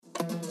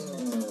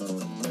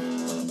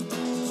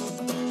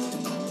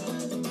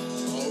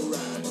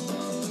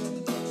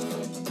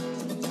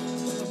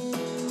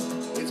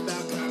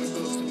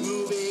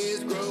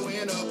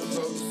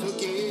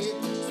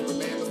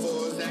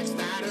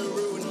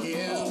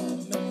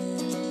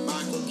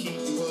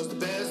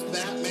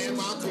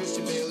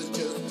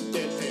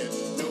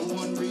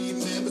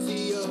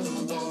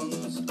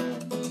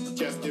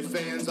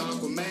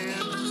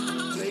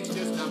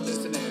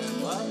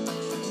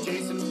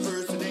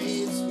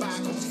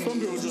Some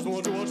people just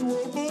want to watch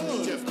world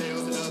fun. Jeff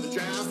nails another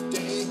draft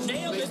day.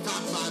 Nailed Makes it.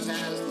 top 5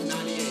 has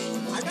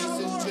 98. I got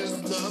one more.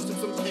 Just loves him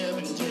some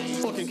Kevin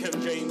James. Fucking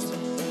Kevin James.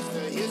 It's the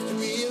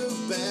history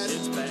of bad.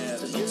 It's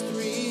bad. It's the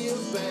history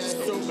of bad.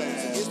 So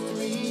bad. It's the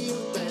history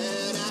of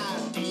bad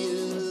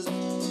ideas.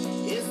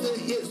 It's the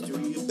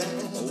history of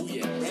bad. Oh,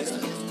 yeah. It's the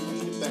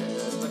history of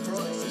bad.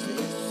 LaCroix. It's the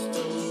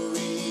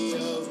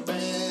history of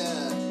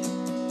bad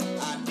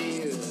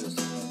ideas.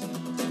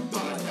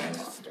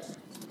 Podcast.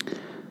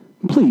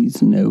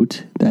 Please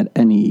note that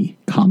any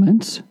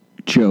comments,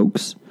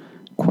 jokes,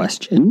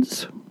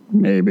 questions,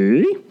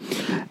 maybe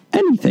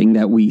anything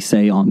that we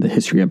say on the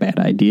history of bad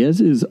ideas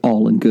is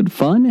all in good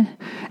fun.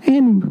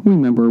 And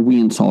remember, we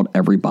insult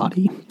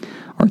everybody.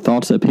 Our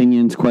thoughts,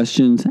 opinions,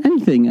 questions,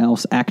 anything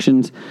else,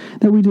 actions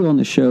that we do on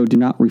the show do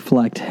not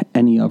reflect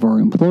any of our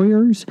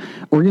employers,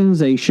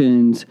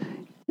 organizations,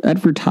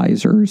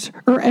 advertisers,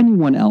 or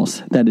anyone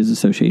else that is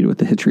associated with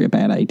the history of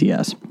bad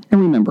ideas.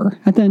 And remember,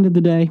 at the end of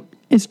the day,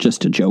 it's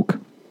just a joke.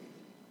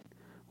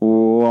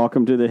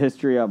 Welcome to the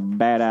History of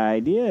Bad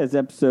Ideas,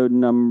 episode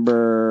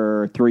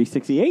number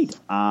 368.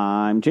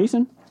 I'm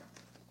Jason.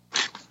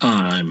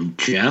 I'm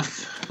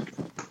Jeff.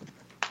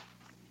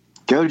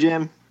 Go,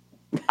 Jim.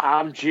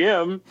 I'm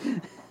Jim.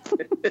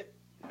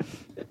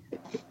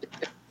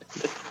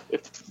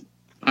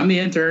 I'm the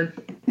intern.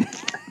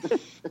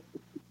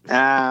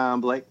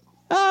 Blake.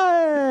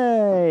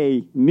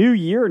 Hey! New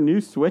year, new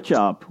switch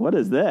up. What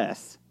is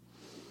this?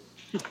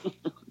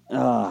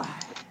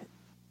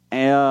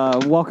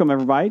 Welcome,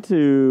 everybody,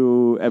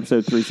 to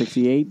episode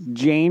 368,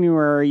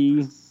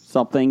 January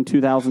something,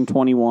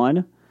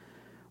 2021.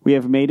 We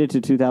have made it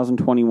to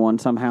 2021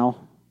 somehow.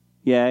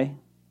 Yay.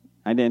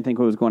 I didn't think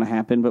it was going to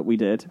happen, but we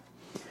did.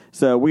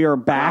 So we are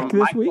back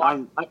this week.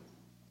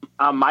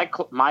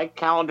 My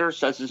calendar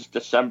says it's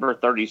December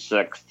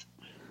 36th.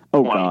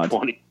 Oh, God.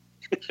 2020.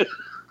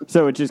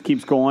 So it just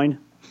keeps going?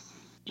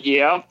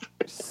 Yep.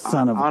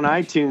 Son of On a...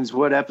 iTunes,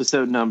 what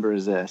episode number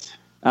is this?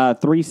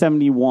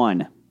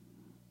 371.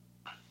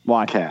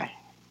 Why? Okay.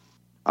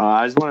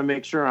 I just want to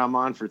make sure I'm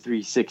on for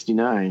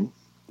 369.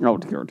 Oh,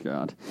 dear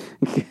God.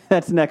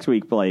 That's next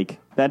week, Blake.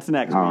 That's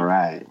next All week.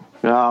 right.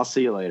 Well, I'll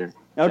see you later.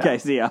 Okay,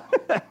 see ya.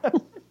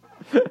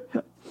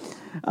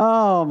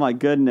 Oh, my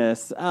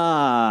goodness.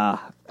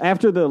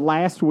 After the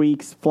last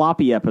week's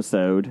floppy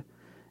episode,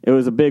 it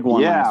was a big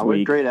one Yeah, last what a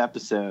week. great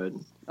episode.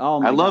 Oh,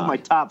 my I love God. my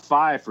top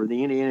 5 for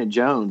the Indiana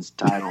Jones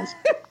titles.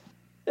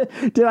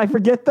 Did I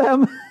forget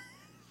them?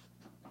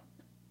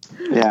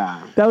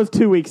 Yeah. That was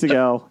 2 weeks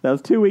ago.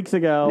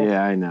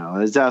 Yeah, I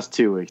know. That was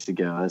 2 weeks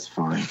ago. That's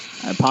fine.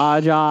 I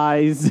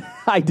apologize.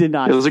 I did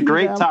not It was a see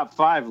great them. top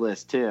 5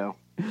 list, too.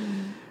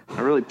 I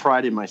really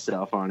prided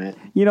myself on it.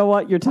 You know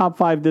what? Your top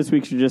 5 this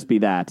week should just be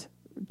that.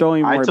 Don't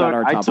even worry about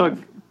our top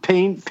 5.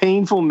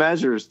 Painful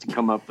measures to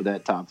come up with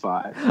that top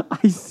 5.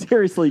 I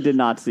seriously did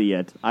not see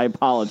it. I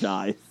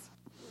apologize.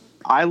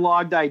 I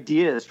logged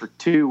ideas for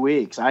 2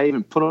 weeks. I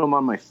even put them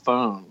on my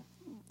phone.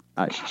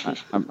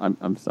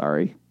 I'm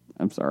sorry.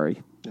 I'm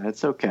sorry.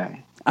 That's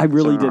okay. I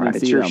really It's all didn't right.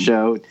 see It's your them.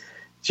 show.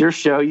 It's your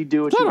show. You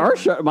do what It's you not our want.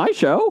 show. My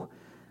show.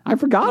 I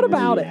forgot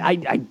about it. Yeah.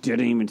 I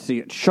didn't even see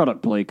it. Shut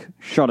it, Blake.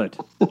 Shut it.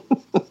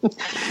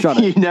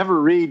 Shut You it.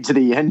 never read to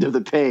the end of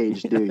the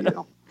page, do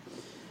you?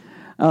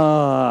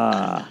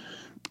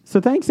 So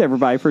thanks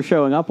everybody for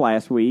showing up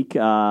last week.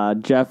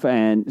 Jeff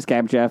and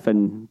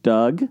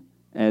Doug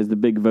as the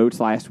big votes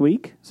last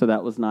week. So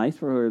that was nice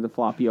for the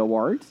Floppy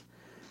Awards.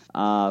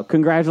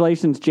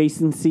 Congratulations,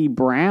 Jason C.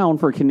 Brown,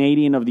 for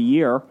Canadian of the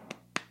Year.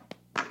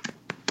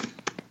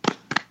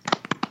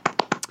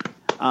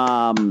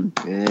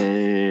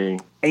 Hey.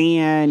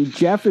 And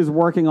Jeff is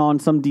working on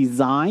some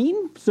design,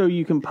 so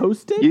you can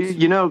post it.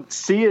 You know,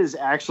 C is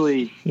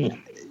actually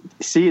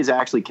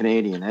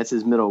Canadian. That's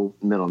his middle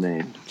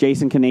name.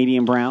 Jason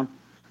Canadian Brown.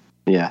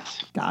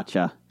 Yes.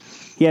 Gotcha.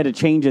 He had to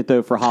change it,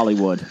 though, for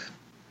Hollywood.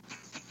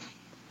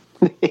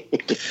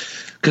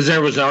 Because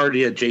there was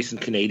already a Jason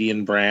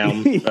Canadian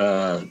Brown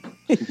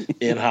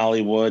in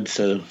Hollywood,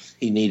 so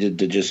he needed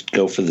to just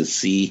go for the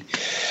C.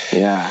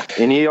 Yeah,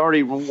 and he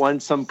already won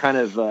some kind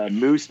of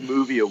Moose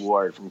Movie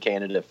Award from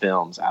Canada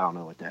Films. I don't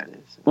know what that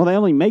is. Well, they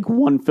only make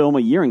one film a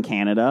year in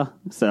Canada,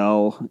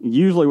 so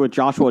usually with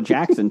Joshua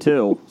Jackson,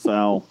 too.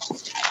 So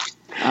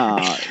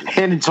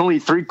And it's only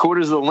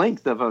 3/4 of the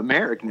length of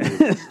American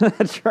movies.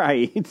 that's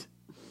right.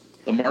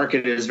 The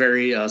market is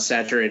very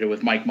saturated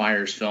with Mike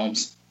Myers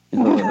films.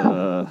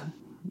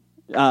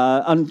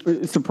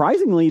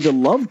 Surprisingly, The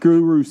Love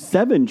Guru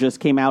 7 just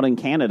came out in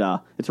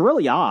Canada. It's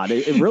really odd.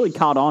 It really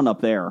caught on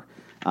up there.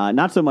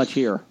 Not so much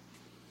here.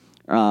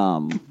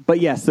 But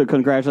yes, so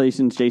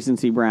congratulations, Jason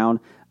C. Brown.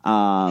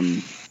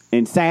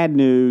 In sad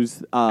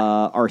news,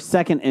 our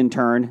second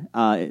intern,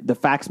 the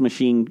fax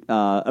machine,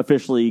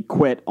 officially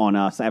quit on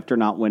us after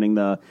not winning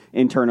the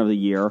intern of the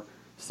year.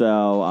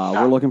 So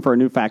we're looking for a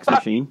new fax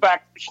machine.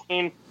 Fax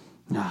machine.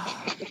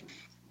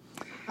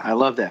 I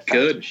love that fax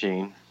Good.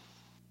 machine.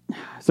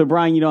 So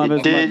Brian, you don't have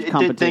as much It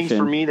competition. did things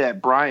for me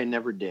that Brian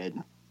never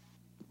did.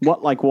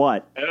 What? Like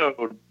what?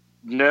 Oh,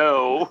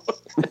 No.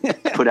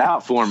 Put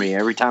out for me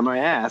every time I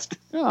asked.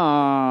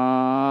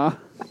 Aww.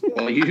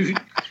 Well,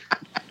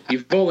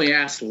 you've only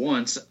asked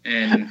once,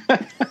 and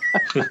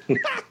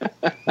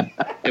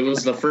it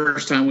was the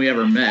first time we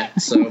ever met.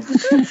 So,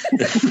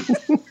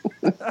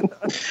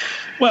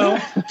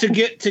 Well, to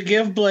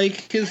give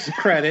Blake his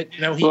credit,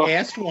 he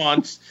asked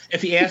once.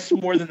 If he asked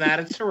more than that,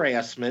 it's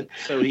harassment.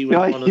 So he would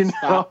want to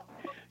stop.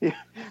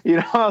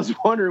 I was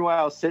wondering why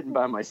I was sitting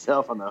by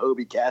myself on the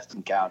Hobie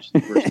casting couch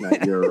the first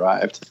night you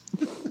arrived.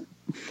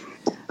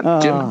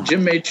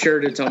 Jim made sure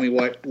to tell me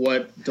what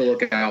to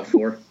look out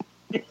for.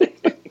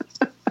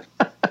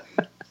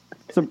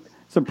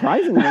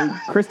 Surprisingly,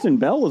 Kristen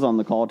Bell was on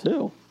the call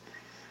too.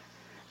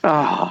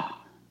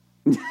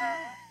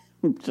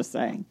 Just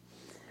saying.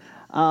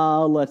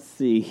 Let's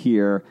see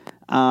here.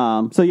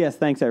 So yes,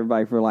 thanks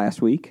everybody for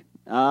last week.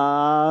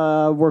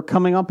 We're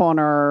coming up on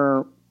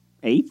our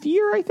 8th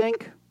year, I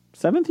think.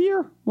 7th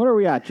year? What are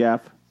we at,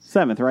 Jeff?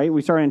 7th, right?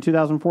 We started in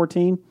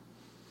 2014.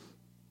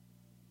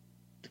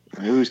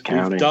 Who's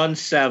counting? We've done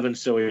 7,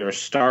 so we are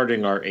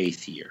starting our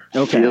 8th year.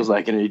 Okay. Feels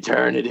like an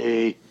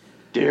eternity.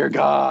 Dear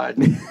God.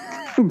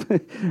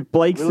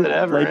 Blake Will it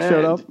ever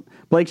showed end? up.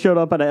 Blake showed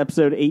up at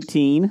episode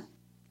 18.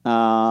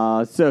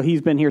 So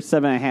he's been here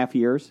 7.5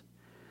 years.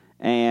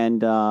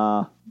 And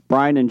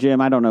Brian and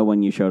Jim, I don't know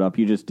when you showed up.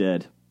 You just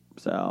did.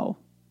 So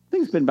I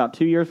think it's been about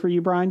 2 years for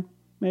you, Brian,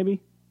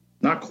 maybe?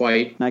 Not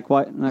quite. Not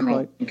quite.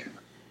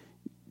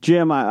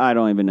 Jim, I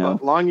don't even know.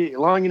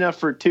 Long enough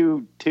for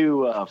two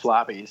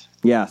floppies.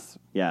 Yes.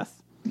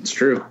 It's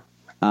true.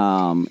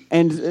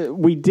 And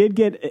we did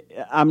get,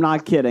 I'm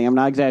not kidding, I'm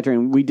not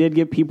exaggerating, we did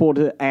get people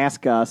to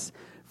ask us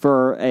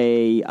for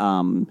a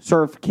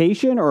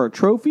certification or a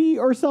trophy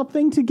or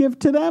something to give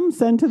to them,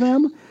 send to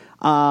them,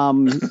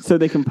 so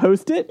they can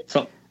post it.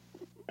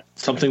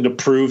 Something to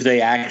prove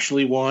they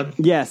actually won.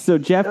 Yes, so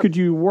Jeff, could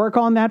you work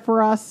on that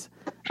for us?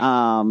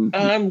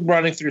 I'm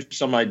running through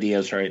some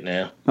ideas right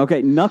now.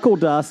 Okay, Knuckle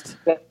Dust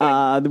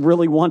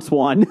really wants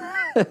one.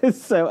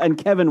 And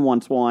Kevin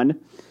wants one.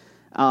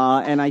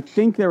 And I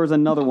think there was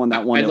another one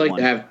that wanted I'd like one.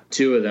 to have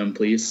 2 of them,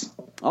 please.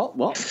 Oh,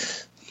 well.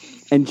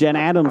 And Jen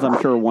Adams,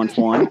 I'm sure, wants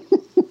one.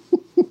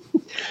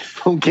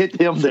 We'll get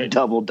him the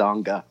double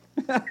donga.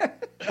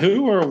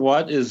 Who or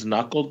what is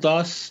Knuckle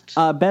Dust?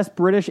 Best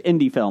British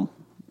indie film.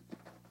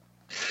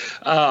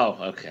 Oh,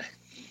 okay.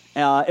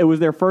 It was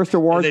their first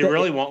award. Did they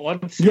really want one?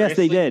 Seriously? Yes,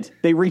 they did.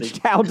 They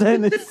reached out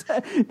and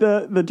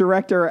the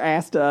director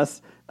asked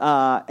us,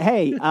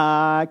 "Hey, can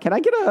I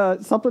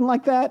get something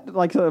like that,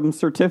 like some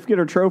certificate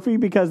or trophy,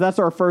 because that's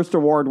our first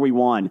award we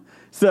won."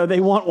 So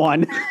they want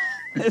one.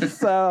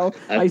 So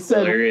That's I said,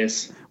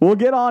 hilarious. "We'll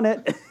get on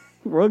it.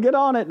 We'll get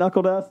on it,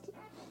 Knuckle Dust."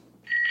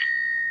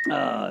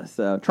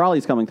 So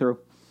Trolley's coming through.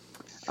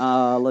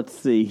 Let's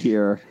see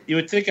here. You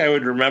would think I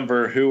would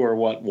remember who or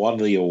what won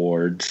the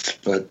awards,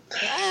 but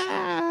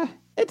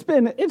It's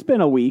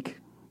been a week,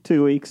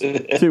 2 weeks,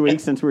 2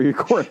 weeks since we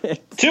recorded.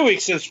 2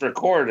 weeks since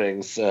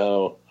recording.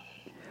 So,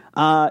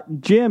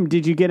 Jim,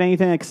 did you get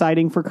anything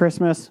exciting for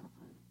Christmas?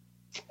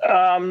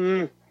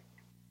 No.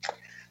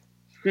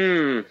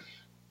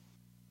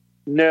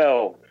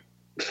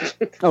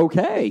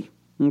 Okay.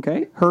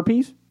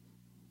 Herpes?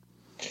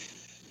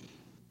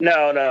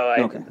 No.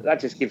 Okay. That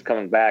just keeps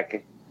coming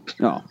back.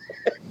 Oh.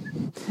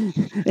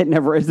 It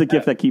never is a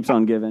gift that keeps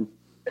on giving.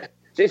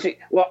 See,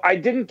 well, I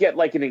didn't get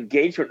like an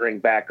engagement ring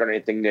back or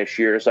anything this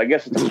year, so I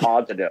guess it's a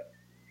positive.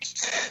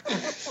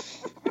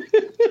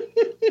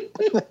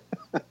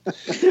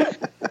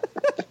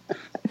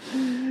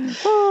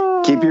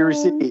 Keep your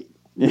receipt.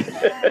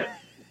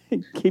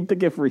 Keep the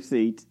gift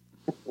receipt.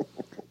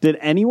 Did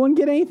anyone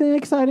get anything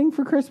exciting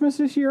for Christmas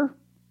this year?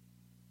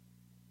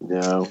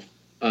 No.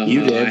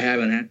 You did. I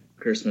haven't had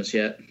Christmas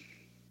yet.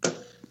 You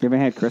haven't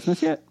had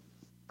Christmas yet?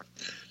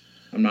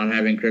 I'm not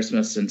having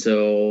Christmas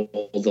until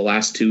the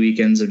last 2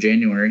 weekends of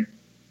January.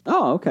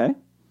 Oh, okay.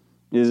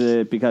 Is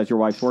it because your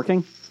wife's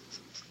working?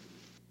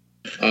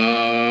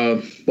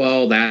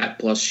 Well, that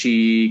plus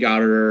she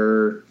got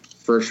her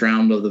first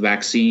round of the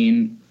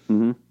vaccine.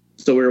 Mm-hmm.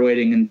 So we're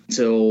waiting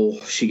until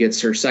she gets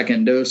her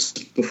second dose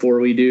before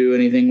we do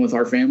anything with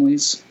our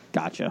families.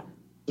 Gotcha.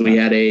 We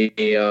had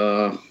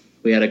a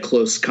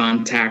close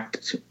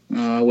contact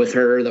with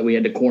her that we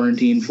had to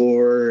quarantine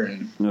for,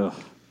 and Ugh.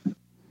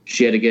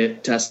 she had to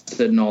get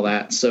tested and all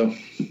that. So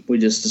we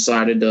just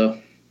decided to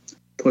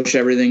push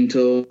everything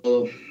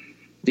till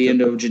the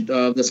end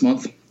of this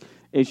month.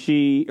 Are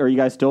you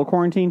guys still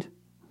quarantined?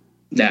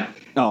 Nah.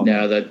 Oh.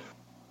 No, that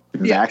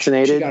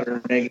Vaccinated?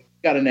 she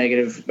got a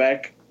negative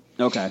back,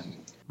 Okay.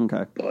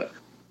 but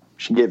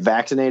She get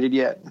vaccinated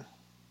yet?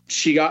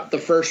 she got the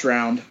first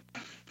round.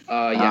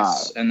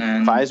 Yes, and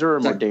then Pfizer or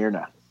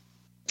Moderna?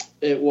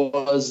 It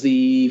was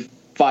the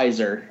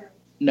Pfizer.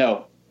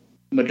 No,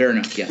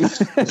 Moderna. Yes.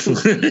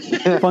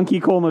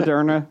 Funky cool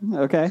Moderna.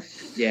 Okay.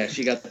 Yeah,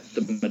 she got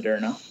the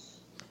Moderna.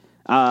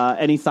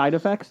 Any side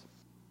effects?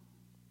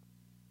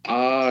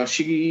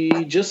 She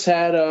just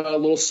had a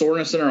little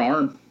soreness in her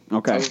arm.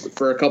 Okay.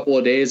 For a couple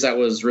of days, that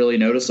was really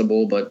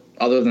noticeable. But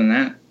other than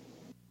that,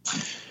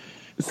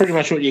 Pretty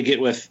much what you get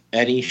with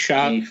any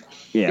shot.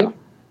 Yeah.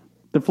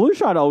 The flu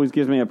shot always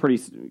gives me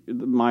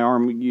my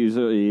arm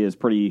usually is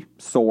pretty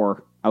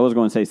sore. I was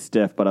going to say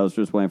stiff, but I was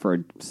just waiting for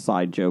a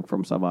side joke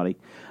from somebody.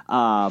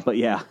 But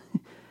yeah.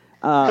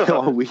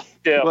 Well,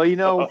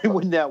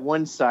 when that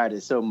one side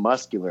is so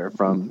muscular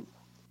from.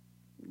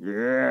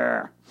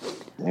 Yeah,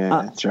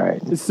 that's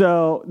right.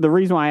 So the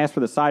reason why I asked for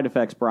the side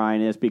effects,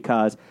 Brian, is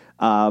because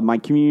my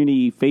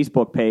community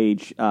Facebook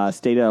page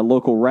stated a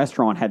local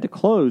restaurant had to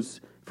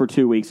close for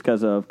 2 weeks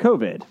because of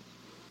COVID.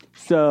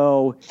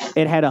 So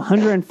it had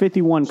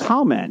 151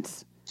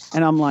 comments.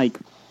 And I'm like,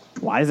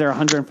 why is there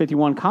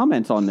 151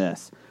 comments on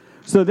this?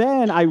 So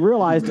then I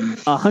realized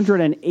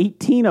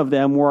 118 of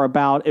them were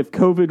about if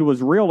COVID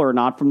was real or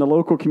not from the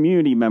local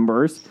community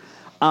members.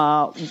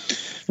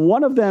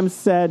 One of them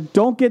said,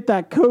 don't get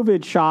that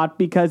COVID shot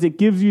because it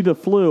gives you the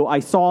flu. I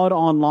saw it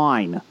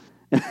online.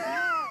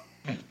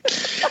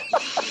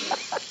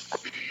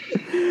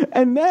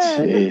 And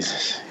then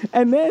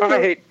I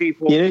hate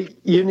people.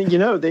 You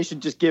know, they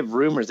should just give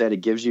rumors that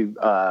it gives you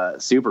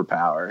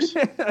superpowers.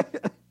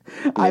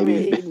 I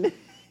mean,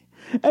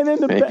 and then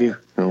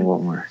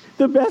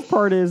the best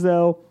part is,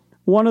 though,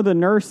 one of the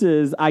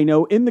nurses I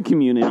know in the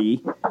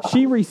community,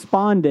 she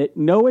responded,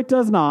 no, it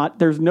does not.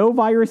 There's no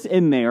virus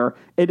in there.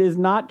 It is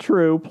not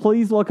true.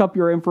 Please look up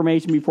your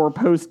information before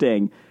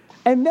posting.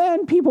 And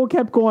then people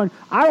kept going,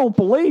 I don't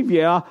believe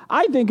you.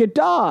 I think it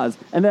does.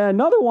 And then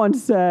another one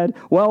said,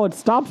 well, it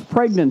stops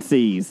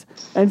pregnancies.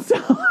 And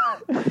so,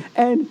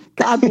 and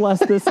God bless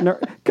this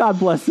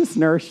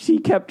nurse. She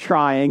kept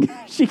trying.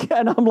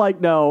 And I'm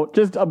like, no,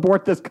 just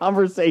abort this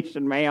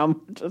conversation, ma'am.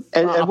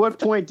 And at what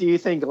point do you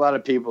think a lot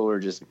of people are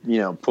just,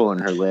 pulling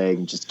her leg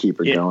and just keep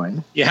her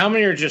going? Yeah, how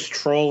many are just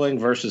trolling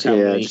versus how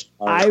many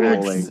are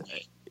trolling?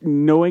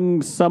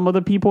 Knowing some of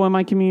the people in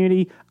my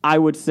community, I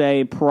would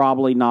say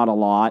probably not a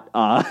lot.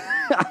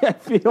 I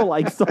feel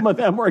like some of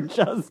them were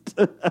just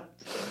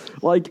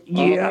like,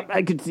 yeah,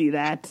 I could see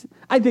that.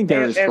 I think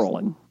there is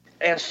trolling.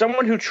 As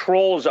someone who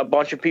trolls a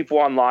bunch of people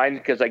online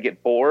because I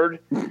get bored,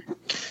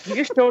 you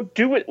just don't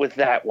do it with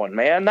that one,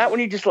 man. That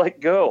one you just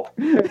let go.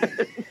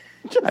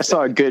 I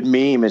saw a good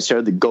meme. It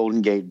showed the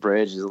Golden Gate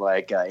Bridge is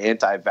like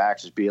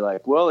anti-vaxxers be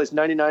like, well, it's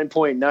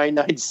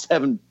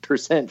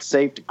 99.997%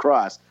 safe to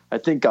cross. I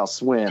think I'll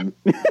swim.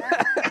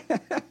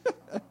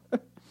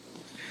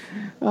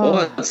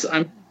 Well,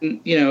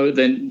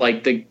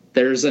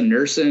 there's a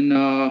nurse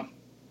in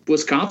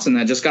Wisconsin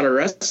that just got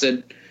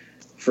arrested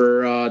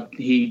for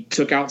he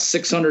took out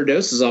 600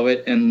 doses of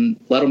it and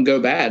let them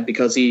go bad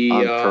because he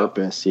on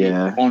purpose,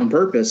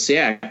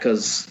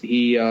 because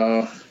he's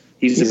a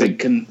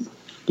big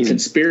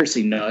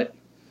conspiracy nut.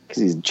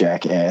 Because he's a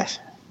jackass.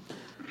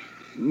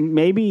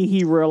 Maybe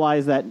he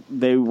realized that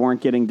they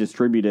weren't getting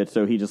distributed,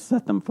 so he just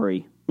set them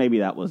free. Maybe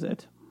that was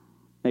it.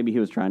 Maybe he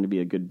was trying to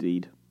be a good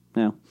deed.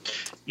 No.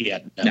 Yeah.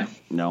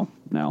 No.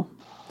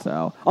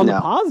 So on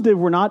the positive,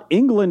 we're not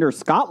England or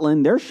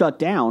Scotland. They're shut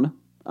down.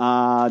 They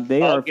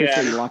are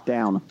officially locked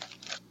down.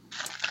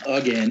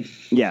 Again.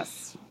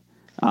 Yes.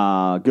 Good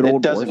old.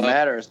 It doesn't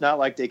matter. It's not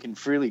like they can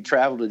freely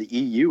travel to the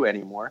EU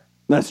anymore.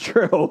 That's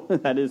true.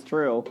 That is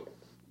true.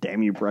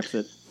 Damn you,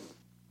 Brexit.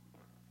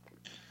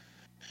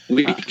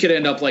 We could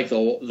end up like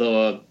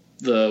the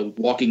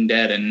Walking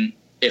Dead, and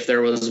if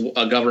there was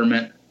a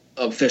government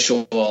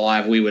official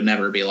alive, we would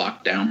never be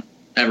locked down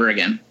ever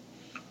again.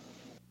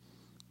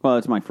 Well,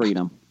 it's my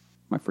freedom.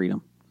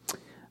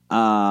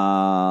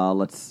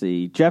 Let's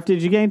see. Jeff,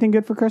 did you get anything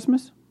good for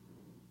Christmas?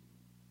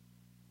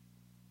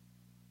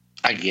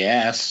 I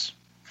guess.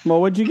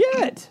 Well, what'd you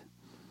get?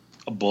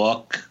 A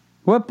book.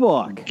 What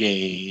book?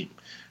 Game.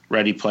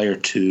 Ready Player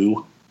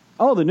 2.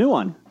 Oh, the new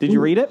one. Did you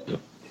read it?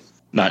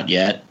 Not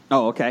yet.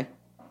 Oh, okay.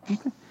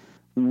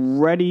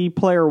 Ready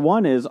Player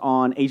 1 is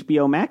on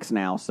HBO Max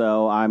now,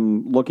 so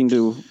I'm looking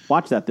to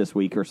watch that this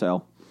week or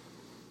so.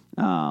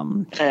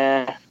 I've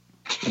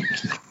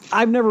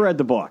never read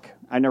the book.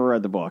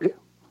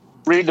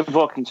 Read the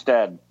book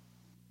instead.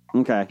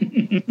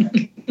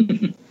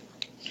 Okay.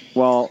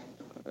 Well,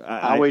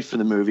 I'll wait for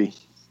the movie.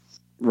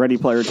 Ready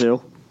Player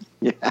 2?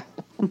 Yeah.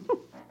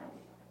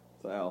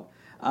 So,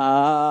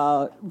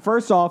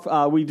 first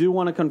off, we do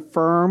want to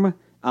confirm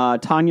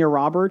Tanya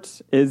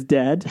Roberts is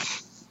dead.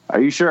 Are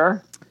you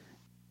sure?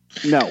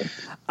 No.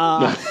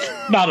 Not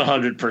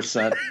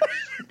 100%.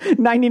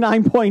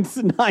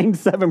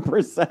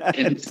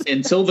 99.97%.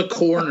 Until the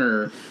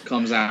coroner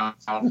comes out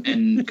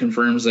and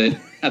confirms it.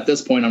 At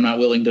this point, I'm not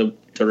willing to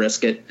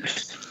risk it.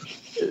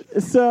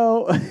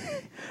 So,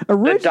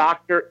 her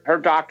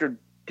doctor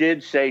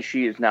did say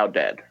she is now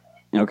dead.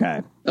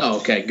 Okay. Oh,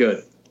 okay,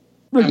 good.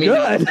 I mean,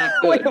 good. Not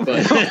good,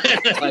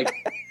 but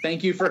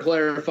thank you for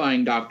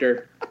clarifying,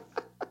 doctor.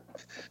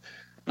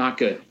 Not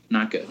good.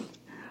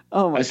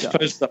 Oh my God. I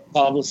suppose the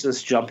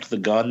publicist jumped the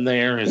gun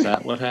there. Is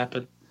that what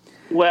happened?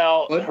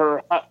 Well,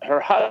 her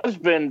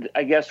husband,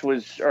 I guess,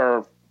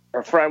 her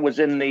friend was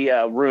in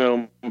the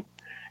room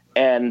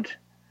and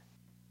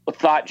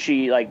thought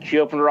she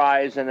opened her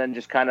eyes and then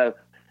just kind of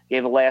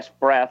gave a last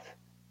breath,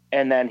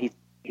 and then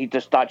he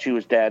just thought she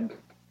was dead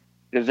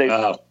because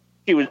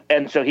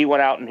so he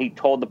went out and he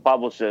told the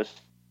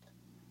publicist,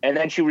 and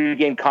then she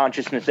regained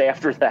consciousness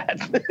after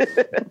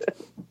that.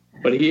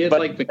 But he had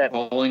been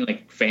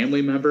calling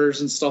family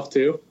members and stuff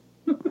too.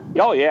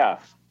 Oh yeah.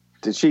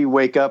 Did she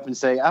wake up and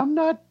say, "I'm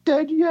not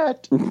dead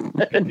yet"?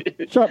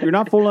 Shut up! You're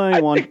not fooling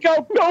anyone. I think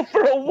I'll go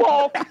for a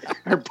walk.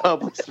 Her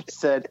publicist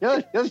said,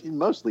 "No, she's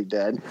mostly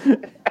dead."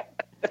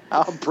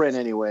 I'll print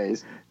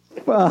anyways.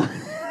 Well,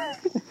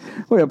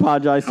 we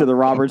apologize to the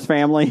Roberts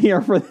family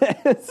here for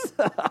this.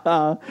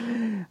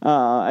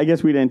 I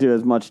guess we didn't do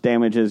as much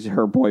damage as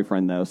her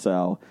boyfriend, though.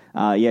 So,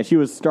 yeah, she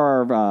was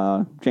star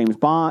of James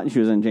Bond. She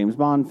was in James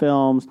Bond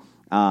films.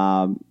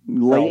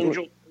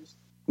 Angel.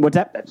 What's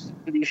that? That's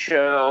the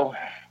show.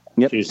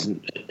 Yep. She's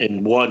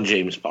in one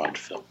James Bond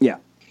film. Yeah.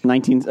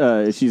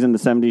 She's in the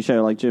 70s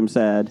show, like Jim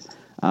said.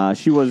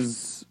 She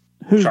was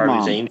whose Charlie's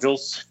mom?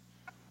 Angels.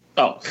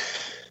 Oh,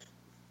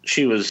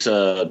 she was.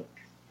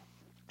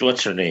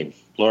 What's her name?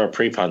 Laura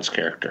Prepon's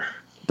character.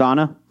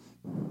 Donna?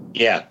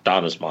 Yeah,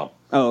 Donna's mom.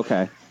 Oh,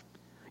 okay.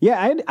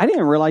 Yeah, I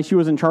didn't realize she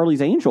was in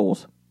Charlie's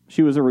Angels.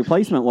 She was a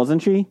replacement,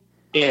 wasn't she?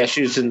 Yeah,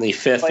 she was in the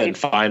fifth and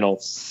final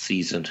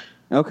season.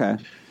 Okay.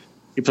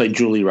 She played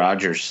Julie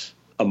Rogers,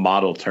 a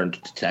model turned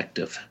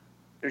detective.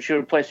 She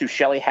replaced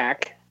Shelley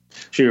Hack.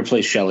 She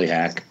replaced Shelley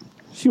Hack.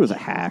 She was a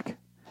hack.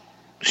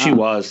 She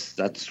was.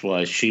 That's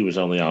why she was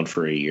only on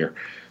for a year.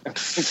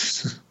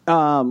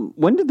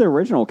 When did the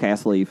original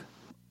cast leave?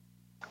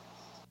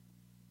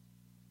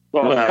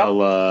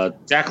 Well,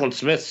 Jacqueline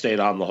Smith stayed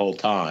on the whole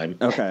time.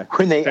 Okay.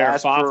 When they Farrah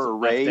asked Fawcett for a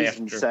raise left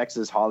in after.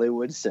 Sex's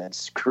Hollywood, said,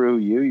 "Screw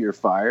you, you're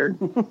fired."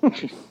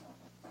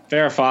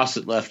 Farrah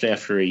Fawcett left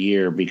after a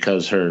year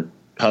because her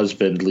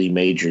husband, Lee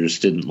Majors,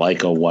 didn't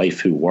like a wife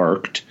who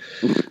worked.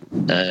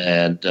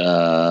 And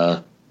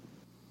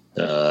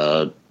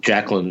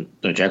Jacqueline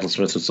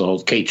Smith was the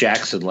whole. Kate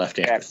Jackson left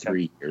after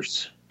 3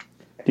 years.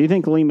 Do you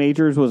think Lee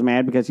Majors was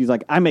mad because he's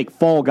like, I make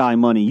Fall Guy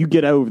money. You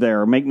get over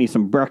there and make me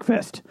some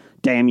breakfast.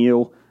 Damn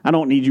you. I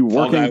don't need you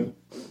working.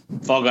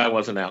 Fall Guy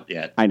wasn't out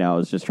yet. I know. I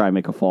was just trying to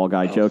make a Fall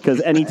Guy joke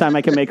because anytime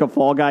I can make a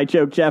Fall Guy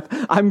joke, Jeff,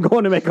 I'm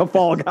going to make a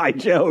Fall Guy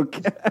joke.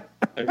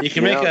 You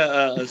can make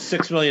a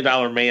 $6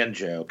 million man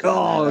joke.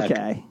 Oh,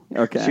 okay.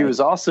 Okay. She was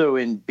also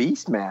in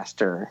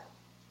Beastmaster.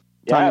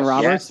 Tanya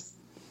Roberts?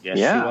 Yes,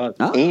 Yeah. she was.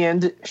 Oh.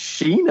 And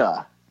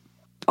Sheena.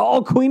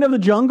 Oh, Queen of the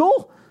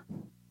Jungle?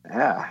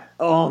 Yeah.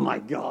 Oh, my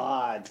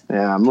God.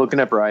 Yeah, I'm looking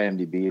up her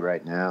IMDb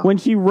right now. When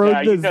she wrote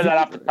Yeah, you know that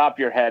off the top of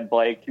your head,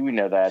 Blake. You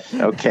know that.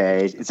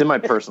 Okay, it's in my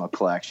personal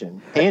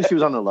collection. And she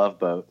was on the Love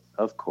Boat,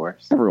 of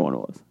course. Everyone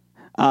was.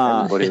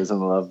 Everybody was on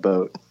the Love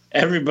Boat.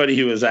 Everybody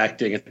who was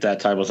acting at that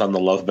time was on the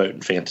Love Boat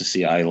and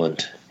Fantasy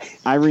Island.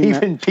 I remember.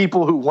 Even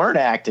people who weren't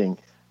acting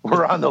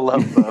were on the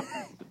Love Boat.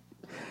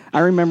 I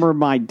remember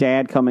my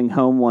dad coming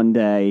home one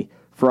day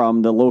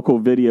from the local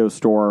video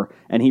store,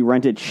 and he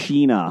rented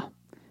Sheena,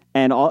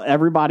 and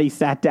everybody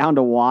sat down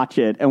to watch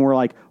it, and we're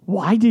like,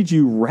 why did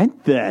you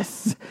rent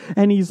this?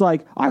 And he's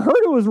like, I heard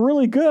it was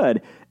really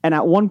good. And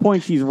at one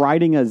point, she's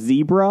riding a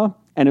zebra,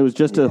 and it was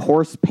just a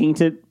horse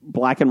painted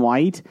black and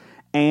white.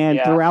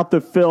 And throughout the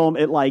film,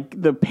 it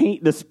the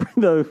paint,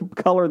 the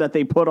color that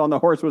they put on the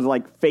horse was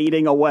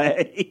fading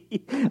away.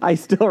 I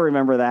still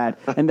remember that,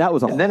 and that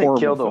was a horrible. And then it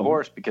killed the film.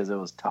 horse because it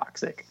was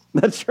toxic.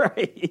 That's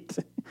right. It's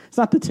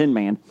not the Tin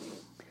Man.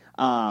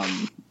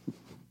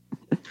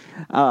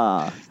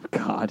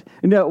 God.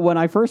 No, when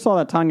I first saw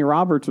that Tanya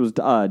Roberts was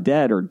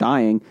dead or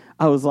dying,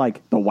 I was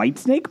like, the White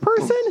Snake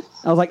person?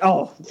 I was like,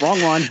 oh,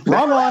 wrong one.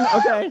 Wrong one.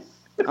 Okay.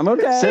 I'm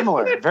okay.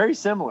 Similar. Very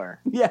similar.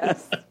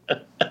 Yes.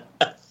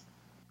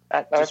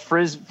 Just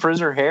frizz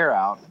her hair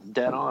out.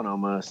 Dead on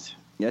almost.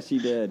 Yes, she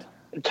did.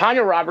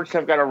 Tanya Roberts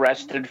got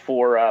arrested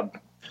for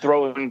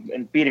throwing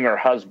and beating her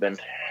husband.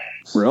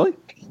 Really?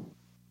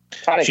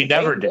 She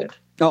never did.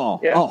 Oh.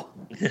 Yeah. Oh.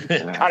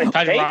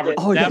 Tanya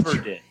Roberts never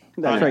did.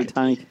 That's right.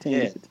 Tiny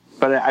contains it.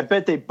 But I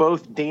bet they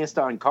both danced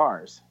on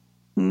cars.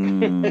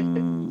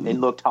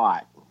 And looked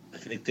hot. I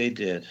think they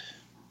did.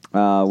 We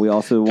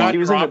also He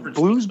was in the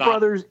Blues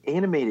Brothers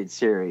animated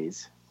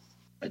series.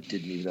 I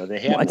didn't even know they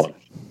had one.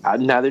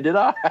 Neither did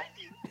I.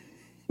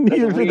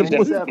 Neither did the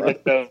Blues Seven.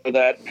 Brothers. know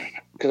that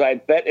because I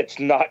bet it's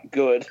not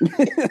good.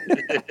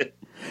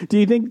 Do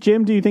you think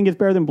it's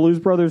better than Blues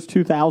Brothers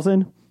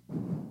 2000?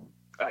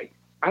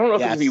 I don't know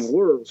if it could be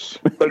worse,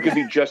 but it could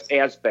be just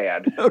as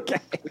bad. Okay.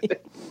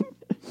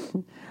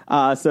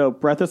 So,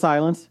 Breath of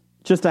Silence.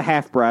 Just a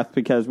half breath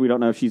because we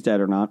don't know if she's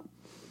dead or not.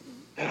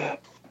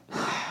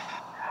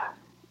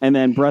 And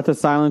then Breath of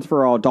Silence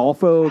for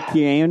Adolfo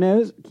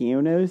Quiones.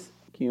 Leones.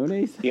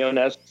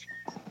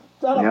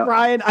 Shut up, Yep.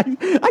 Brian.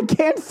 I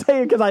can't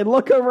say it because I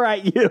look over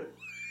at you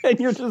and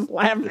you're just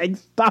laughing.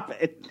 Stop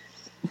it.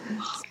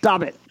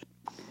 Stop it.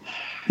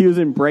 He was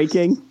in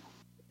Breaking.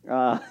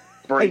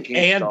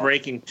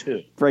 Breaking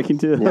 2. Breaking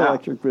to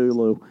Electric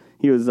Boogaloo.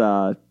 He was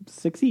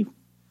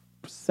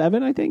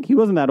 67, I think. He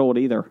wasn't that old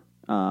either.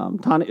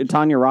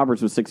 Tanya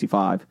Roberts was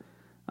 65.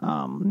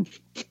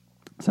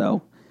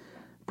 So,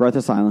 Breath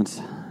of Silence.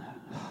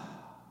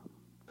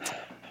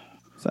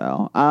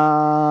 So,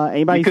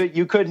 anybody?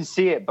 You couldn't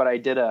see it, but I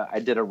did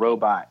a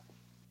robot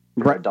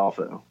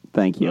Adolfo.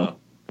 Thank you. Oh.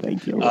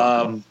 Thank you.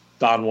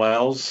 Don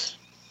Wells.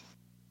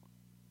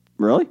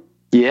 Really?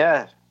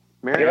 Yeah.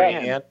 Marianne.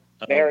 Marianne.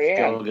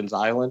 Marianne. Gilligan's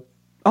Island.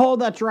 Oh,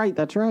 that's right.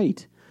 That's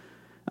right.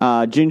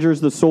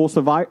 Ginger's the sole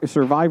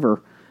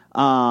survivor.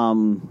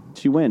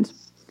 She wins.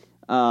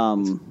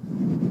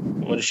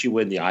 What does she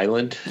win? The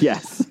island?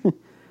 Yes.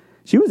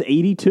 She was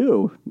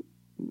 82.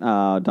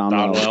 Don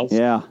Wells.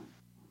 Yeah.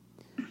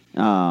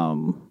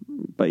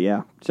 But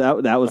yeah,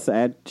 so that was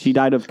sad. She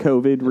died of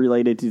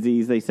COVID-related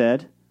disease, they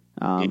said.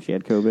 She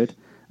had COVID.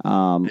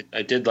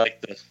 I did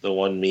like the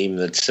one meme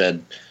that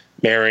said,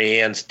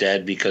 Marianne's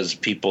dead because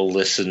people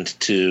listened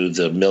to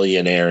The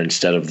Millionaire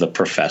instead of The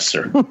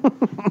Professor.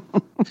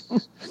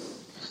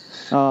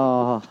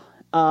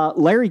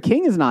 Larry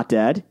King is not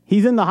dead.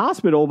 He's in the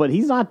hospital, but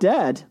he's not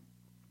dead.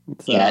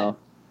 So,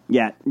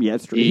 yeah,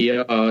 it's true.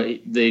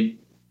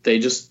 They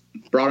just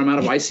brought him out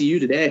of ICU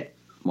today.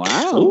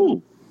 Wow.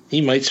 Ooh,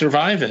 he might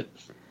survive it.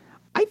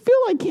 I feel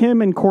like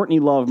him and Courtney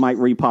Love might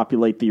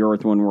repopulate the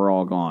earth when we're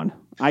all gone.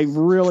 I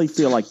really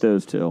feel like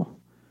those two.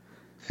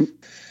 I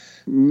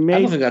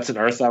don't think that's an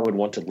earth I would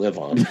want to live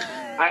on.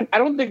 I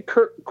don't think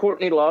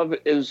Courtney Love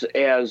is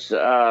as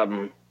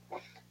I'd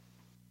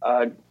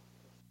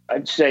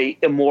say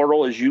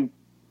immortal as you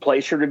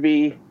place her to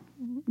be.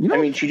 I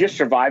mean, she just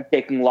survived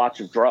taking lots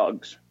of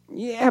drugs.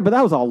 Yeah, but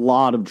that was a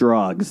lot of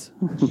drugs.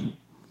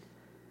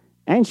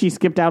 And she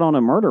skipped out on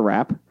a murder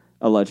rap,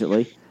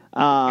 allegedly.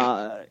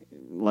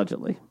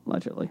 Allegedly.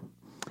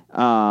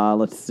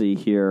 Let's see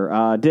here.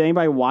 Did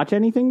anybody watch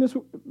anything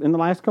in the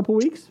last couple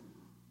weeks?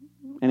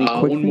 Any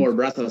quick one things? more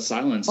breath of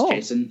silence,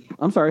 Jason.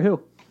 I'm sorry,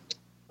 who?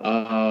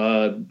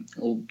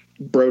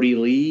 Brody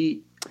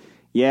Lee,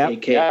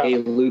 a.k.a.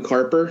 Luke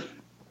Harper.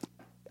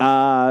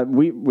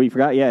 We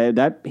forgot. Yeah,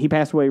 that he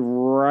passed away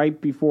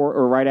right before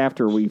or right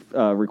after we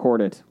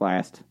recorded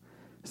last.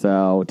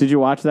 So, did you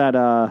watch that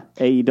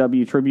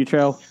AEW tribute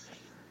show?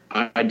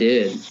 I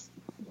did.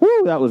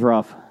 Woo, that was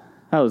rough.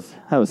 That was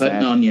Putting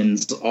sad.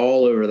 onions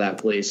all over that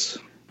place.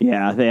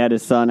 Yeah, they had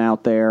his son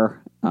out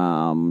there.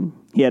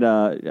 He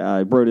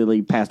had Brody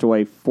Lee passed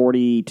away,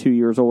 42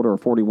 years old or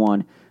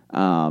 41,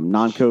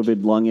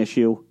 non-COVID lung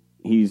issue.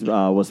 He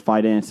was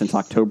fighting since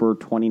October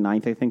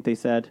 29th, I think they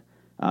said.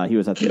 He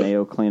was at the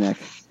Mayo Clinic,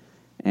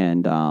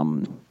 and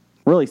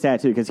really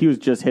sad too because he was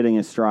just hitting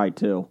his stride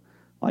too.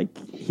 And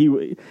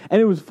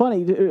it was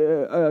funny,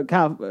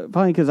 kind of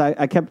funny because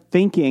I kept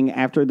thinking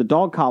after the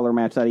dog collar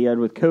match that he had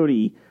with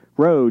Cody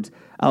Rhodes,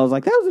 I was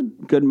like, that was a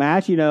good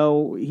match. You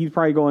know, he's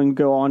probably going to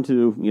go on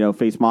to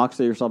face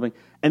Moxley or something.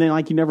 And then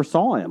you never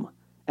saw him.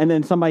 And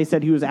then somebody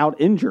said he was out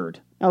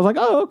injured. I was like,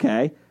 oh,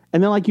 okay.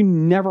 And then you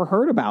never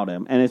heard about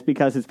him, and it's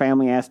because his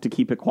family asked to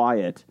keep it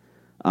quiet.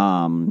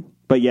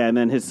 But yeah, and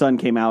then his son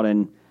came out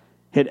and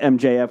hit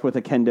MJF with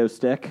a kendo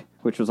stick,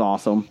 which was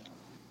awesome.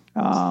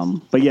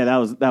 But yeah,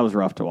 that was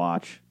rough to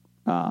watch.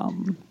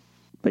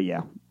 But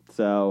yeah,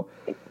 so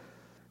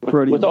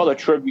with all the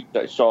tributes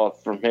I saw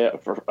from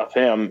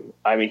him,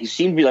 I mean, he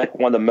seemed to be like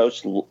one of the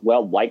most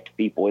well liked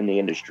people in the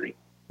industry.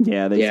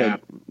 Yeah,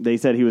 they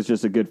said he was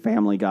just a good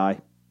family guy.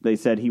 They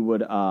said he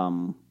would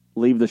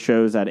leave the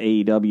shows at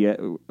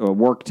AEW,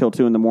 work till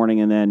 2 a.m,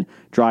 and then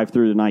drive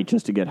through the night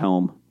just to get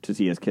home to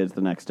see his kids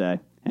the next day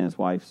and his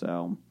wife.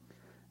 So,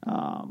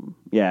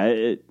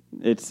 yeah,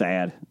 it's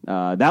sad.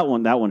 That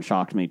one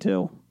shocked me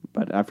too,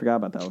 but I forgot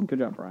about that one. Good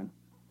job, Brian.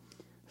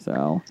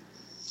 So,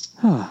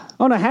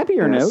 on a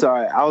happier note,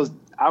 sorry,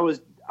 I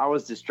was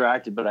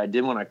distracted, but I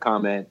did want to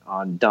comment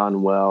on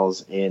Dawn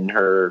Wells and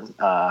her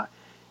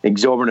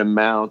exorbitant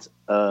amount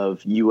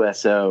of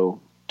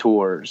USO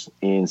tours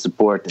in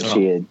support that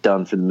she had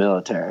done for the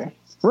military.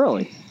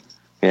 Really?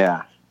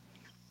 Yeah.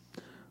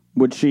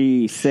 Would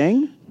she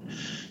sing?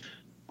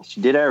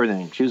 She did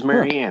everything. She was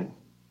Marianne.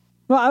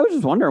 Well, I was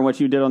just wondering what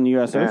you did on the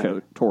USO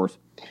show tours.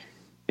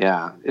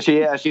 Yeah.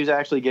 She was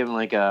actually given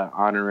a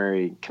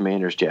honorary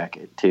commander's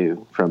jacket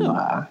too from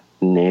the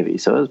Navy,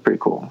 so it was pretty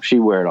cool. She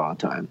wear it all the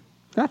time.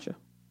 Gotcha.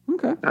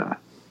 Okay.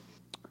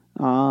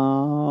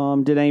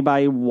 Did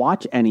anybody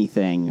watch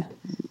anything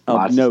of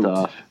Lots note? of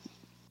stuff.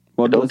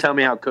 Well, Don't tell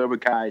me how Cobra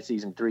Kai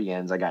season 3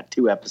 ends. I got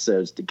 2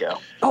 episodes to go.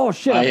 Oh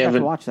shit! I have to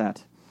haven't- watch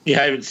that.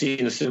 Yeah, I haven't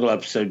seen a single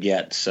episode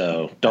yet,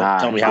 so don't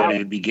tell me how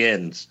it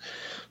begins.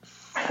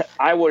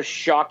 I was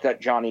shocked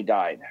that Johnny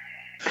died.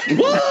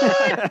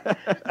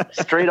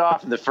 Straight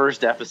off in the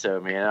first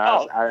episode, man.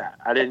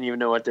 I didn't even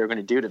know what they were going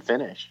to do to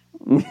finish.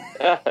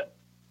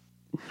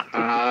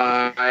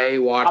 I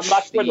watched. I'm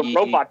not sure the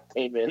robot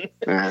came in.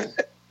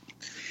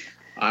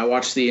 I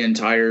watched the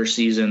entire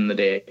season the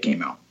day it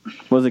came out.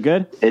 Was it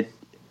good?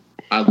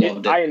 I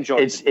loved it. I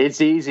enjoyed it.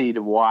 It's easy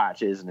to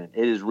watch, isn't it?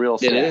 It is real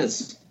sad. It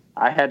is.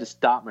 I had to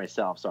stop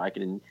myself so I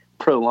can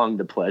prolong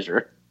the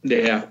pleasure.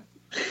 Yeah.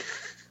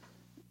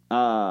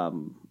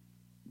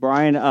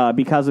 Brian,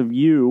 because of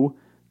you,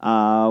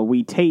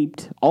 we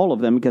taped all of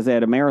them because they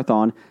had a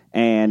marathon,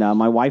 and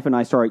my wife and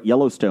I started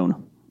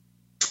Yellowstone.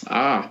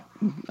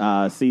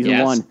 Season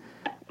 1.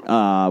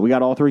 We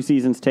got all 3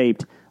 seasons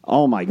taped.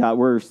 Oh my God,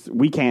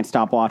 we can't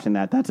stop watching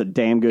that. That's a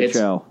damn good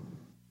show.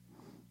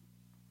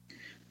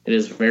 It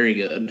is very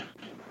good.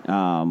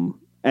 And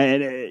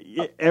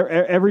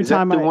every Is that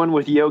time the one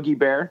with Yogi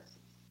Bear?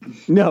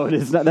 No, it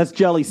is not. That's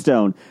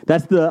Jellystone.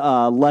 That's the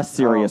less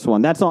serious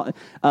one. That's on.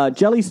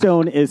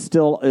 Jellystone is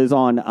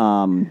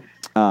on.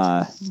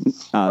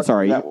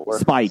 Sorry, Network.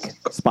 Spike.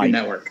 Food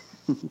Network.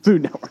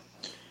 Food Network.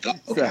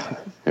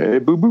 Hey,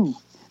 boo boo.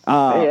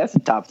 Hey, that's the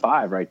top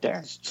 5 right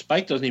there.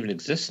 Spike doesn't even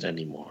exist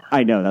anymore.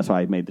 I know. That's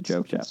why I made the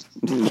joke, Jeff.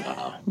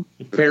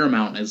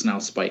 Paramount is now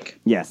Spike.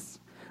 Yes.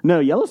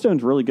 No,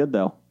 Yellowstone's really good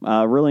though.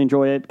 Really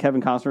enjoy it.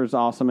 Kevin Costner's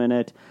awesome in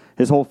it.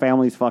 His whole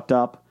family's fucked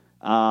up.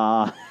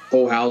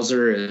 Cole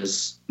Hauser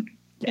is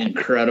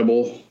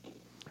incredible.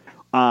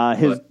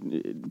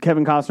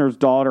 Kevin Costner's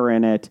daughter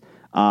in it.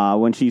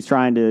 When she's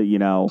trying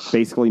to,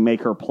 basically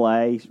make her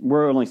play.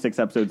 We're only 6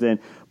 episodes in,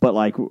 but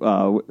like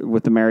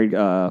with the married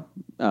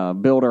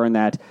builder and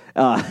that,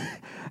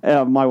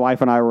 my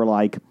wife and I were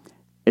like,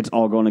 it's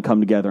all going to come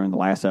together in the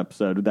last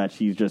episode that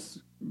she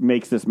just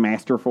makes this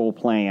masterful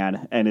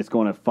plan and it's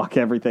going to fuck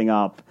everything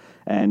up.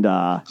 And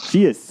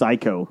she is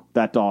psycho,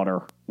 that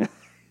daughter.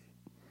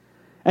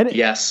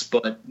 Yes,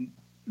 but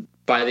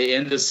by the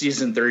end of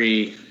season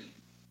 3,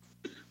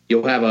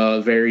 you'll have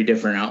a very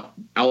different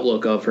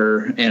outlook of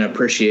her and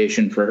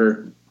appreciation for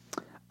her.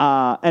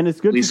 And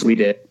it's good. At least we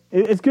did.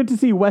 It's good to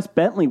see Wes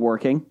Bentley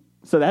working,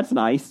 so that's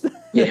nice.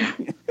 Yeah.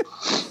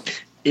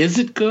 Is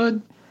it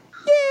good?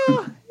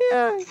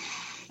 Yeah.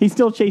 He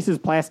still chases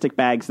plastic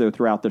bags though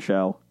throughout the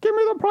show. Give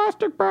me the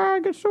plastic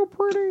bag; it's so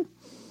pretty.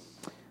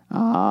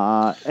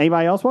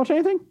 Anybody else watch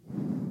anything?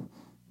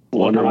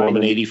 Wonder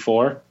Woman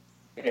 84.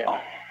 Yeah.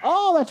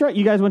 Oh, that's right.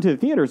 You guys went to the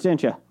theaters,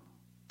 didn't you?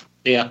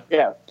 Yeah.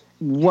 Yeah.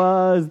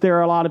 Was there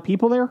a lot of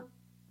people there?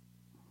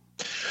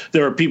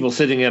 There were people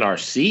sitting in our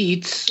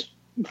seats.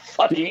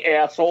 Fucking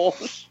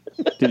assholes.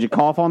 Did you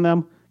cough on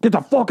them? Get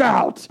the fuck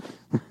out!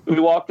 We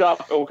walked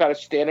up and we're kind of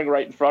standing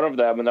right in front of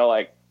them, and they're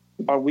like,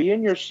 "Are we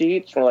in your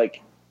seats?" We're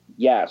like,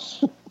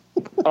 "Yes."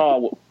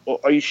 Are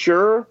you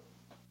sure?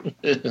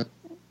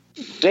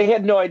 They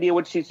had no idea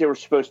what seats they were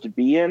supposed to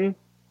be in,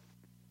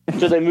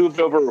 so they moved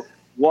over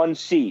one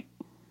seat.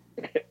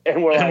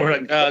 And we're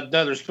like, no,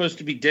 there's supposed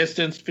to be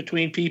distance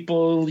between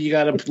people. You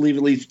got to leave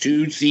at least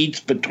 2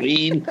 seats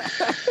between.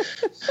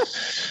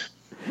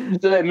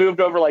 So they moved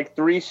over like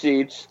 3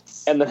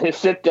 seats, and then they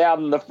sit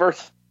down, and the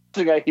first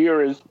thing I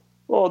hear is,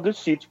 "Oh, this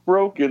seat's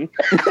broken."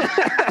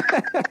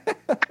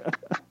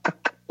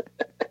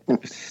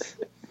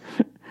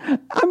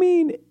 I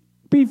mean,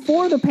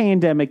 before the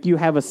pandemic, you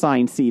have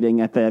assigned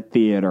seating at that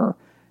theater,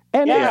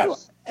 and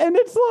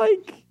it's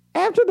like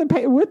after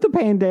with the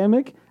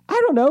pandemic,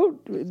 I don't know,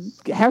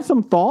 have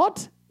some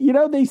thought.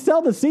 They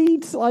sell the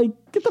seats. Like,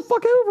 get the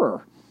fuck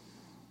over.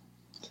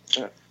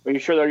 Are you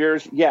sure they're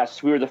yours?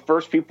 Yes, we were the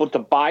first people to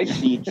buy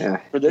seats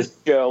for this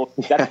show.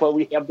 That's why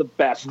we have the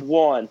best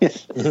ones.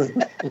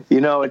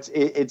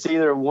 It's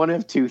either one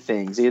of 2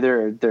 things.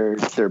 Either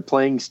they're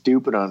playing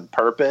stupid on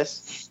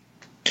purpose,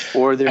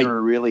 or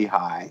they're really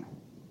high.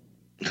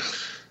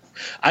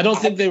 I don't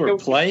think they were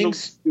playing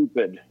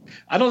stupid.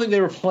 I don't think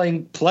they were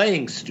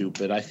playing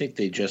stupid. I think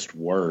they just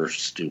were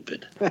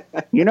stupid.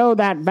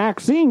 That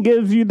vaccine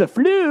gives you the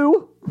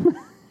flu.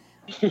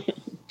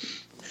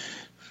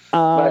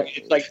 That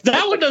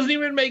one doesn't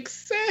even make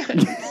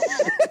sense.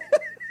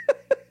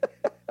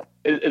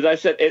 As I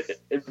said, it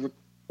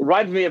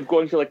reminds me of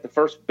going to like the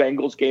first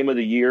Bengals game of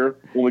the year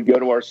when we go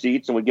to our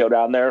seats and we go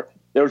down there.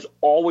 There's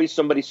always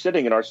somebody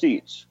sitting in our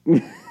seats.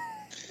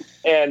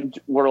 And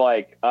we're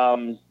like,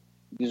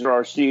 these are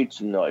our seats.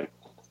 And they're like,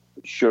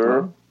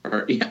 sure.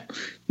 Yeah.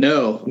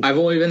 No, I've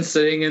only been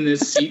sitting in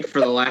this seat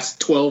for the last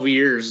 12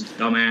 years,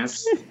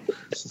 dumbass.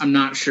 I'm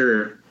not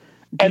sure.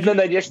 And then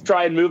they just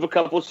try and move a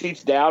couple of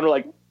seats down. We're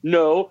like,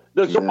 no,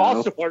 those are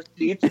also our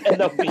seats, and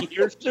they'll be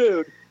here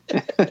soon.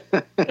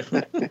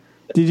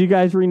 Did you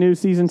guys renew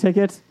season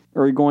tickets?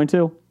 Or are you going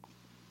to?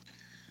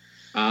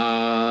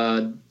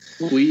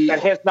 That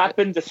has not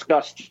been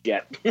discussed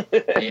yet.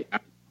 We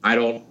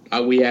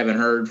haven't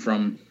heard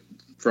from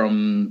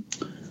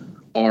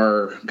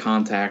our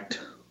contact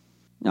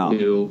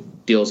who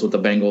deals with the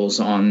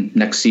Bengals on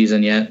next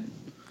season yet.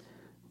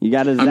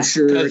 I'm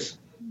sure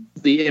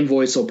the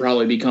invoice will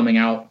probably be coming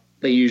out.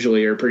 They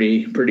usually are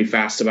pretty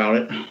fast about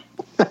it.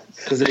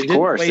 Because they didn't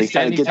waste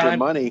any get time. their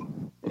money.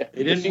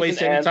 They didn't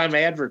waste any time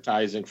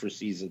advertising for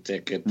season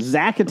tickets.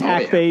 Zach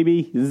Attack,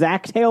 baby.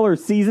 Zach Taylor,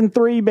 season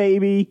 3,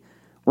 baby.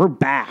 We're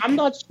back. I'm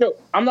not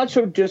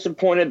so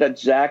disappointed that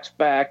Zach's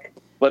back,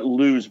 but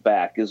Lou's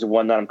back is the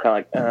one that I'm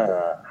kind of like,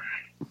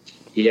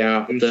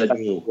 Yeah, the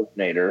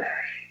coordinator.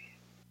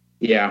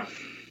 Yeah,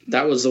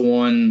 that was the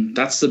one.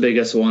 That's the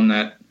biggest one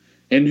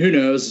and who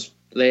knows?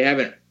 They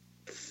haven't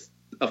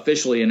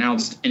officially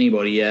announced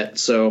anybody yet.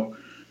 So,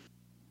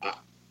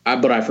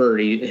 but I've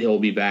heard he'll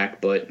be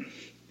back. But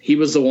he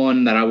was the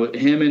one that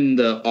him and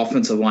the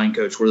offensive line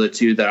coach were the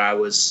 2 that I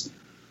was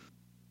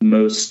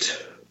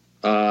most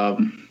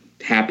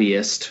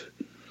happiest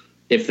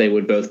if they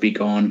would both be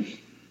gone.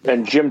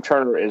 And Jim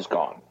Turner is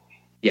gone.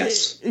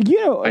 Yes.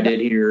 I did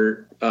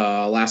hear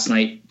last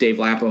night Dave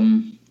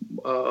Lapham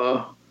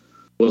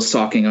was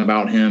talking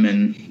about him,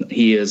 and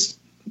he is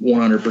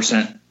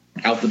 100%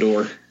 out the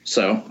door.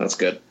 So that's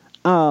good.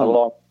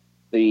 Along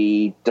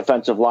the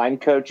defensive line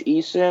coach,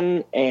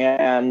 Eason,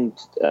 and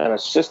an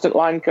assistant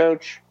line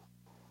coach.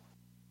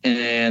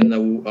 And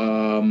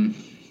the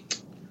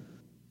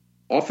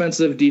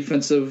offensive,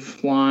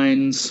 defensive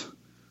lines,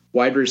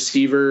 wide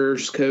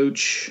receivers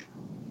coach.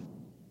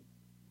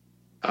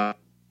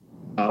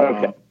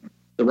 Okay.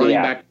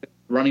 The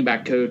running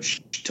back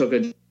coach took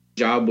a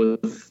job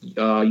with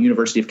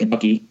University of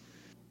Kentucky.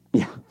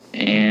 Yeah.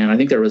 And I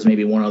think there was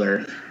maybe one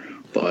other,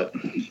 but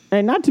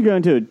And not to go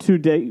into too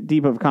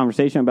deep of a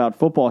conversation about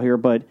football here,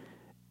 but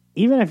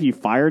even if you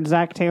fired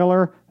Zach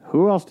Taylor,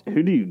 who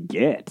do you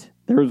get?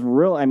 There's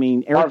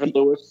Eric Marvin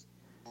Lewis.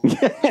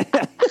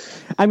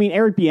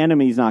 Eric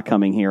Bieniemy's not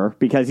coming here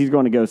because he's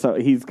going to go. So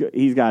he's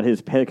got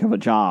his pick of a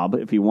job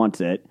if he wants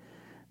it.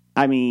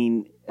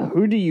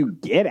 Who do you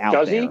get out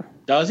Does there? he?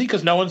 Does he?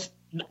 Because no one's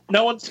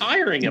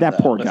hiring him. That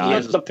poor guy.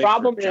 The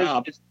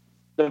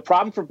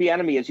problem for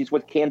Bieniemy is he's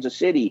with Kansas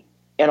City,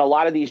 and a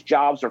lot of these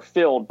jobs are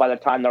filled by the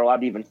time they're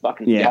allowed to even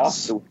fucking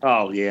Yes. talk.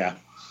 Oh yeah.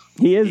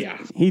 He is. Yeah.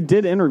 He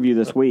did interview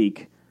this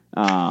week,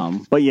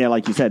 but yeah,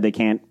 like you said, they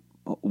can't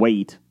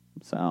wait.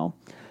 So,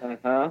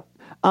 Uh-huh.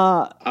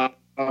 I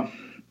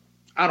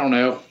don't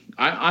know.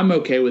 I'm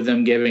okay with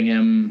them giving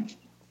him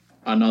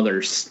at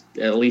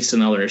least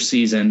another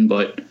season,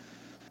 but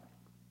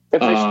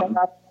If they start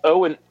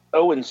out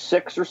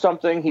 0-6 or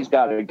something, he's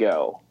got to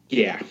go.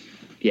 yeah.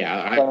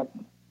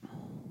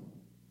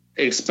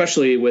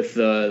 Especially with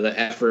the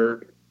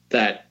effort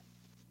that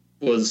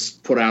was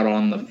put out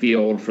on the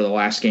field for the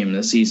last game of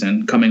the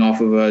season, coming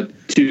off of a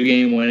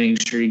 2-game winning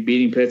streak,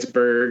 beating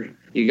Pittsburgh.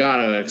 You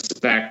gotta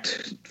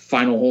expect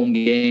final home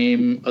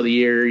game of the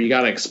year. You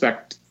gotta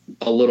expect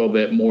a little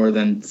bit more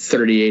than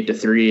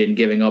 38-3 and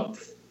giving up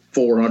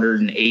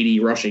 480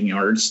 rushing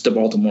yards to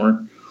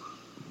Baltimore.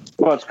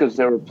 Well, it's because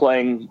they were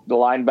playing the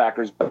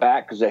linebackers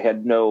back because they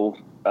had no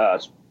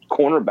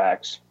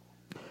cornerbacks.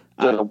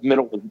 The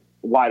middle was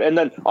wide, and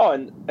then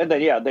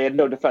they had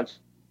no defensive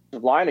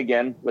line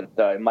again with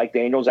Mike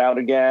Daniels out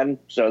again.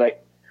 So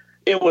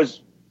it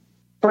was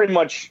pretty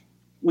much,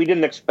 we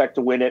didn't expect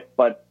to win it,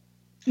 but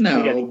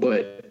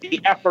But the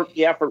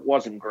effort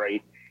wasn't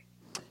great.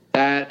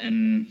 That,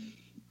 and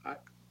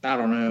I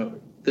don't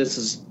know.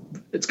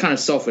 It's kind of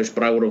selfish,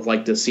 but I would have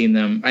liked to have seen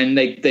them. And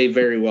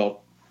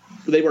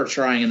they were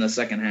trying in the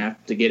second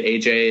half to get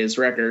AJ's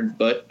record,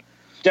 but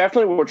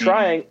Definitely were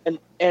trying,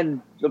 and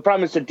the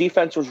problem is the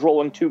defense was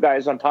rolling 2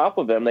 guys on top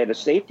of him. They had a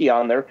safety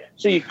on there,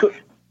 so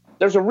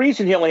there's a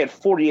reason he only had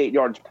 48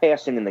 yards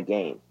passing in the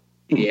game.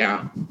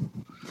 yeah.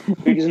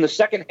 Because in the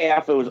second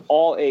half, it was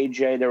all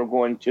AJ they were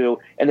going to,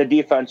 and the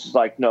defense is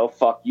like, no,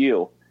 fuck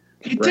you.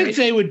 You'd think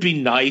they would be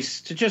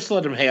nice to just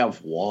let him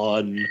have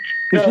one.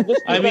 No,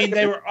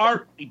 They were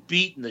already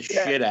beating the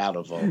shit out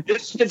of him.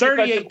 This is the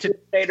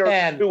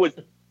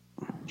 38-10.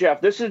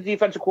 Jeff, this is the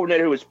defensive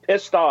coordinator who was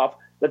pissed off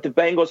that the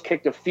Bengals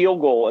kicked a field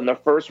goal in their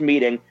first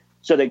meeting,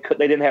 so they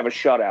didn't have a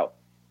shutout.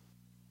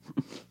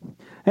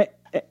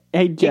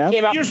 Hey Jeff, He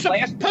came out You're and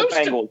blasted the supposed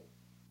to- Bengals.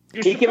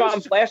 He came out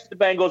and blasted the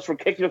Bengals for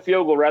kicking a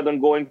field goal rather than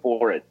going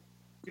for it.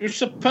 You're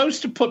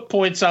supposed to put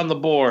points on the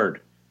board.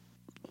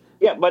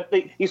 Yeah, but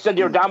he said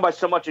they were down by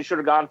so much they should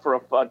have gone for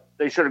it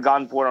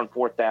on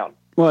 4th down.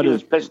 Well, He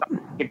was pissed off and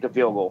kicked the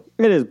field goal.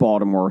 it is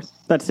Baltimore.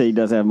 That city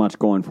doesn't have much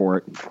going for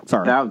it.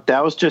 Sorry.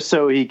 That was just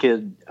so he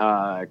could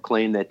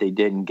claim that they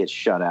didn't get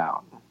shut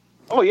out.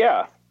 Oh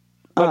yeah,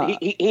 but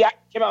he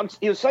came out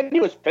and he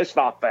was pissed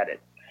off at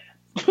it.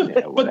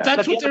 Yeah, But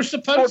that's what they're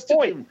supposed to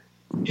do.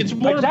 It's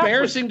more Exactly.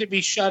 embarrassing to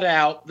be shut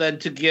out than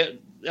to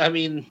get.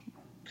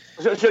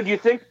 So do you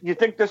think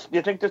this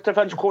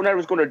defensive coordinator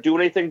was going to do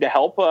anything to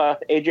help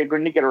AJ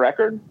Green to get a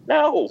record?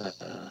 No.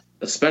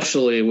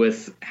 Especially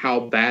with how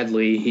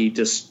badly he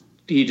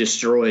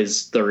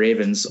destroys the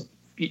Ravens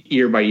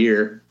year by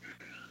year.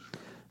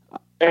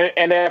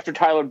 And after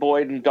Tyler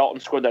Boyd and Dalton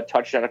scored that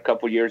touchdown a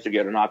couple years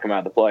ago to knock him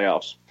out of the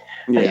playoffs.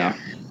 Yeah.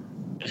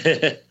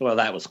 Well,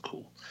 that was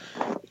cool.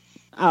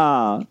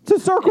 To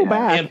circle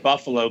back, And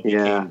Buffalo.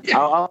 Yeah,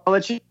 I'll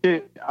let you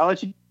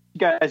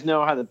guys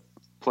know how the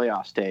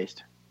playoffs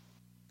taste.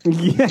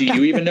 yeah. Do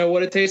you even know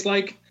what it tastes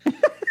like?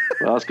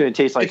 Well, it's going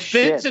to taste like It's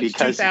been shit since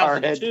because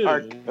our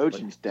 2002.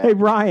 coaching staff. Hey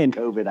Brian,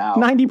 COVID out.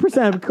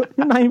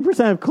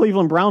 90% of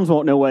Cleveland Browns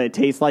won't know what it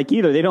tastes like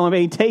either. They don't have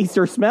any taste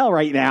or smell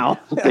right now.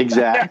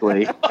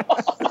 Exactly.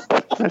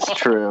 That's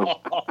true.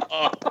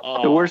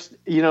 The worst,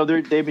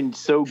 they've been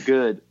so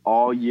good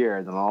all year,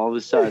 and then all of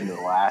a sudden, the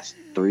last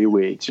 3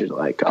 weeks, you're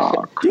like,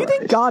 oh, Do you think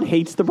Christ. God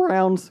hates the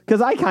Browns?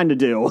 Because I kind of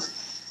do.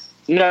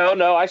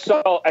 No, I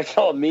saw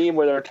a meme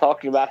where they were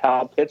talking about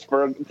how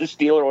Pittsburgh, the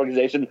Steeler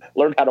organization,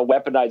 learned how to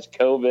weaponize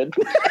COVID.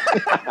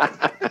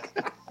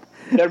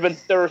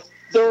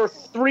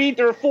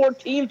 there were 4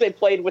 teams they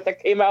played with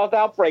that came out with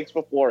outbreaks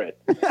before it.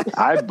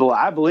 I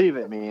believe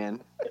it,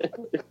 man.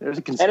 There's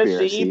a Tennessee,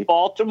 conspiracy.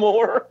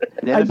 Baltimore.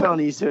 The NFL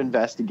needs to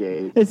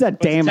investigate. It's that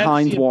damn Tennessee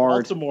Heinz and Ward.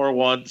 Baltimore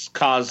once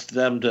caused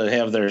them to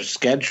have their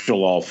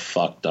schedule all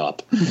fucked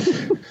up.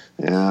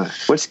 Yeah.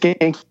 What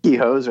skanky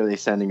hose are they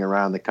sending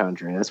around the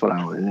country? That's what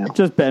I want to know.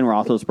 Just Ben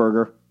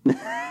Roethlisberger.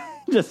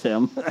 Just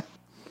him.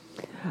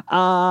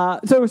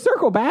 So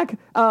circle back.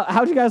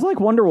 How'd you guys like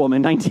Wonder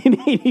Woman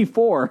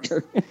 1984?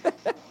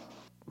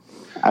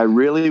 I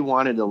really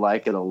wanted to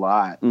like it a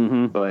lot,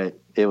 Mm-hmm. but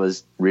it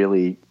was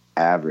really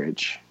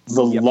average.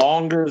 The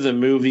longer the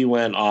movie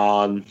went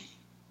on,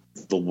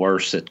 the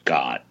worse it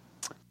got.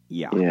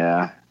 Yeah.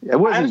 Yeah. It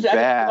wasn't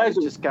bad. I It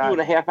was just got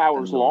 2.5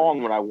 hours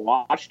long when I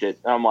watched it.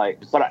 And I'm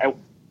like,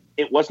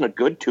 it wasn't a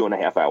good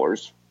 2.5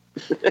 hours.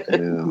 Yeah.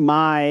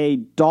 My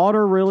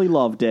daughter really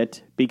loved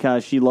it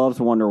because she loves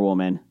Wonder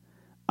Woman.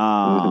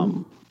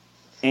 And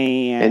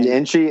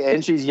And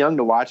she's young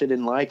to watch it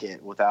and like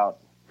it without,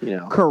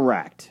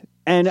 correct.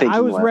 And thinking I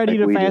was like ready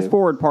to we fast do.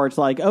 forward parts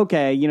like,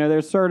 okay,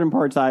 there's certain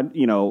parts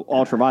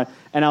ultraviolet.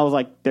 And I was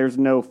like, there's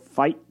no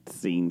fight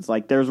scenes.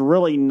 Like, there's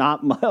really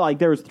not much. Like,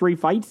 there's 3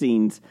 fight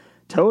scenes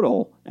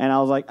total. And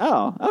I was like,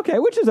 oh, okay,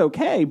 which is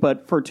okay.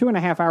 But for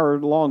 2.5 hour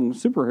long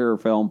superhero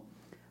film,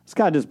 it's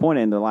kind of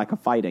disappointed in the lack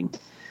of fighting.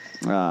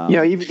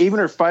 Even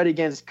her fight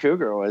against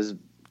Cougar was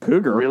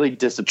Cougar. really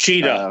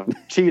disappointing.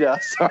 Cheetah,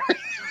 sorry.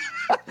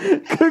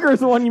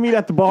 Cougar's the one you meet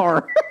at the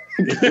bar.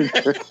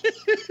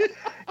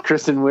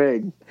 Kristen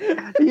Wiig.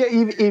 Yeah,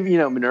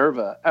 even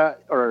Minerva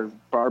or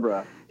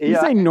Barbara. You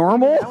say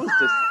normal?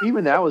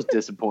 Even that was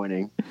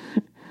disappointing.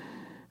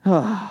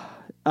 Yeah.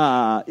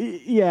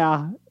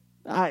 Well,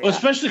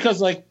 especially because,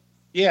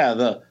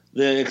 the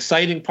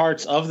exciting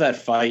parts of that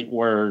fight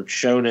were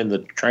shown in the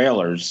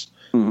trailers.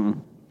 Mm-hmm.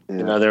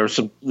 Yeah. There were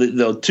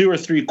the 2 or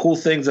 3 cool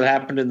things that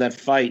happened in that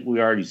fight we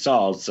already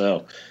saw.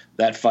 So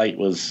that fight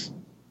was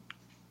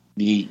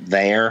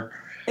there.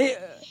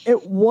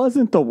 It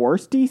wasn't the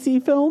worst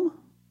DC film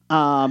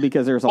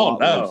because there's a lot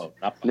worse.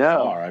 Not by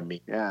No. far. I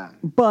mean, Yeah.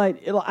 But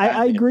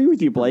I agree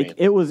with you, Blake.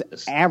 It was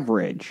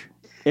average.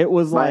 It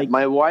was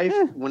My wife,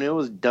 when it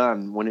was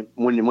done, when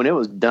it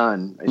was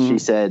done, she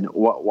said,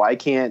 "Why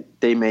can't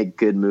they make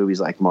good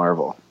movies like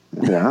Marvel?"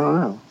 I said, I don't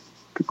know.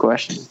 Good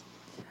question.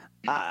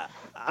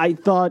 I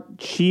thought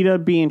Cheetah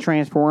being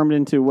transformed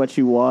into what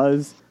she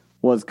was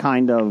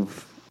kind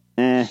of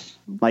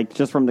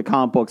just from the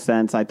comic book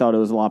sense. I thought it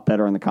was a lot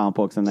better in the comic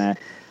books than that.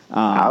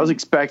 I was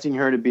expecting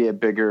her to be a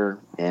bigger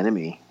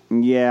enemy.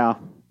 Yeah.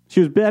 She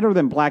was better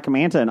than Black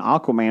Manta and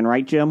Aquaman,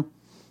 right, Jim?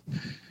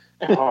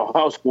 Oh,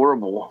 that was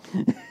horrible.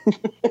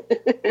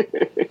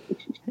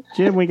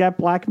 Jim, we got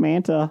Black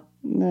Manta.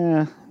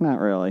 Nah, not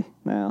really.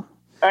 No.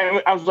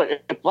 I was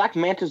like, if Black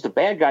Manta's the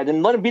bad guy,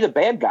 then let him be the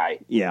bad guy.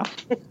 Yeah.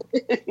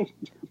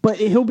 But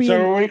he'll be...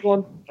 So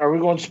are we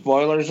going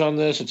spoilers on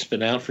this? It's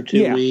been out for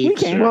 2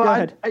 weeks. We can. Well, Go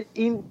ahead. I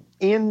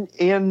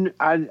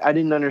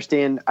didn't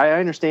understand. I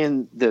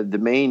understand the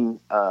main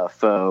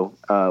foe.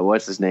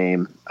 What's his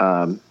name?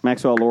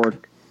 Maxwell Lord.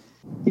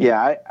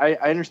 Yeah, I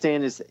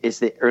understand. It's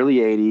the early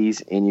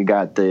 '80s, and you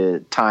got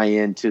the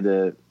tie-in to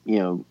the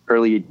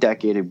early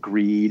decade of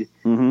greed.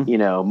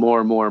 Mm-hmm.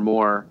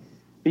 More.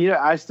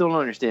 But, I still don't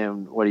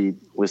understand what he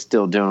was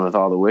still doing with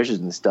all the wishes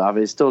and stuff.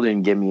 It still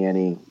didn't give me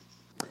any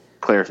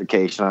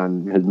clarification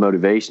on his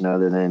motivation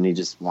other than he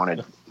just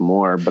wanted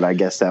more. But I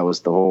guess that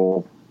was the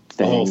whole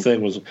thing. The whole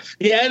thing was,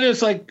 and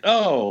it's like,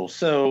 oh,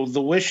 so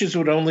the wishes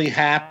would only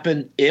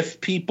happen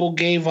if people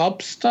gave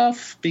up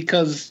stuff,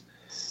 because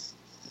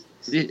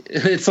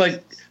it's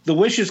like the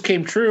wishes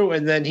came true,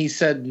 and then he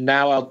said,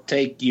 "Now I'll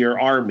take your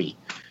army."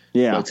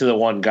 Yeah. To the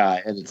one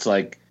guy, and it's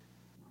like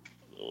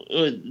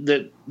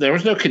there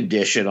was no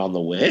condition on the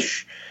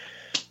wish.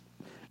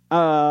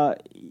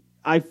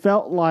 I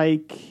felt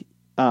like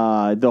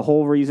the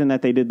whole reason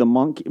that they did the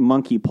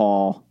monkey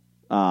paw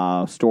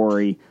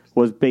story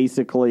was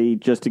basically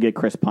just to get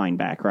Chris Pine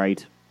back,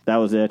 right? That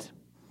was it.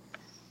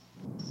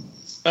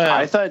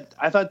 I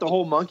thought the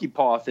whole monkey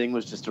paw thing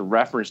was just a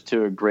reference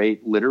to a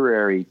great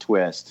literary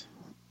twist.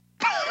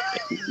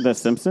 The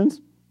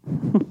Simpsons?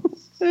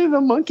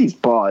 The monkey's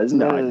paw, isn't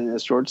No, that a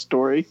short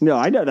story? No,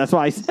 I know. That's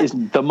why I said. It's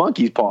the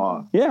monkey's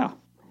paw. Yeah.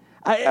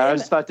 I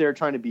just thought they were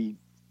trying to be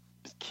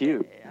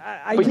cute.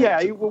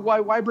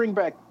 Why bring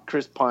back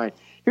Chris Pine?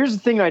 Here's the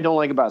thing I don't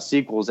like about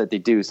sequels that they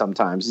do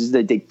sometimes is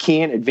that they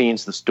can't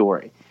advance the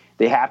story.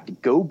 They have to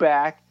go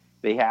back.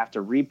 They have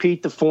to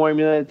repeat the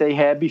formula that they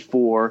had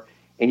before,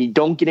 and you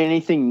don't get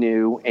anything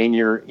new, and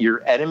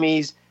your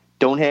enemies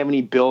don't have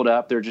any build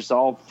up. They're just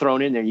all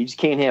thrown in there. You just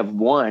can't have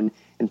one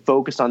and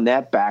focus on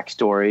that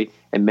backstory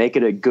and make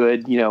it a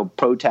good,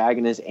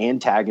 protagonist,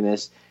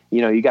 antagonist.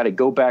 You got to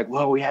go back.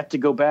 Well, we have to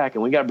go back,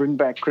 and we got to bring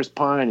back Chris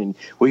Pine, and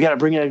we got to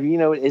bring it.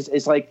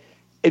 It's like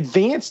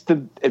advance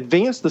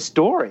the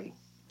story.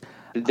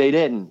 They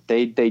didn't.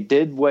 They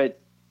did what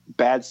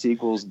bad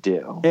sequels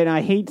do. And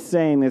I hate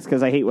saying this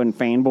because I hate when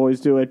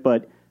fanboys do it,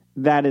 but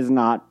that is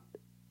not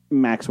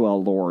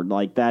Maxwell Lord.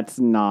 Like, that's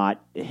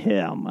not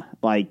him.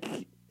 Like,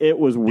 it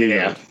was weird.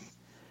 Yeah.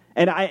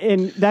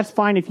 And that's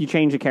fine if you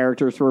change the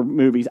characters for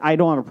movies. I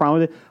don't have a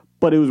problem with it.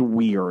 but it was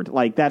weird.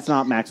 Like, that's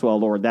not Maxwell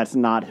Lord. That's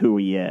not who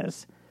he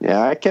is.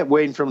 Yeah, I kept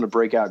waiting for him to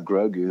break out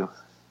Grogu.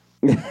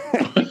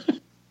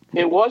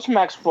 It was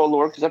Maxwell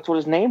Lord because that's what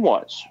his name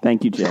was.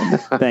 Thank you, Jim.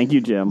 Thank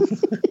you, Jim.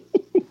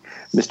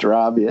 Mr.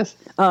 Obvious.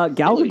 Gal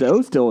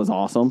Gadot still is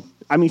awesome.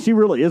 I mean, she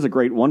really is a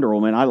great Wonder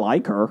Woman. I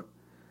like her.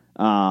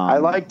 I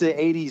like the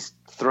 80s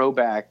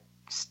throwback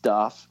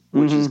stuff,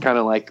 which is kind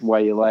of like why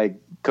you like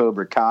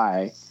Cobra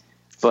Kai.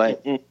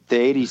 But the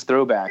 80s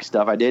throwback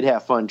stuff, I did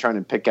have fun trying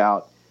to pick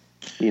out,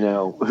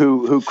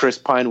 who Chris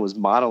Pine was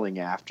modeling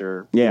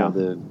after. Yeah.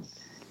 But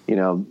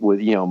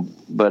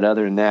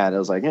other than that, I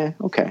was like,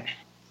 okay.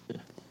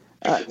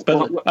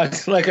 But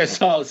like I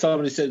saw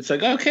somebody said, it's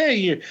like, okay,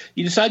 you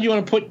decide you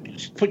want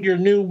to put your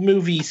new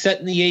movie set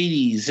in the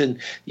 80s, and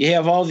you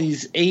have all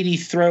these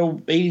 80s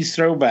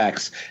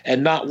throwbacks,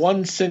 and not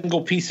one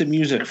single piece of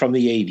music from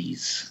the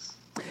 80s.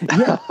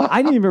 Yeah,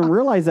 I didn't even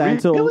realize that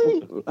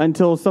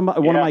until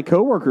one of my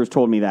coworkers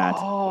told me that.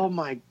 Oh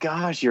my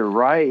gosh, you're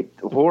right.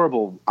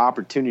 Horrible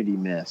opportunity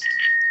missed.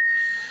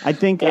 I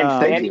think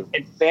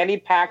and fanny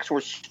packs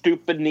were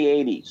stupid in the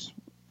 80s.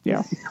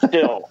 Yeah,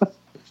 Still.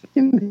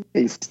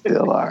 They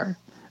still are.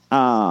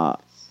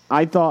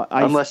 I thought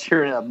unless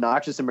you're an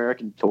obnoxious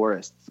American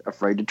tourist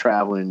afraid to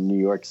travel in New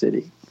York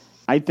City.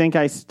 I think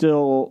I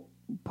still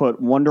put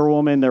Wonder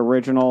Woman, the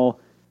original,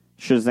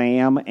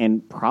 Shazam,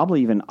 and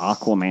probably even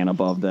Aquaman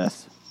above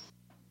this.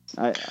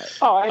 I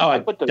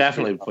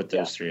definitely put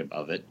those three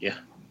above it. Yeah.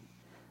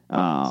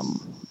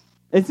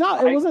 It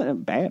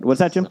wasn't bad. What's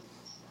that, Jim?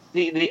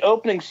 The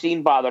opening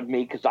scene bothered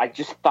me because I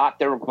just thought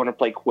they were going to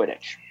play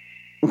Quidditch.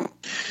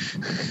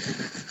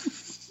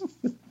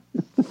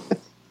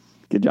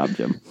 Good job,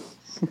 Jim.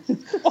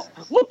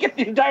 Look at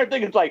the entire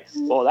thing. It's like,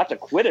 oh, that's a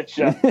Quidditch.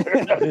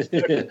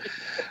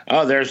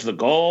 Oh, there's the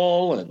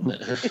goal.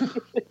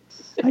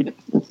 And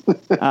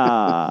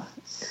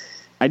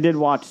I did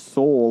watch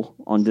Soul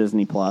on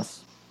Disney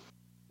Plus.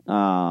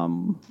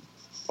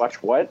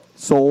 Watch what?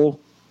 Soul,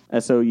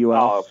 Soul.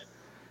 Oh,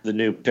 the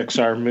new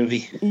Pixar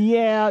movie.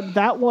 Yeah,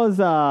 that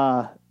was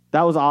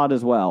odd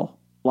as well.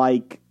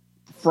 Like,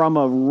 from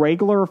a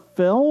regular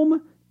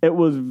film, it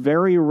was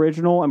very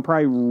original and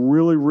probably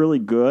really, really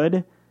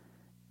good.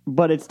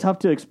 But it's tough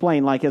to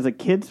explain. Like, as a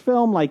kid's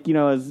film, like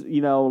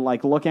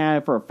looking at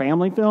it for a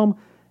family film,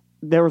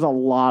 there was a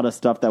lot of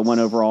stuff that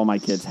went over all my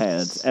kids'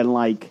 heads, and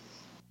like,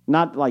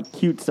 not like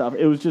cute stuff.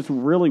 It was just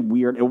really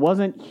weird. It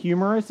wasn't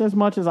humorous as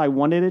much as I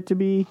wanted it to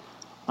be.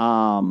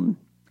 I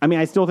mean,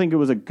 I still think it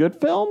was a good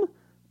film,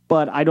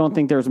 but I don't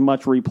think there's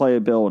much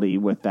replayability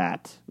with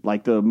that,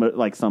 like some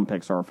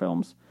Pixar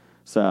films.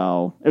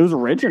 So it was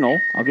original.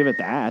 I'll give it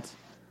that,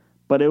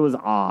 but it was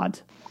odd.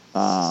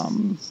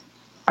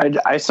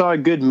 I saw a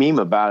good meme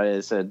about it.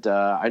 It said,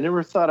 I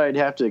never thought I'd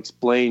have to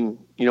explain,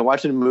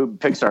 watching a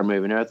Pixar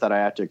movie, I never thought I'd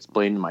have to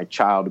explain to my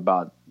child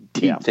about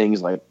deep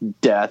things like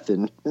death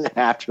and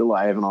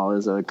afterlife and all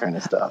this other kind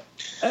of stuff.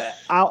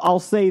 I'll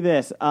say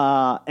this,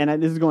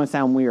 and this is going to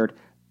sound weird.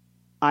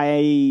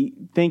 I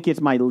think it's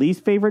my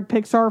least favorite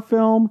Pixar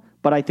film,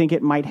 but I think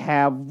it might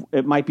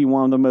be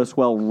one of the most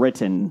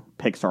well-written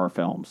Pixar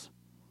films.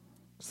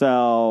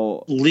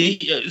 So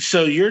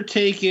you're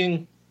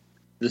taking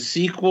the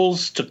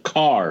sequels to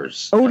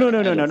Cars. Oh, no.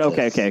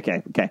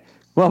 Okay.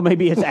 Well,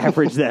 maybe it's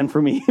average then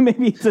for me.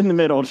 Maybe it's in the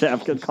middle,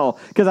 Jeff. Good call.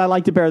 Because I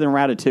liked it better than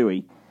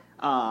Ratatouille.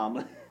 I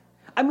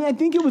mean, I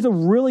think it was a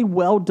really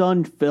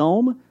well-done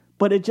film,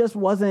 but it just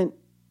wasn't...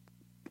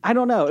 I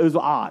don't know. It was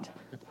odd.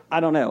 I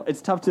don't know.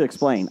 It's tough to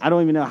explain. I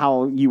don't even know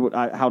how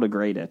to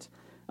grade it.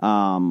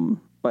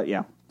 But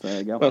yeah, there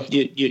you go. Well,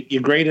 you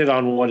grade it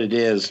on what it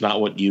is, not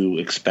what you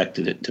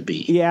expected it to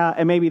be. Yeah,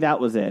 and maybe that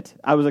was it.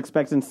 I was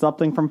expecting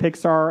something from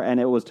Pixar,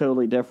 and it was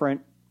totally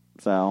different.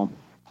 So,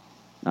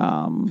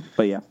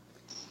 but yeah.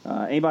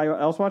 Anybody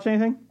else watch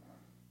anything?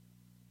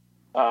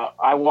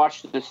 I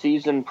watched the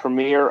season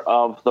premiere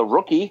of The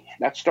Rookie.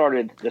 That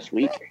started this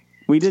week.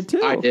 We did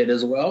too. I did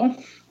as well.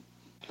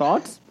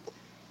 Thoughts?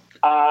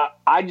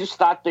 I just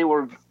thought they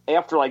were,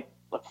 after like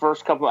the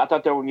first couple, I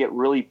thought they would get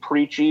really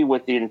preachy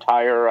with the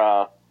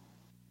entire,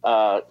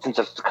 since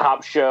it's a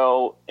cop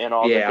show and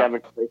all the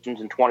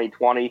demonstrations in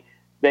 2020.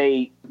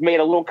 They made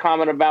a little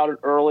comment about it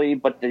early,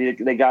 but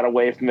they got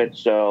away from it.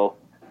 So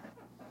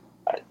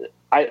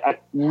I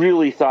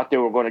really thought they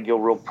were going to go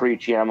real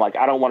preachy. And I'm like,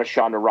 I don't want a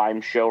Shonda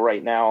Rhimes show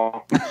right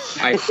now.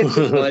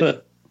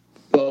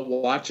 But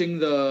watching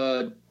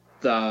the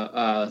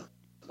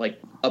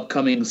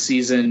upcoming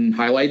season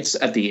highlights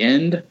at the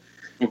end,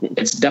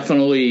 it's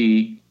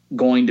definitely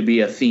going to be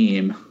a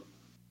theme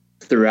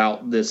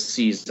throughout this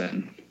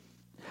season.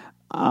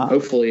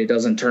 Hopefully it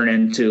doesn't turn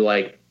into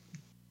like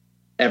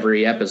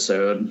every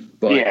episode,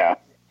 but yeah,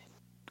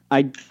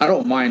 I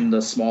don't mind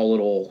the small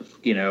little,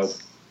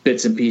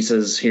 bits and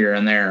pieces here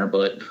and there,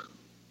 but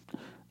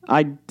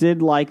I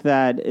did like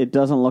that it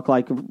doesn't look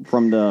like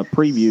from the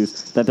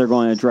previews that they're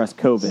going to address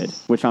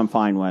COVID, which I'm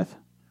fine with.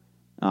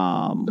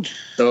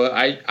 So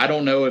I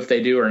don't know if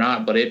they do or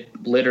not, but it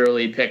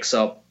literally picks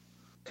up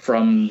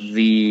from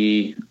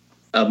the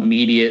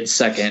immediate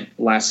second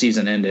last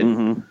season ended.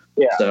 Mm-hmm.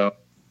 Yeah. So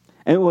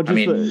And well, just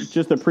I mean-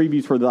 just the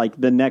previews for like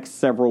the next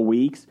several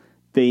weeks.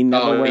 They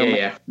never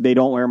They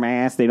don't wear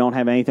masks. They don't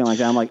have anything like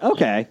that. I'm like,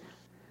 okay,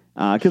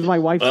 because my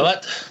wife.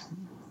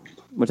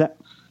 What's that?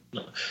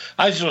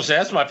 I was just going to say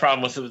that's my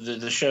problem with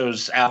the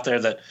shows out there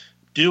that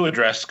do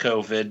address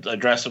COVID,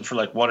 address them for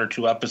like 1 or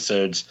 2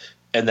 episodes,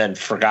 and then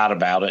forgot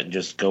about it and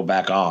just go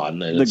back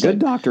on. And The Good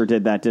Doctor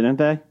did that, didn't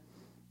they?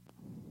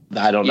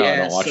 I don't know. I Yeah,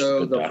 don't watch so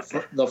The Good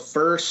Doctor. the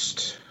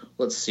first,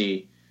 let's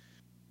see,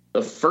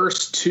 the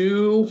first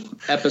 2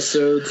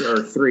 episodes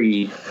or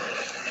 3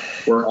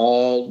 were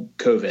all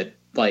COVID,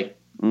 like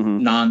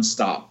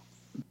nonstop,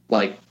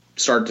 like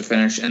start to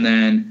finish, and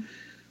then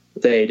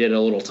they did a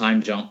little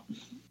time jump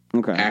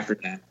after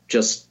that,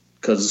 just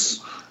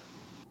because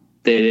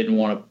they didn't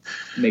want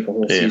to make a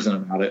whole season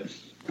about it.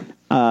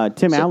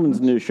 Tim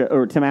Allen's new show,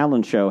 or Tim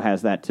Allen's show,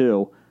 has that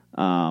too.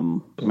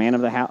 Man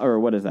of the House, or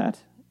what is that?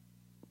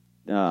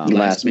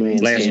 Last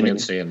Man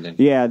Standing.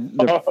 Yeah.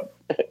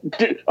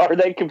 Are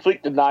they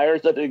complete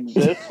deniers that it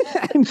exists?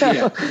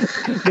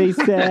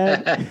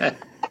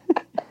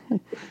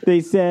 They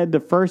said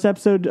the first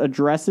episode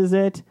addresses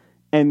it,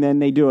 and then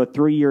they do a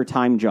 3-year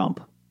time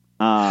jump.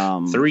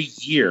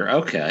 3-year,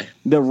 okay.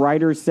 The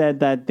writers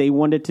said that they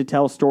wanted to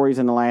tell stories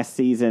in the last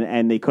season,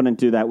 and they couldn't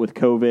do that with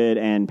COVID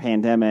and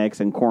pandemics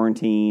and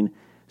quarantine,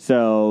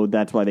 so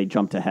that's why they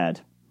jumped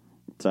ahead.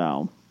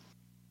 So,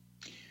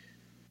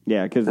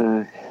 yeah, because,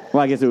 well,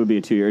 I guess it would be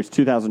a 2 years.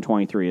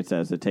 2023, it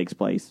says it takes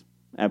place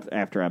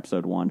after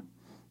episode 1.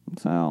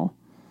 So,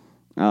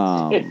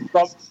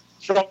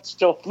 Trump's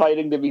still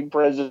fighting to be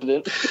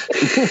president.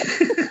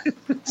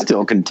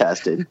 Still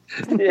contested.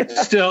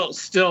 Still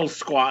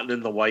squatting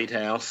in the White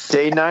House.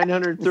 Day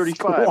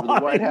 935 of the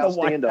White House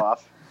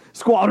standoff.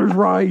 Squatters'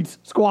 rights.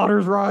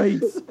 Squatters'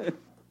 rights.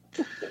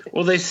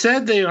 Well, they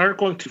said they aren't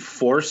going to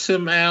force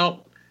him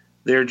out.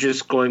 They're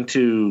just going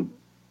to,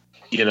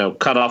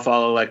 cut off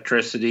all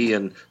electricity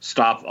and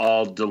stop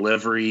all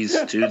deliveries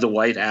to the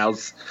White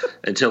House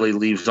until he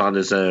leaves on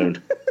his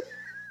own.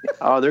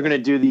 Oh, they're going to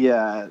do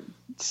the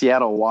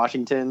Seattle,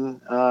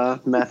 Washington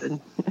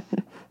method.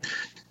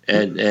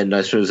 And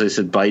I suppose they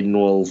said Biden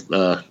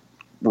will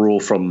rule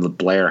from the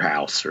Blair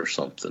House or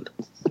something.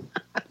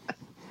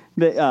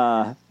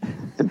 The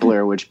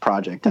Blair Witch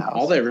Project house.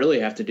 All they really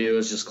have to do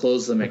is just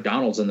close the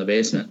McDonald's in the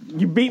basement.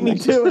 You beat me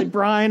to it,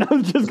 Brian. I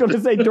was just going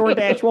to say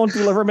DoorDash won't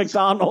deliver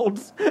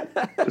McDonald's.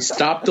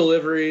 Stop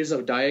deliveries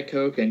of Diet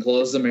Coke and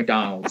close the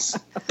McDonald's.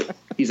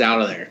 He's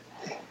out of there.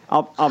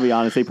 I'll be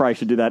honest. They probably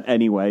should do that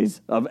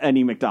anyways. Of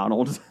any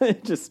McDonald's,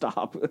 just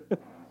stop.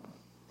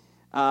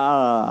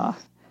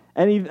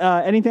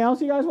 Anything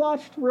else you guys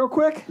watched, real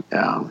quick?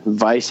 Yeah,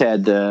 Vice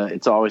had the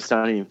 "It's Always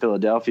Sunny in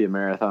Philadelphia"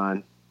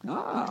 marathon.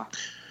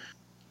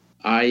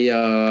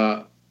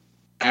 I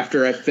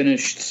after I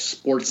finished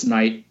Sports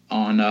Night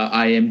on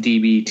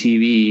IMDb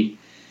TV,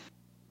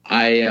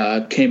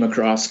 I came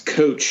across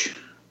Coach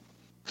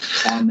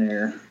on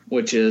there,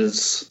 which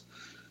is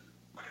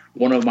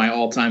one of my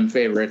all-time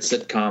favorite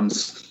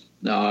sitcoms.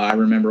 I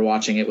remember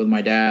watching it with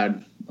my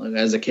dad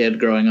as a kid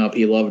growing up.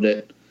 He loved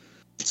it,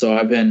 so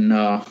I've been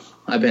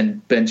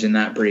binging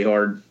that pretty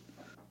hard.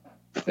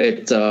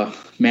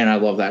 Man, I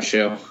love that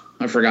show.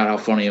 I forgot how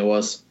funny it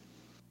was.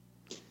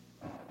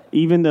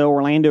 Even the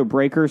Orlando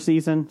Breakers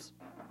seasons?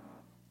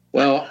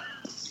 Well,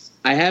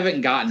 I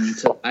haven't gotten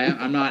to.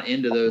 I'm not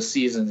into those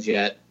seasons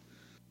yet,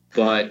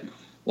 but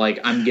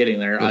I'm getting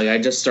there. I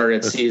just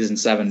started season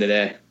 7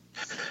 today.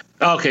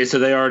 Okay, so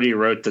they already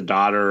wrote the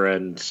daughter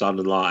and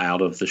son-in-law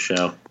out of the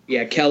show.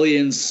 Yeah, Kelly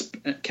and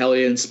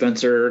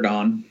Spencer are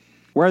gone.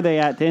 Where are they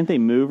at? Didn't they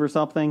move or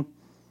something?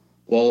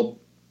 Well,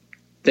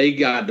 they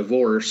got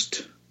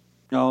divorced.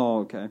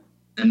 Oh, okay.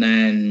 And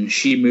then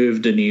she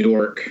moved to New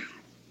York.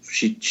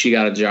 She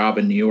got a job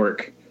in New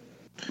York.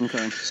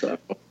 Okay. So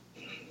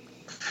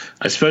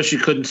I suppose she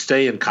couldn't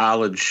stay in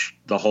college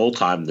the whole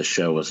time the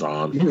show was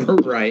on.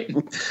 Right.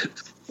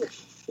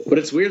 But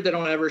it's weird they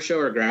don't ever show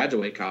her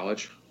graduate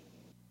college.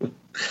 Well,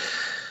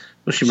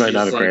 she might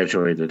not have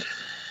graduated.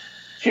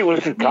 She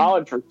was in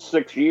college for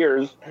 6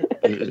 years.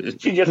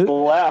 She just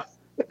left.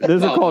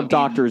 Those are called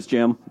doctors,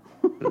 Jim.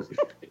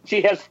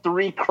 She has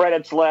 3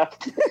 credits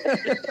left.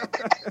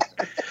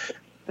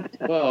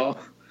 Well,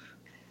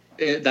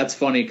 that's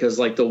funny because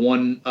the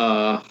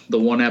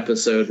one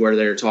episode where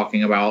they're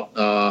talking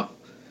about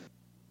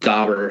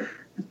Dauber,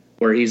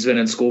 where he's been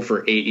in school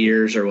for 8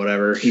 years or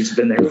whatever. He's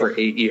been there for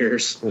 8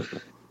 years,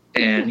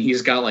 and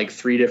he's got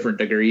 3 different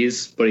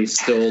degrees, but he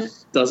still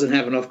doesn't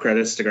have enough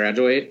credits to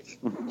graduate.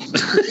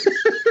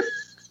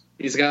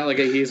 He's got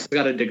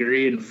a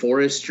degree in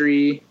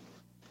forestry,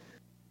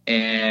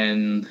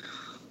 and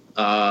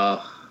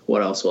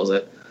what else was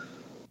it?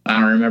 I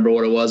don't remember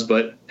what it was,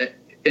 but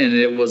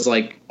it was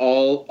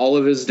all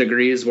of his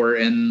degrees were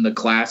in the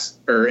class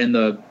or in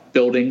the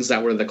buildings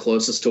that were the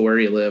closest to where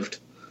he lived.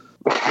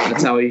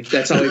 That's how he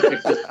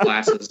picked his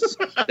classes.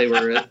 They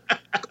were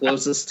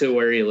closest to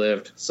where he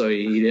lived, so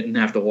he didn't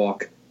have to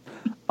walk.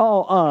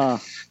 Oh,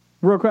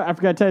 real quick, I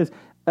forgot to tell you this.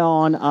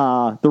 On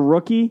The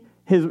Rookie,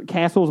 his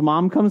Castle's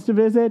mom comes to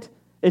visit,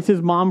 It's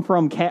his mom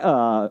from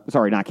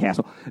sorry, not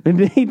Castle.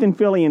 Nathan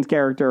Fillion's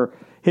character.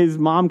 His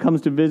mom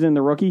comes to visit in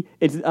The Rookie.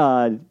 It's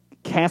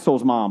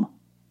Castle's mom.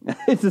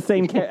 It's the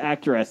same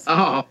actress.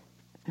 Oh,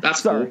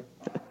 that's Sorry.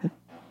 cool.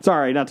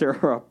 Sorry, not to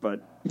interrupt,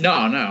 but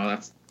No,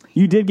 that's.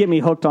 you did get me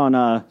hooked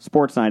on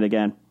Sports Night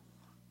again.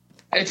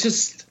 It's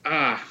just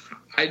I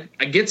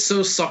get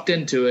so sucked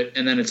into it,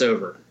 and then it's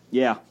over.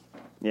 Yeah.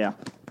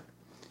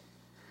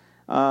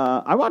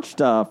 I watched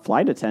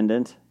Flight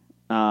Attendant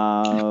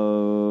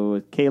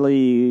with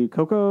Kaylee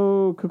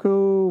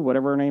Cuoco,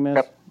 whatever her name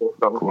is.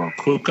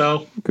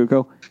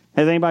 Cuoco.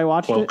 Has anybody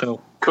watched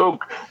Cuoco.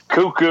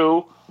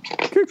 Cuckoo.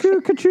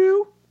 it?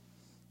 Cuckoo.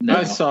 No.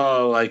 I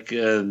saw like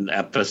an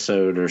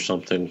episode or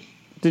something.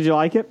 Did you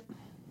like it?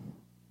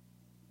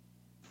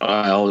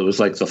 Well, it was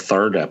like the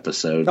third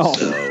episode. Oh.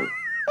 So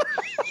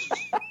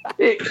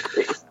They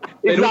It's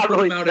don't not put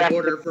really them out that in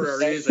order for a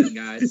reason,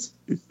 guys.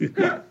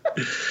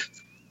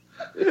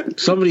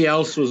 somebody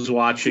else was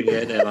watching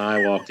it, and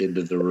I walked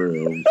into the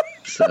room.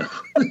 So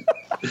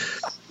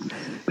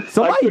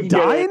Somebody couldn't get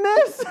die it. in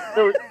this?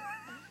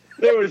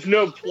 There was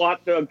no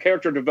plot,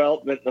 character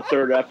development in the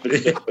third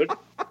episode.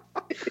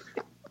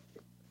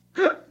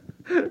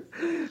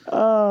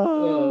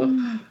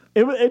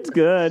 It's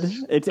good.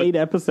 It's 8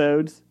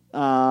 episodes.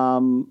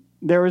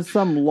 There was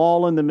some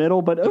lull in the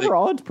middle, but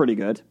overall it's pretty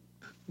good.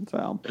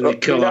 So, they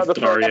kill off the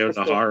third Dario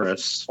episode-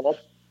 Naharis.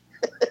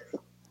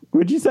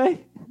 what'd you say?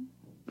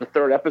 The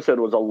third episode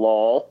was a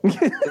lull.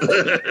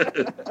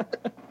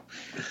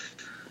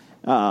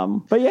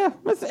 But yeah,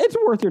 it's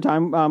worth your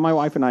time. My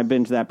wife and I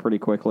binged that pretty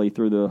quickly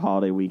through the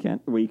holiday week.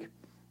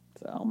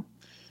 So,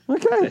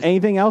 okay.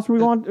 Anything else we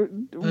want?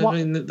 I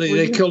mean,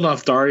 they killed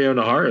off Dario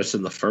Naharis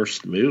in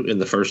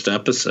the first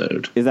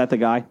episode. Is that the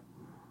guy?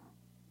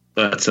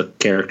 That's a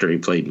character he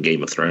played in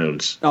Game of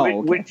Thrones. Oh,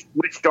 okay.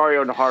 Which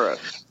Dario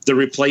Naharis? The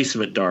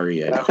replacement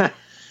Dario.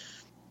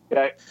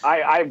 Yeah,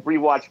 I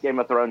rewatched Game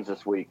of Thrones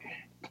this week.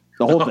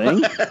 The whole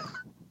thing? The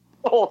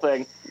whole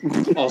thing.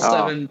 All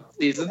 7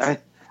 seasons.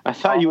 I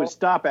thought you would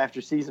stop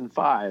after season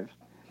 5.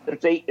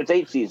 It's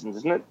 8 seasons,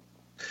 isn't it?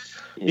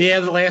 Yeah,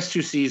 the last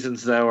 2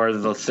 seasons, though, are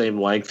the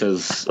same length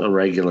as a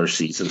regular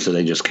season, so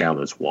they just count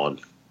as one.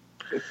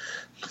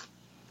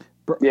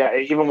 Yeah, I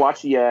even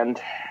watched the end.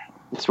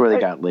 That's where they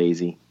got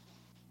lazy.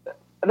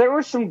 There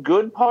were some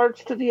good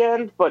parts to the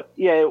end, but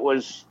yeah, it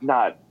was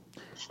not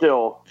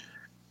still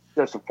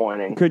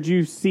disappointing. Could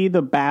you see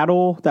the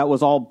battle that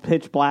was all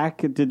pitch black?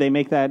 Did they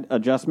make that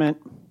adjustment?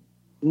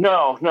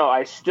 No,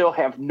 I still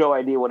have no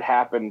idea what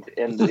happened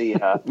in the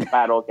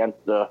battle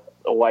against the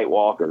White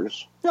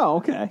Walkers. Oh,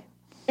 okay.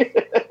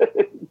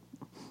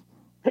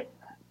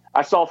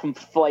 I saw some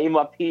flame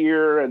up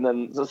here, and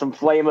then some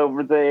flame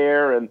over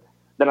there, and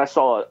then I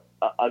saw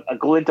a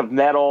glint of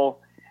metal.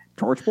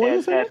 Torch Boy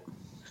is in it?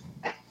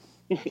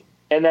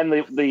 And then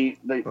the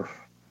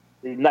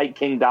Night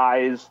King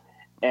dies,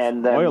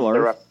 and then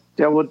Spoiler.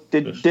 Yeah, well,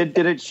 did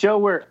it show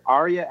where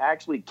Arya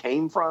actually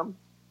came from?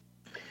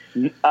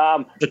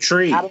 The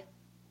tree. out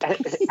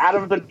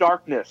of the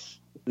darkness,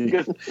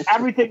 because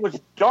everything was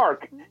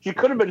dark. She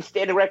could have been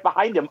standing right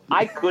behind him.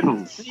 I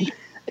couldn't see.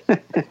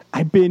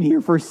 I've been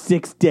here for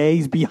 6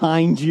 days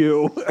behind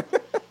you.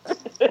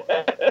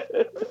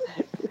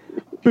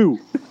 Boo.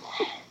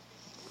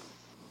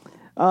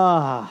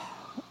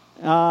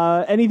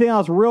 Anything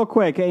else real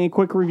quick? Any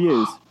quick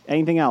reviews?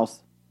 Anything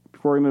else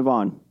before we move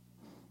on?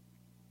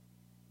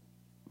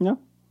 No?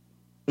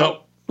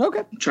 No. Okay.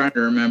 I'm trying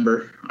to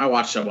remember. I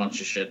watched a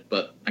bunch of shit,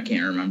 but I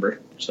can't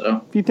remember.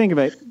 So If you think of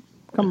it,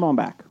 come on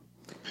back.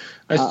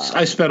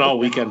 I spent all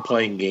weekend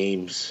playing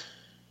games.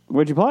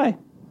 What'd you play?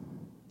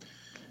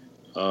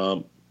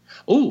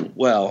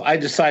 Well, I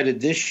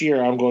decided this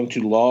year I'm going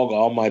to log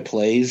all my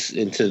plays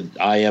into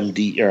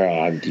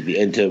IMDb,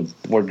 into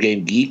Board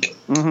Game Geek.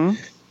 Mm-hmm.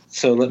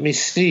 So let me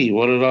see.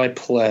 What did I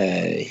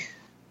play?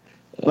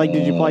 Like,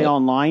 did you play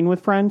online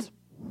with friends?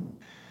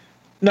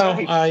 No,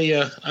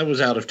 I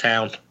was out of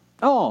town.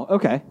 Oh,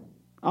 okay.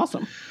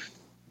 Awesome.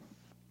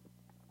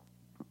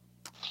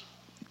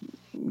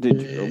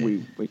 Did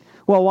you,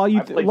 well, while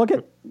you look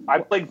at... I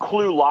played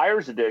Clue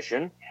Liar's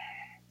Edition.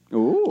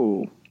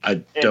 Ooh. I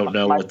don't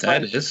know my what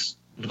that friend- is.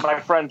 My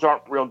friends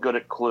aren't real good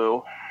at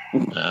Clue.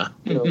 Uh,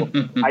 So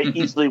I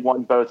easily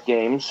won both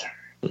games.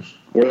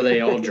 were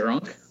they all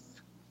drunk?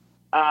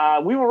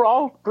 We were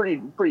all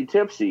pretty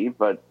tipsy,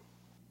 but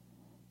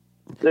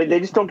they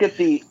just don't get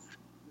the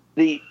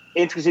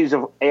intricacies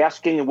of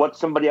asking what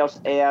somebody else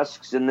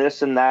asks and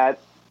this and that.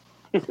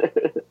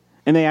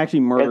 And they actually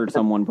murdered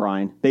someone,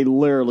 Brian. They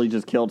literally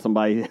just killed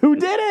somebody. Who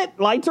did it?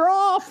 Lights are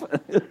off.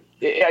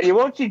 Yeah, you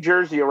won't see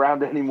Jersey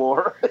around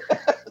anymore.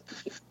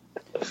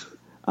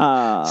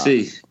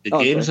 see, the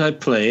games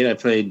sorry. I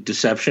played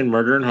Deception,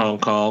 Murder in Hong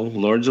Kong,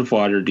 Lords of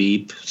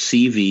Waterdeep,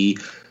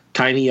 CV,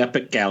 Tiny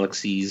Epic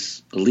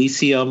Galaxies,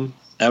 Elysium,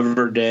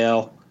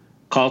 Everdale,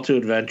 Call to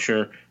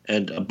Adventure,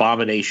 and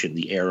Abomination,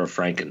 the Heir of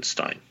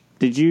Frankenstein.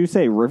 Did you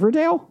say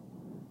Riverdale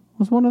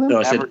was one of them? No,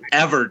 I said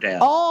Everdale.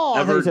 Oh,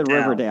 I thought you said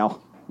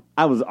Riverdale.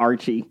 I was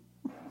Archie.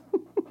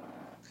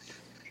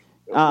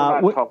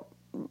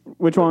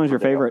 Which one was your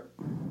favorite?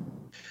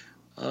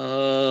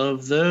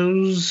 Of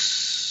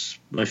those,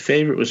 my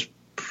favorite was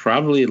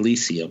probably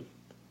Elysium.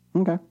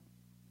 Okay.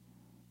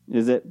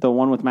 Is it the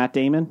one with Matt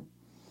Damon?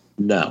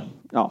 No.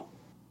 Oh.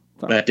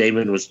 Sorry. Matt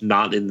Damon was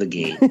not in the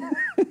game.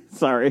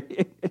 Sorry.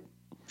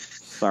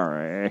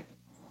 Sorry.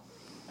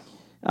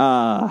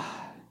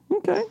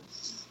 Okay.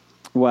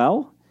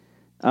 Well,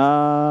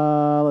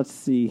 let's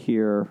see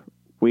here.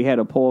 We had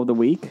a poll of the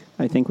week.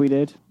 I think we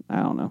did.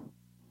 I don't know.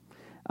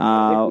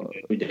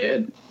 We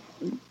did.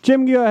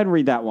 Jim, go ahead and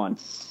read that one.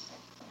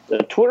 The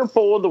Twitter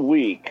poll of the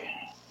week.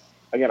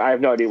 Again, I have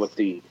no idea what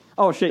the.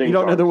 Oh, shit. You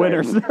don't know the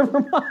winners.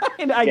 Never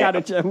mind. I got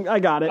it, Jim. I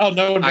got it. Oh,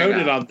 no one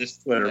voted on this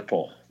Twitter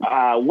poll.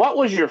 What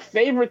was your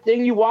favorite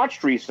thing you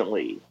watched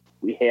recently?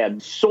 We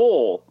had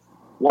Soul,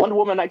 Wonder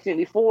Woman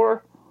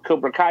 1984,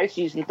 Cobra Kai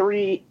Season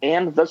 3,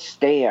 and The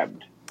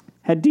Stand.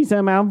 Had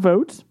decent amount of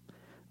votes.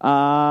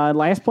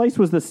 Last place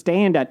was The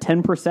Stand at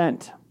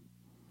 10%.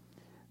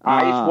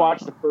 I just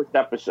watched the first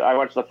episode. I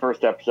watched the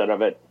first episode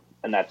of it,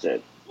 and that's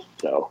it.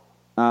 So,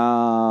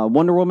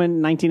 Wonder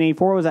Woman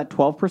 1984 was at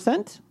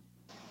 12%.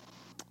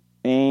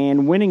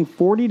 And winning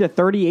 40 to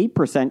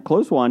 38%,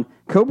 close one.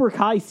 Cobra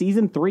Kai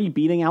Season 3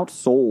 beating out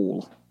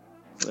Soul.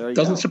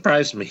 Doesn't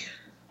surprise me.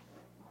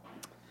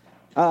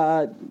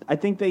 I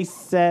think they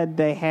said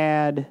they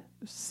had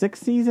 6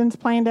 seasons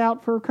planned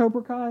out for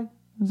Cobra Kai.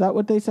 Is that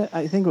what they said?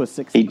 I think it was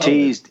 6. He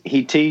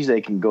teased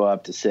they can go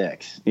up to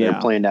 6. Yeah.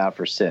 They're planned out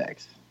for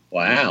 6.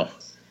 Wow.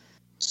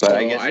 So But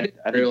I guess- I didn't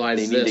I think realize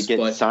they need to this, get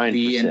but signed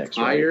the for 6,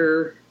 right?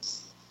 entire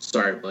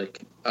sorry, Blake.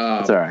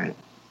 It's all right.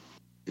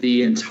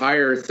 The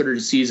entire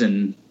third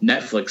season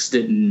Netflix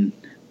didn't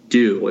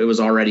do. It was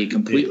already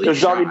completely it was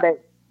shot. already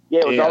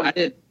it was Yeah.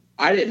 already.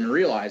 I didn't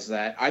realize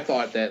that. I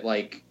thought that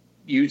like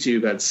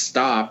YouTube had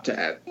stopped,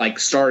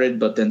 started,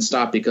 but then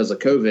stopped because of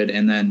COVID,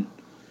 and then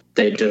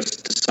they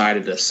just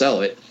decided to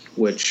sell it,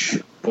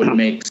 which would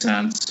make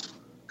sense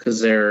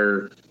because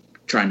they're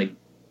trying to,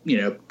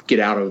 get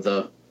out of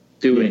the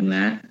doing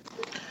that.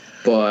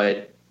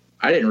 But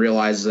I didn't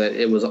realize that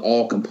it was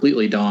all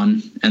completely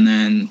done, and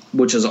then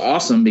which is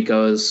awesome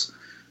because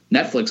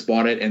Netflix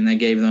bought it and they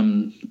gave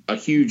them a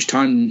huge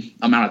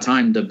amount of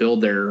time to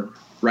build their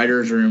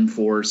writers' room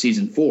for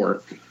season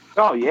 4.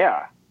 Oh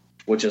yeah,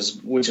 which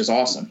is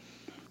awesome.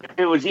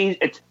 it was easy.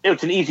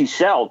 It's an easy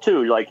sell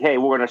too. Like, hey,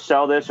 we're going to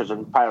sell this. There's a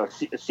pilot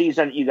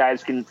season. You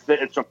guys can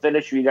it's a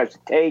finish. You guys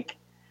can take.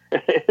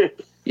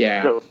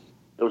 Yeah, So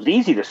it was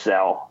easy to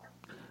sell.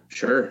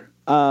 sure.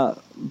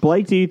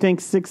 Blake, do you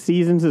think 6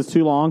 seasons is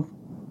too long?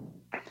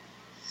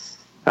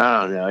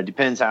 I don't know. It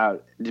depends how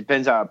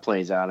it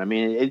plays out. I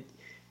mean,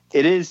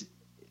 it is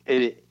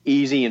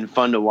easy and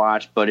fun to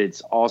watch, but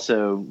it's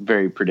also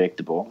very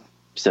predictable.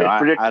 So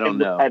I don't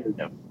know.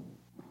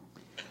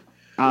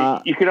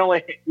 You can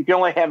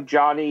only have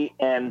Johnny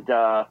and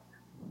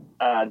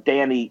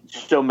Danny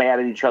so mad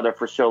at each other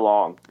for so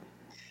long.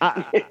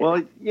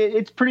 Well,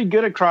 it's pretty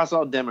good across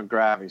all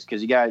demographics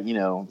because you got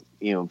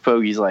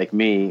fogies like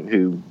me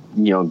who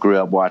grew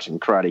up watching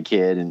Karate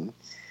Kid and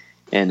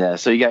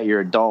so you got your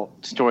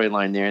adult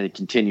storyline there, the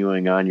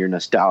continuing on your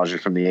nostalgia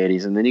from the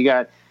 80s, and then you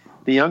got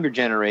the younger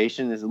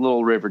generation is a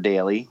little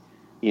Riverdale-y,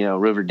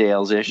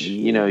 Riverdale's-ish.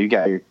 You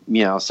got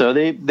your so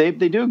they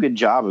do a good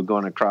job of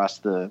going across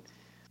the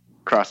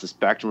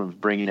spectrum of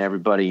bringing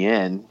everybody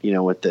in,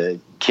 with the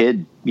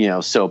kid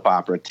soap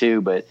opera too.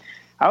 But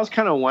I was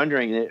kind of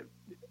wondering that.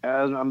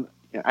 I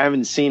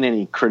haven't seen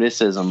any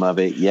criticism of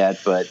it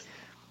yet, but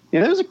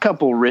there's a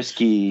couple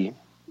risky,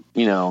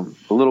 a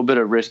little bit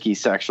of risky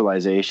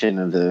sexualization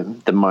of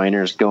the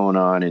minors going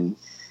on, and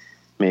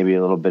maybe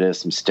a little bit of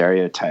some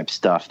stereotype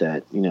stuff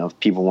that if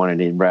people wanted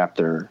to wrapped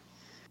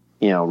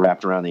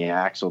around the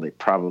axle, they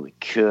probably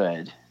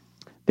could.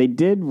 They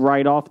did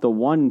write off the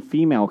one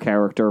female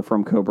character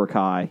from Cobra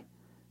Kai.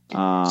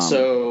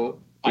 So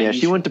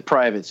she went to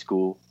private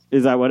school.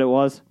 Is that what it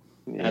was?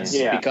 That's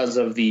because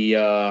of the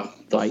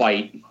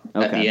fight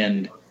at the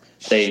end.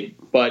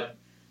 But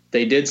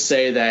they did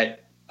say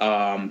that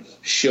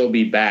she'll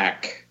be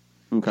back.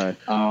 Okay.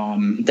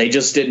 They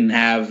just didn't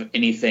have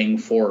anything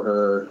for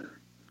her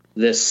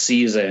this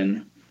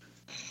season.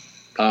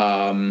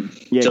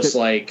 Just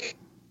like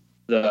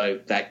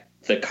the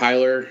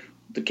Kyler,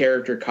 the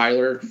character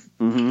Kyler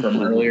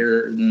from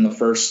earlier in the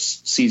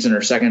first season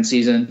or second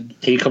season.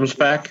 He comes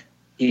back?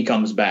 He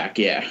comes back,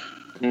 yeah.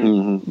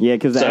 Mm-hmm. Yeah,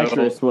 because the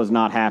actress was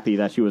not happy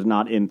that she was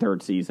not in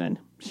third season.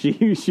 She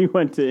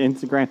went to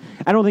Instagram.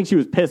 I don't think she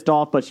was pissed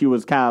off, but she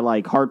was kind of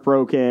like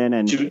heartbroken.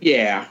 And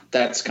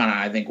that's kind of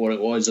I think what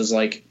it was. Is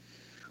like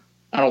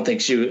I don't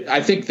think I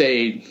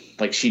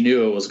think she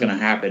knew it was going to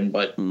happen,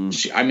 but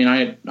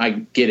I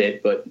get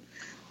it, but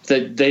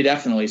they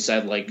definitely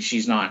said like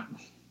she's not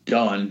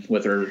done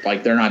with her.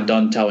 Like they're not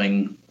done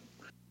telling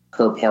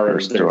her part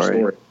of their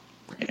story.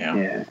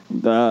 Yeah.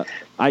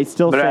 I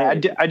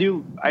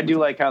do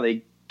like how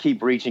they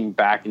keep reaching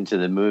back into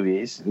the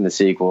movies and the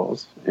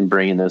sequels and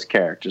bringing those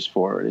characters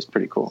forward. It's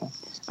pretty cool.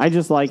 I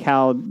just like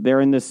how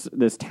they're in this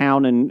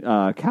town in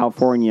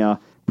California,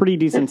 pretty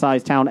decent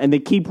sized town, and they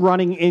keep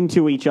running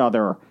into each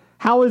other.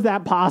 How is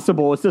that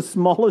possible? It's the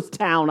smallest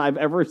town I've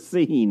ever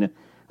seen.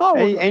 Oh,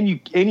 and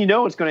you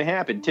know what's going to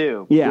happen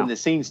too. Yeah. When the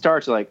scene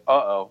starts, you're like,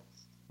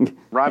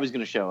 Robbie's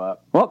going to show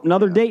up. well,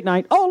 another date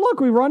night. Oh, look,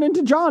 we run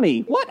into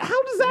Johnny. What?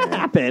 How does that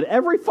happen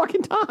every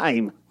fucking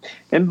time?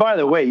 And by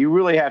the way, you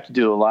really have to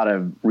do a lot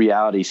of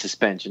reality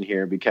suspension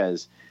here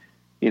because,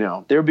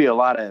 there'll be a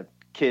lot of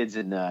kids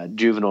in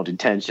juvenile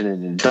detention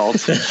and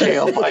adults in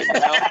jail by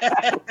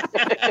now.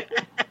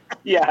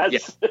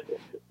 Yes.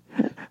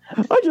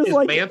 I just Is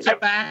like Manson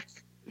back?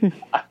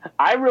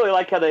 I really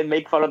like how they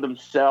make fun of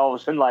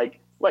themselves and like,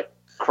 what,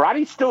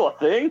 karate's still a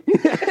thing?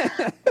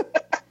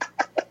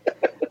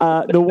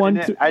 the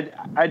one.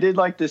 I did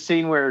like the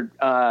scene where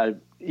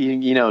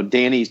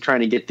Danny's trying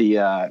to get he's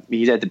at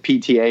the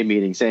PTA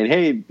meeting saying,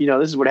 hey,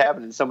 this is what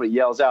happened, and somebody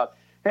yells out,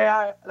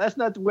 hey, that's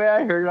not the way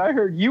I heard it. I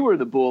heard you were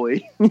the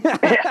bully.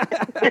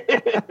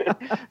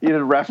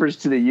 Reference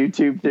to the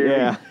YouTube theory.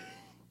 Yeah.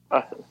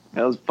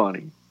 That was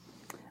funny.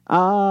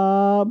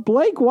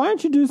 Blake, why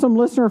don't you do some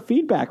listener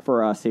feedback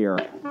for us here?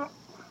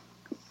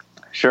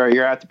 Sure, you're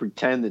going to have to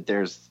pretend that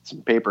there's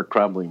some paper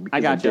crumbling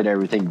because I did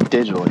everything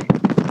digitally.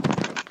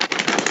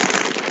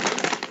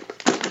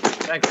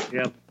 Thanks,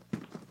 Jim.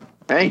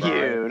 Thank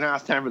you. Now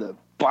it's time for the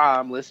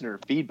bomb listener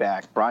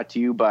feedback brought to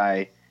you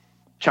by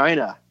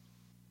China.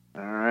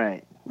 All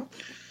right.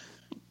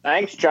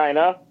 Thanks,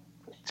 China.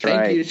 That's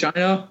Thank right. you,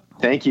 China.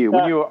 Thank you.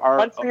 When you are,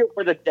 Country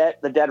for the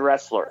dead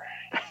wrestler.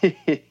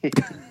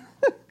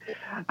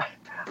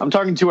 I'm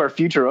talking to our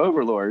future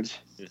overlords.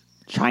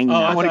 China.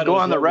 I want to thought go it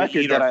was on the what we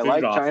record eat that our I food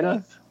like off China.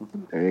 of.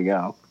 There you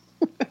go.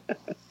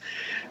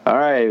 All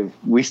right.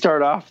 We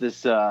start off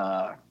this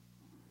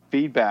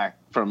feedback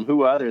from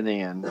who other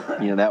than,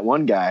 that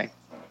one guy.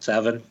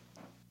 7.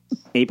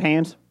 Ape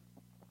hands.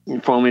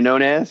 Formerly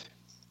known as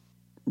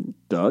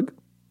Doug.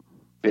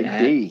 Big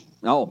D.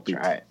 Oh, That's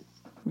right.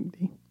 Big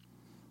D.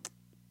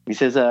 He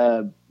says,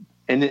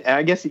 and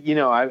I guess, he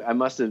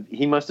must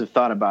have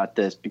thought about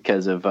this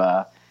because of,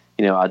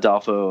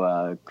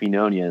 Adolfo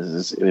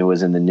Quinones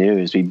was in the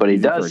news, but he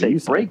does say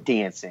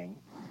breakdancing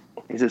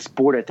is a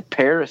sport at the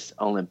Paris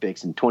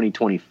Olympics in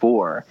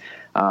 2024.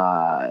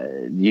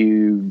 Do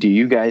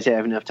you guys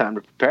have enough time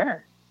to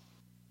prepare?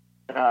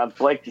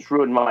 Blake just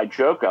ruined my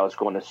joke I was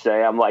going to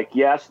say. I'm like,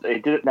 yes, they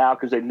did it now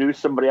because they knew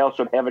somebody else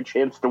would have a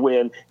chance to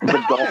win.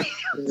 But don't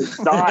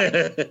not.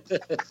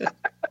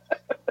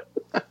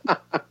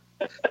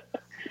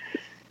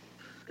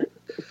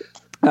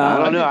 I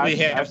don't know. We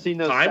have I've seen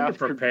those time South, to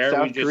prepare.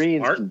 South We just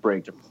Koreans aren't can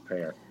break. to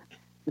prepare.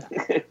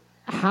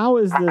 How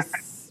is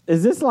this?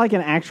 Is this like an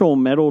actual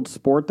medaled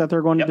sport that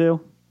they're going to do?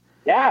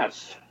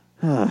 Yes.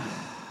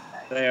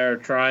 They are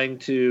trying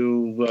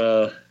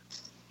to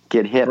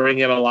Get hip. bring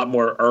in a lot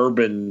more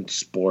urban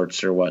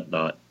sports or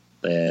whatnot.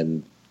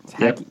 And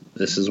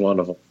this is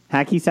one of them.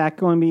 Hacky sack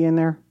going to be in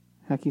there?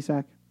 Hacky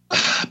sack?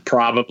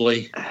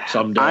 Probably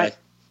someday.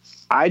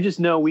 I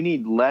just know we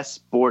need less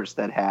sports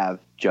that have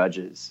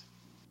judges.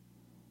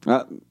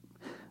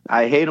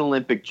 I hate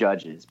Olympic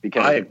judges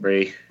because I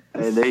agree.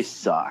 they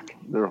suck.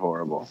 They're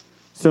horrible.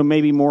 So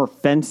maybe more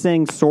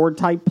fencing, sword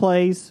type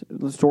plays,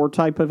 sword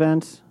type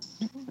events.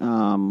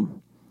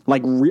 You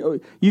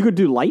could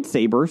do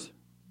lightsabers.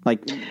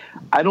 Like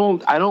I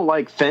don't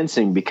like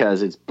fencing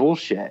because it's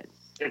bullshit.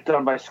 It's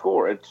done by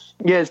score. It's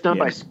done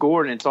by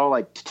score, and it's all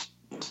like.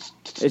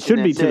 it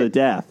should be to the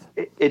death.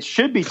 It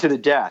should be to the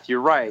death.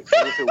 You're right.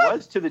 And if it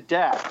was to the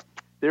death,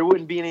 there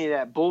wouldn't be any of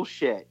that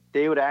bullshit.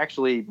 They would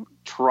actually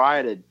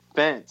try to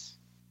fence.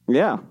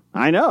 Yeah,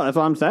 I know. That's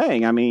what I'm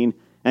saying. I mean,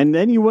 and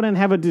then you wouldn't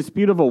have a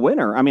dispute of a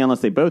winner. I mean,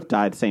 unless they both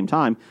die at the same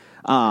time.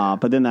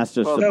 But then that's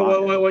just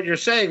what you're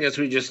saying is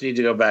we just need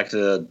to go back to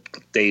the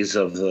days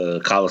of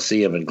the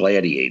Colosseum and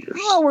gladiators.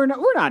 Oh, we're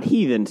not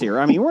heathens here.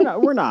 I mean,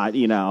 we're not.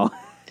 Yeah,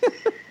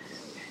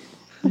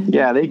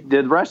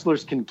 the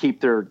wrestlers can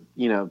keep their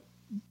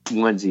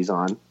onesies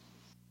on.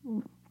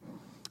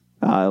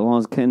 As long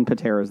as Ken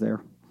Patera's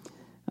there.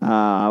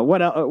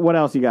 What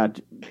else you got,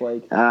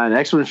 Blake?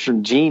 Next one's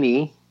from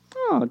Jeannie.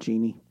 Oh,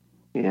 Jeannie.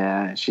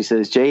 Yeah, she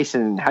says,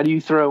 Jason, how do you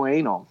throw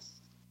anal?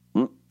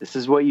 This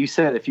is what you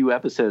said a few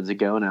episodes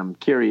ago, and I'm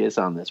curious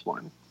on this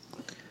one.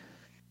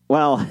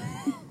 Well,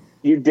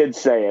 you did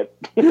say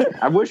it.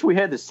 I wish we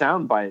had the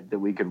soundbite that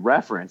we could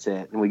reference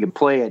it and we could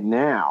play it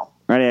now.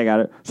 Ready, I got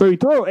it. So you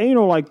throw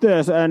anal like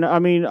this, and I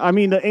mean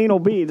the anal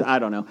beads. I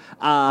don't know.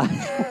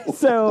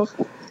 So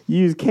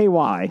use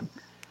KY,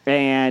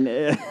 and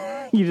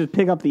you just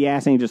pick up the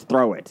ass and you just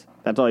throw it.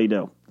 That's all you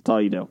do.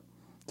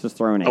 Just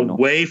throw an anal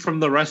away from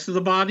the rest of the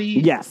body.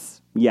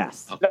 Yes.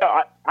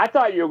 No, I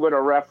thought you were going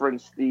to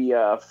reference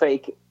the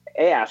fake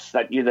ass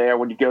that you're there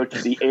when you go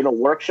to the anal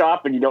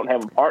workshop and you don't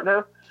have a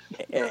partner.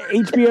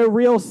 HBO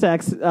Real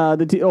Sex,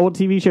 the old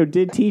TV show,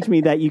 did teach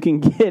me that you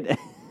can get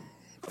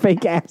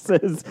fake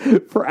asses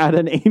at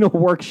an anal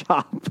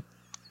workshop.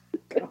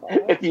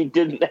 If you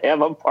didn't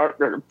have a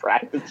partner to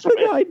practice with.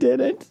 No, I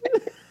didn't.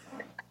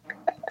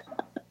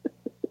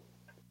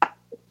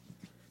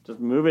 Just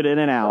move it in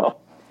and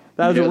out.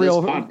 That was a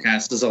real This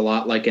podcast is a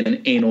lot like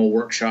an anal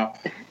workshop.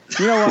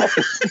 You know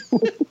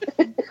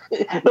what?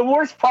 The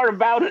worst part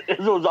about it is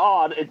it was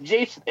on, and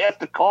Jason has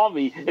to call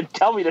me and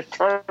tell me to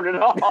turn it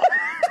on.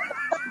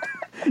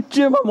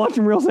 Jim, I'm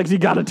watching Real Sex. You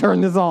got to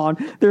turn this on.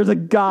 There's a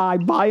guy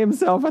by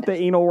himself at the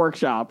anal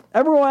workshop.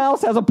 Everyone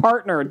else has a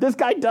partner. This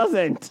guy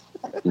doesn't.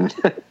 And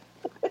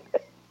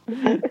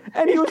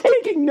he was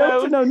taking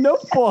notes in a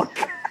notebook.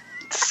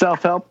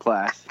 Self-help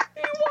class.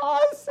 He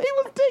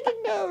was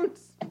taking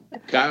notes.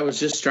 Guy was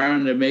just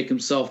trying to make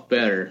himself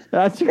better.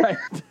 That's right.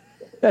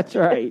 That's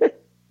right.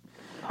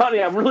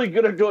 Honey, I'm really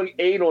good at doing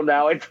anal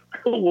now. It's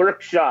a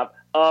workshop.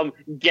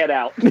 Get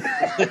out.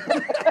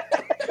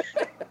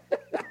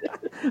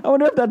 I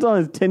wonder if that's on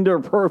his Tinder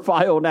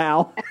profile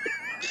now.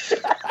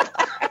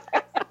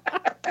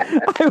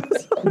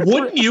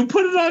 Wouldn't you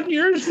put it on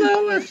yours,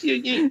 though? If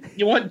you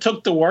went and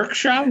took the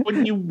workshop,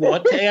 wouldn't you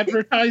want to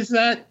advertise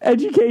that?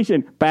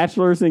 Education,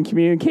 bachelor's in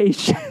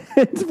communications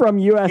from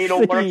USC.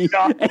 Anal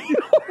workshop.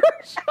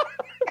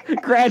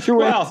 Graduate.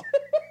 Well,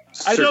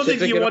 I don't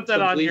think you Certificate want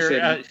that of on your...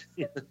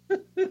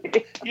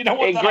 completion. you don't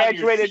want And that on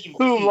your graduated CV.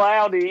 cum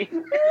laude.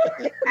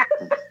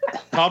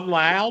 Cum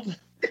loud?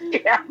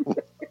 Yeah.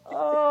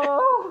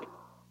 Oh.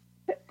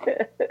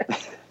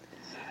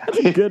 That's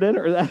a good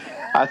enter.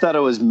 I thought it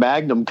was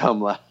Magnum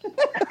cum laude.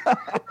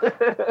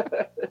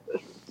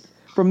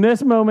 From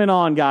this moment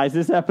on, guys,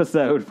 this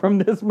episode, from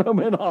this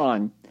moment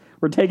on,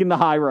 we're taking the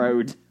high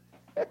road.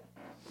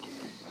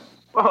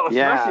 Well, especially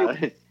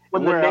Yeah.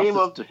 when the Where name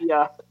else of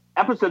the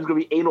episode's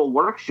going to be Anal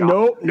Workshop.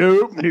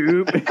 Nope.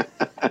 No,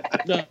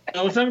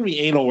 it's not going to be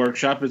anal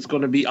workshop. It's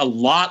going to be a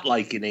lot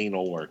like an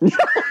anal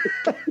workshop.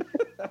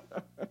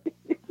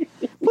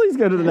 Please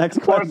go to the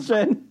next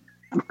question.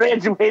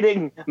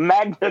 Graduating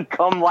magna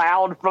cum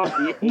laude from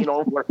the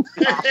Anal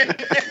Workshop.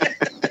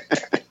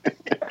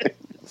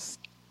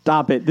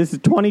 Stop it. This is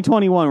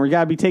 2021. We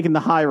got to be taking the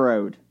high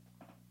road.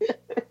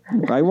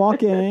 If I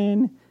walk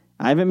in,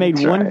 I haven't made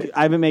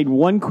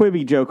one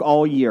Quibi joke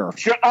all year.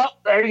 Shut up.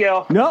 There you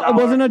go. No, it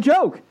wasn't a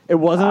joke. It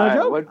wasn't a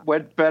joke.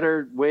 What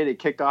better way to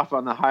kick off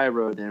on the high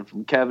road than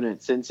from Kevin at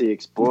Cincy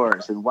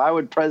Explorers? And why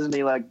would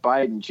President-elect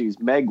Biden choose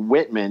Meg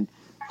Whitman,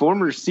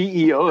 former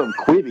CEO of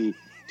Quibi,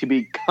 to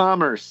be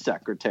Commerce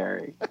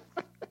Secretary?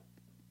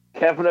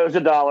 Kevin owes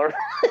 $1.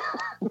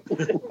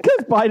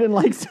 Because Biden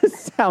likes his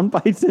sound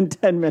bites in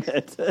 10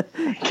 minutes.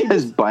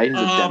 Because Biden's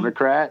a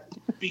Democrat.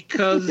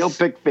 Because He'll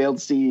pick failed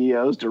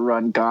CEOs to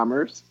run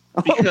commerce.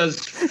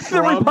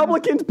 The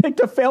Republicans picked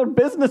a failed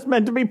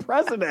businessman to be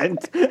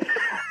president.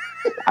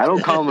 I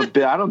don't call him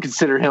I don't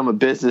consider him a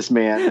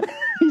businessman.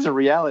 He's a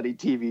reality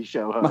TV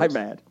show host. My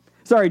bad.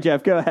 Sorry,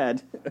 Jeff. Go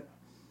ahead.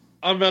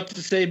 I'm about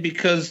to say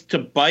because to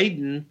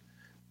Biden,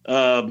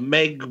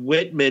 Meg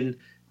Whitman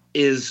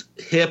is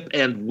hip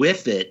and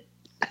with it.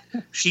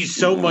 She's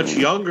so much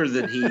younger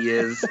than he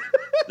is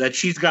that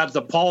she's got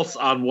the pulse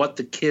on what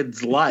the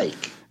kids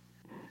like.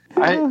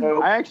 I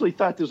actually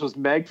thought this was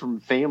Meg from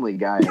Family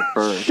Guy at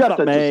first. Shut I up,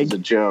 thought Meg. This was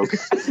a joke.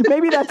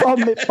 Maybe that's all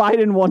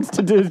Biden wants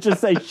to do is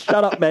just say,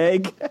 "Shut up,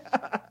 Meg."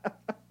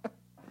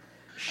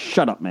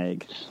 Shut up,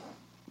 Meg.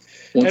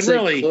 Once And they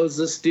really- close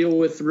this deal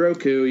with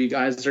Roku, you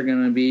guys are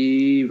going to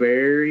be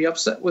very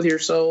upset with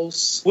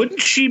yourselves.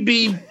 Wouldn't she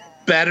be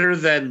better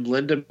than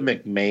Linda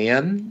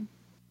McMahon?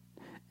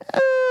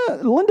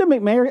 Linda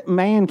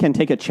McMahon can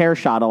take a chair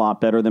shot a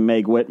lot better than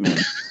Meg Whitman.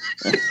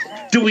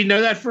 Do we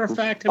know that for a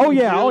fact? Have Oh we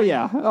yeah, really-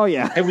 oh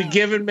yeah. Have we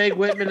given Meg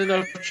Whitman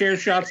enough chair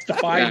shots to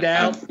find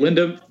Yeah, out?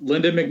 Linda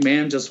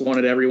McMahon just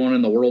wanted everyone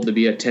in the world to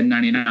be a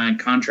 1099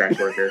 contract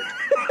worker.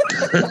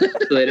 So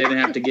they didn't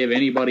have to give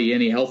anybody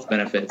any health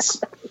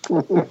benefits.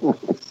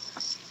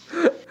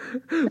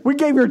 We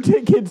gave your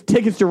kids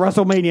tickets to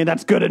WrestleMania.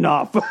 That's good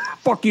enough.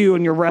 Fuck you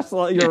and your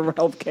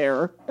health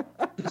care.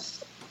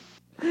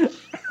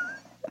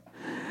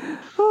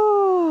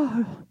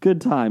 Oh, good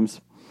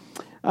times.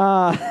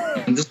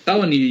 I'm just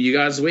telling you, you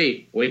guys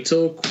wait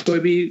till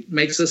Quibi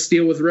makes this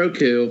deal with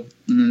Roku,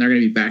 and then they're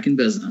going to be back in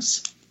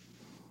business.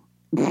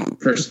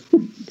 First,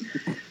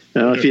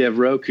 Well, if you have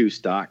Roku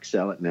stock,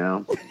 sell it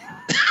now.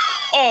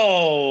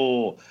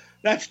 Oh,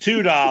 that's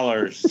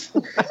 $2.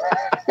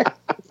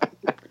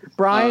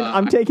 Brian,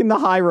 I'm taking the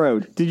high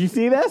road. Did you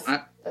see this?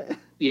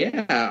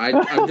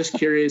 I'm just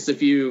curious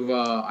if you've.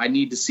 I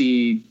need to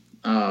see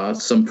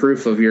some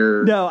proof of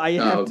your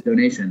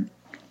donation.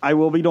 I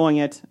will be doing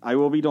it.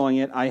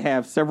 I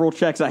have several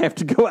checks I have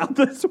to go out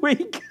this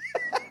week.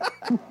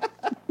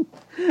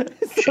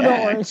 So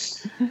don't worry.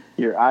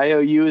 Your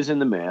IOU is in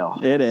the mail.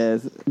 It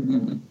is.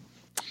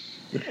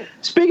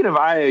 Speaking of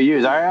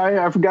IOUs,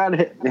 I forgot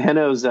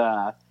Heno's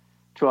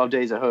 12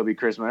 Days of Hobie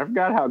Christmas. I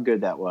forgot how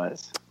good that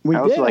was.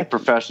 That was did. like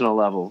professional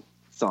level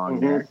song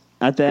there.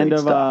 At the end Great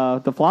of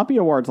stuff. the Floppy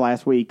Awards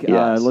last week,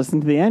 Yes. listen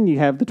to the end. You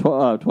have the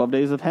 12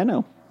 Days of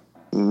Heno.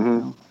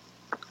 All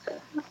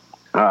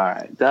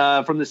right.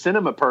 From the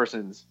cinema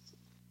persons.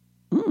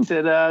 It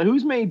said,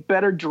 who's made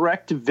better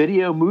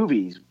direct-to-video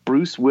movies,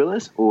 Bruce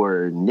Willis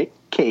or Nick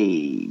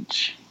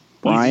Cage?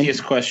 Brian?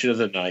 Easiest question of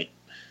the night.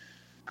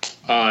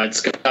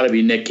 It's got to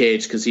be Nick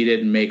Cage because he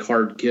didn't make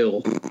Hard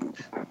Kill.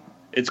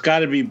 It's got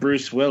to be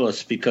Bruce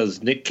Willis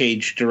because Nick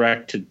Cage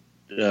directed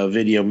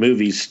video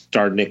movies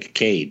star Nick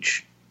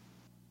Cage?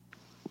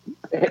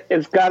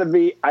 It's got to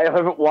be. I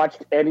haven't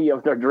watched any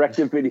of their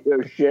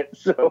direct-to-video shit,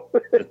 so.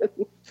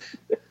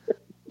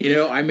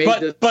 I made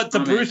this but the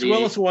comment, Bruce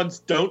Willis ones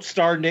don't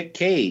star Nick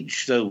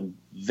Cage, so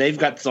they've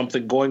got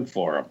something going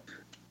for them.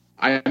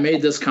 I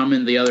made this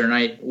comment the other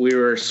night. We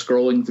were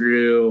scrolling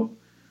through,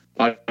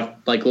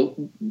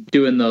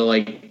 doing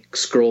the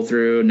scroll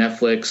through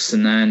Netflix,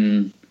 and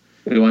then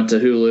we went to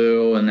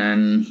Hulu, and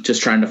then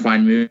just trying to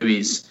find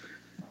movies.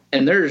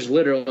 And there's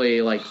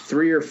literally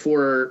 3 or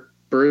 4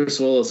 Bruce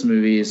Willis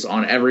movies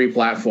on every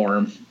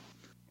platform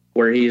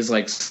where he's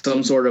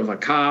some sort of a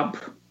cop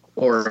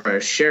or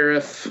a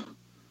sheriff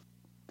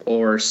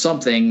or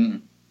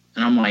something.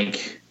 And I'm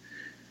like,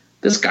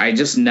 this guy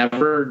just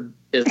never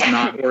is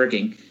not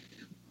working.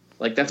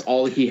 That's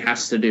all he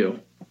has to do.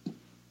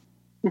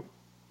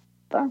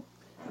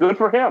 Good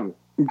for him.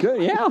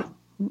 Good, yeah.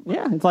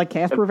 Yeah, it's like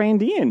Casper Van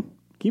Dien.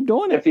 Keep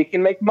doing it. If he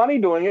can make money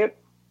doing it,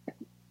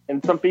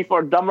 and some people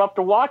are dumb enough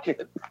to watch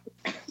it.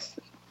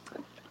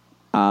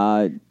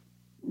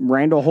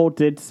 Randall Holt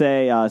did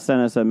say,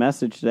 sent us a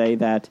message today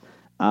that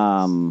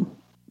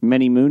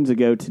many moons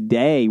ago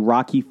today,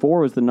 Rocky IV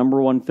was the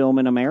 #1 film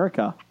in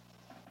America.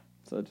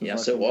 So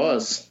yes, it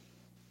was.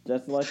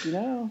 Just to let you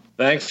know.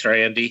 Thanks,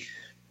 Randy.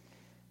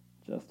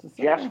 Just to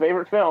say. Jeff's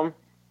favorite film.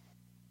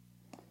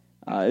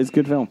 It's a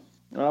good film.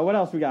 What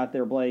else we got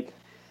there, Blake?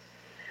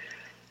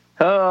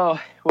 Oh,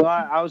 well,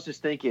 I was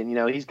just thinking,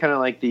 he's kind of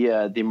like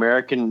the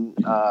American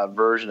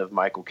version of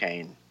Michael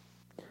Caine.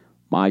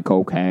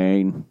 Michael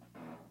Caine.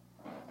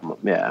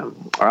 Yeah.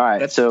 All right.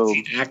 That's so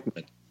Gene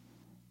Hackman.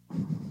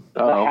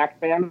 The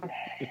Hackman.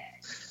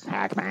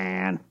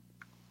 Hackman.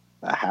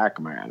 A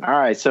Hackman. All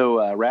right.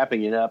 So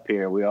wrapping it up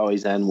here, we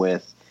always end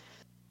with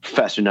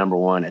Professor Number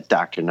One at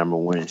Doctor Number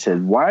One. It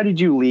said, "Why did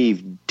you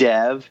leave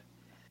Dev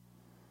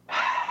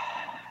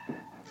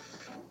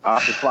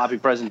off the floppy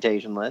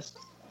presentation list?"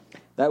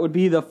 That would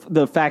be the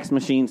fax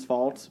machine's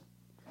fault.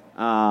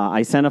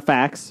 I sent a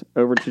fax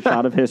over to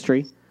Shot of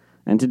History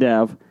and to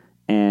Dev,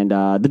 and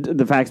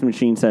the fax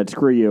machine said,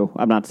 "Screw you,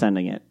 I'm not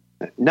sending it."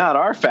 Not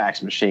our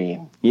fax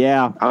machine.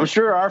 Yeah. I'm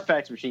sure our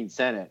fax machine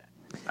sent it.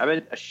 I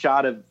bet a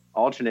Shot of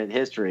Alternate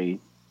History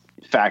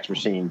fax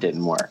machine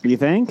didn't work. You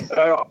think?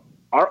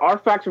 Our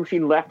fax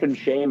machine left in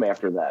shame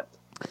after that.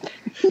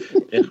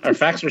 Our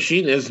fax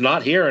machine is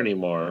not here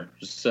anymore,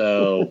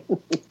 so...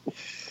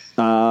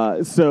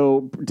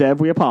 So,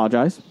 Dev, we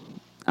apologize.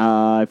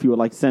 If you would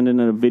like to send in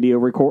a video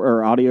record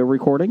or audio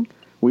recording,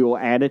 we will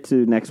add it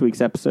to next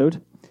week's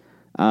episode.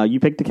 You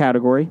picked the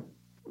category,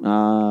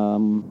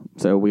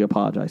 so we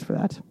apologize for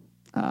that.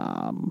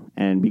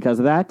 And because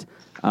of that,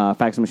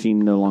 fax machine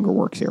no longer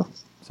works here.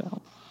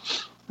 So,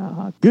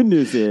 good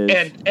news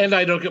is, and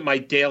I don't get my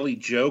daily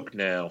joke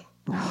now.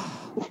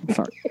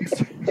 sorry.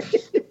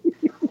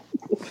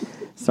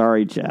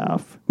 Sorry,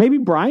 Jeff. Maybe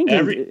Brian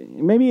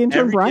maybe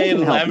intern Brian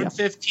can help you.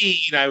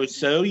 11:15, I was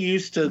so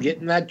used to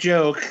getting that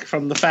joke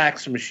from the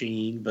fax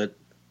machine, but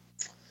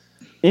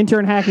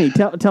intern Hackney,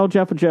 tell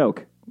Jeff a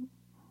joke.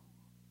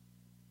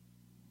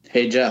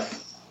 Hey,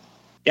 Jeff.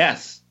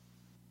 yes.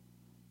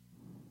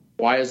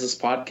 Why is this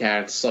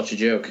podcast such a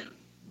joke?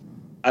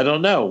 I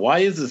don't know. Why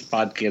is this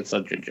podcast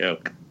such a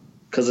joke?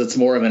 Because it's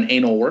more of an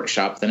anal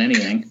workshop than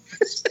anything.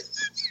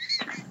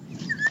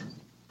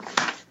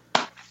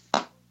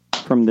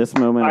 From this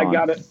moment on.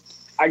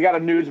 I got a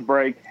news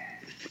break.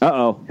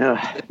 Uh-oh.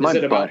 My Is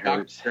it butt about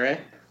hurts. Dr. Dre?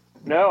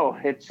 No,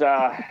 it's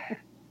Arnold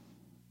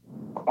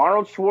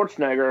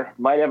Schwarzenegger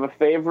might have a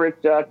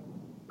favorite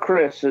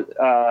Chris.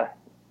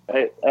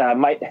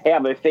 Might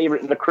have a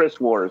favorite in the Chris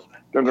Wars.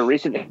 During a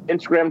recent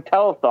Instagram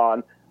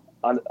telethon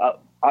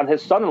on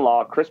his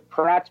son-in-law, Chris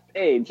Pratt's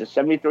page, a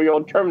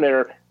 73-year-old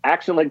Terminator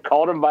accidentally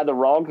called him by the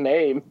wrong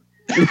name.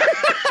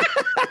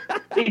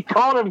 He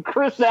called him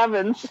Chris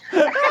Evans.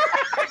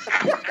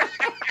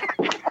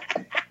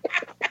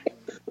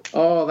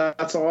 Oh,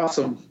 that's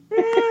awesome.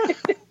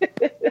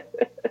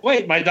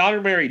 Wait, my daughter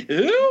married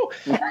who?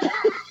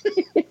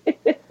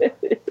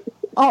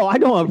 Oh, I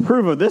don't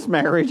approve of this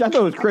marriage. I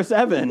thought it was Chris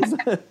Evans.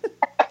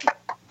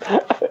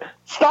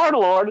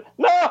 Star-Lord,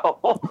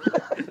 no.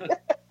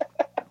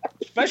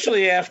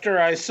 Especially after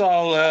I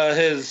saw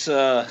his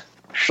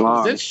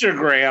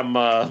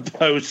Instagram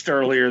post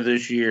earlier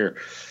this year.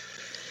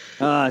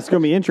 It's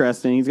going to be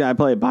interesting. He's going to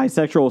play a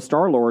bisexual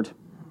Star-Lord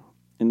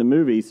in the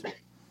movies.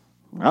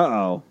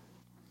 Uh-oh.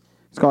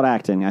 It's called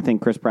acting. I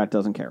think Chris Pratt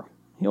doesn't care.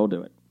 He'll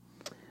do it.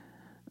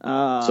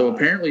 So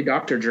apparently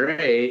Dr.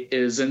 Dre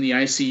is in the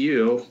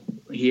ICU.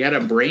 He had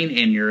a brain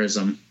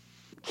aneurysm.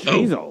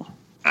 Jeez. Oh,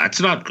 that's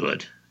not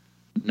good.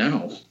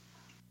 No.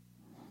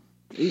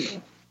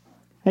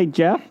 Hey,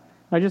 Jeff,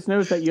 I just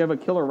noticed that you have a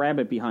killer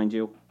rabbit behind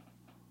you.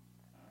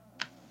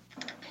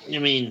 You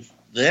mean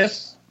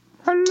this?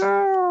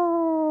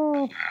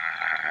 Hello.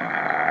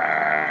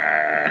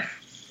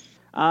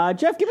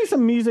 Jeff, give me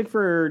some music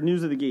for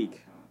News of the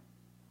Geek.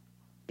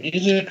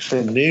 Music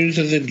from News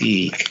of the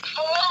Geek.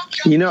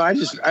 I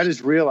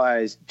just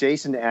realized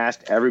Jason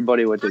asked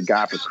everybody what they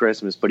got for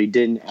Christmas, but he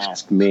didn't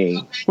ask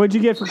me. What'd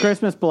you get for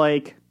Christmas,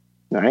 Blake?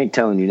 I ain't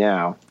telling you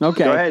now.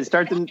 Okay. Go ahead.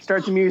 Start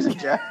the music,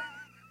 Jeff.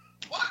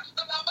 Once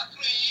the number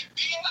 3,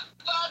 being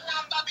the third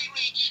number be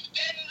reached,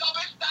 then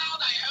lovest thou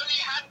thy holy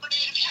handmaid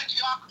of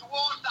Antioch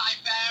towards thy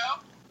fair.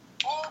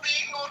 All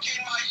being not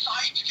in my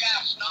sight,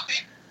 cast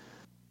nothing.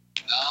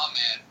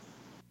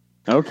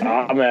 Amen. Okay.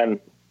 Amen.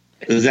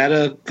 Is that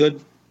a good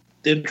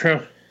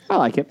intro? I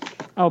like it.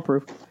 I'll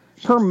approve.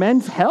 Per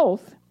Men's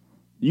Health,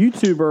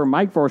 YouTuber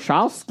Mike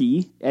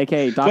Warshawski,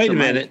 a.k.a. Dr. Wait a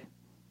Mike. minute.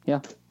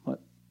 Yeah. What?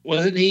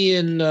 Wasn't he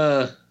in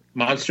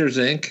Monsters,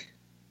 Inc.?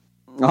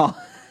 Oh,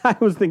 I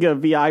was thinking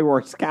of V.I.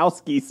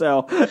 Warshawski,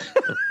 so...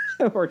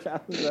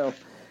 Warshawski, so...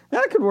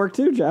 That could work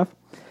too, Jeff.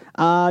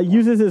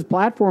 Uses his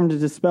platform to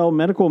dispel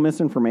medical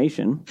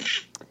misinformation.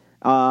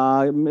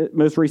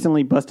 Most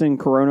recently busting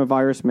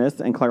coronavirus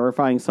myths and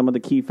clarifying some of the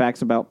key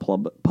facts about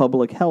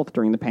public health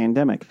during the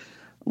pandemic.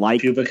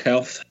 Like Pubic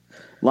health.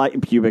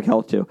 Like pubic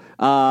health, too.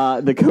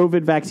 The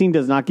COVID vaccine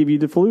does not give you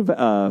the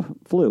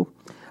flu.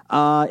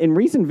 In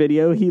recent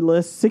video, he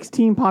lists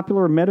 16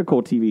 popular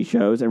medical TV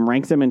shows and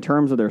ranks them in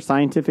terms of their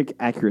scientific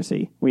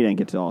accuracy. We didn't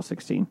get to all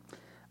 16.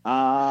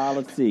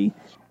 Let's see.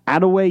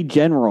 Attaway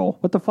General.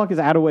 What the fuck is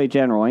Attaway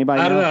General?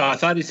 Anybody I don't know? know. I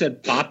thought he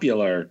said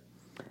popular.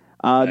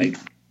 The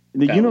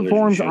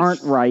uniforms shows.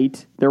 aren't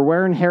right. They're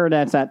wearing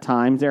hairnets at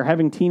times. They're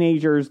having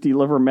teenagers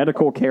deliver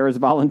medical care as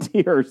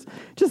volunteers.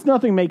 Just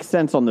nothing makes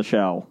sense on the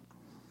show.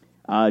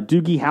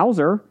 Doogie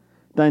Howser,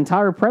 the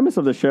entire premise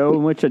of the show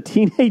in which a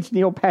teenage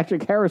Neil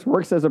Patrick Harris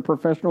works as a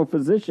professional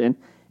physician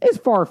is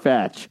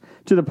far-fetched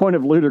to the point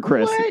of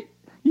ludicrous. What?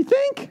 You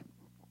think?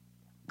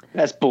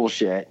 That's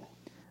bullshit.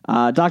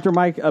 Dr.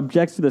 Mike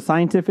objects to the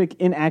scientific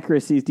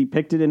inaccuracies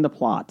depicted in the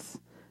plots.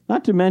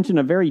 Not to mention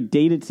a very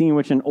dated scene in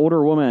which an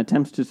older woman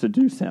attempts to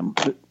seduce him.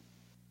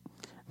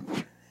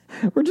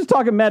 We're just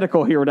talking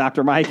medical here,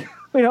 Dr. Mike.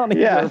 We don't need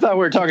Yeah, I to... thought we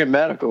were talking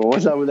medical.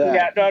 What's up with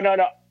that? Yeah,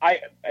 no.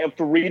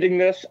 After reading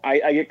this,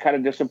 I get kind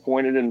of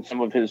disappointed in some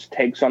of his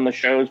takes on the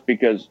shows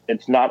because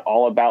it's not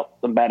all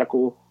about the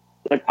medical.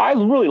 Like, I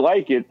really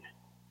like it.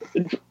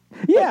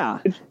 Yeah.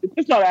 It's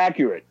just not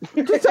accurate.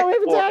 Just tell me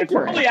if it's Well,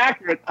 accurate. It's really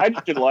accurate. I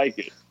just didn't like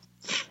it.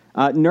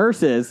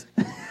 Nurses,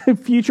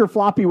 future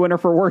floppy winner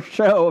for worst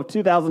show of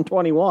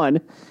 2021.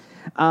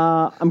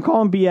 I'm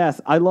calling BS.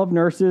 I love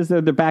nurses.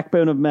 They're the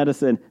backbone of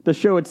medicine. The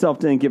show itself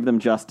didn't give them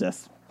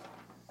justice.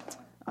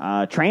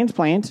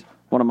 Transplant,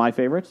 one of my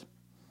favorites.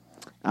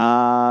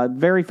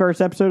 Very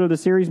first episode of the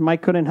series,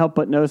 Mike couldn't help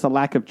but notice a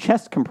lack of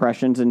chest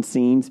compressions in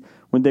scenes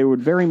when they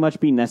would very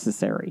much be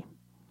necessary.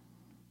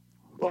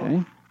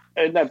 Okay.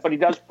 But he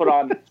does put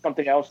on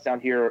something else down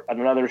here on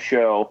another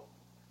show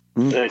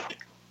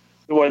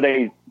where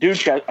they do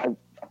chest.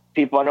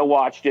 People I know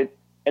watched it,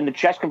 and the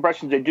chest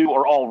compressions they do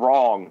are all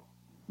wrong.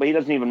 But he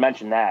doesn't even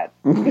mention that.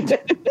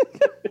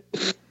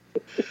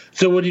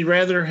 So would he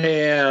rather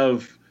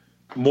have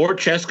more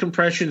chest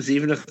compressions,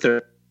 even if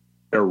they're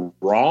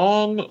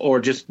wrong, or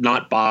just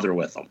not bother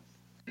with them?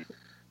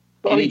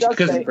 Well, he Each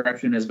does say-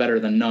 compression is better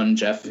than none,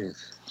 Jeff.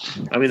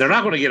 I mean, they're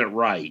not going to get it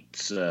right,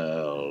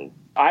 so...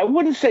 I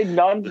wouldn't say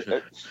none.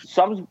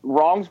 Some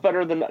wrong's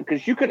better than,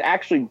 because you could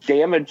actually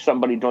damage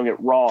somebody doing it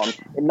wrong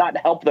and not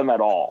help them at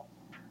all.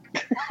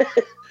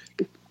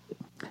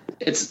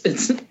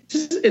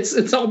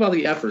 It's all about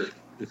the effort.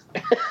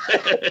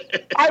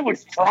 I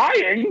was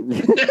trying.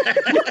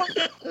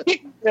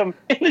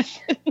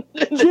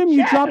 Jim,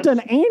 you dropped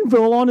an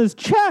anvil on his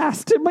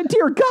chest. My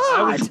dear God.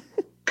 I was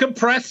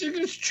compressing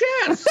his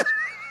chest.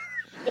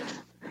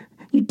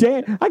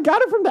 I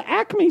got it from the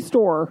Acme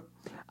store.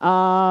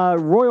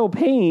 Royal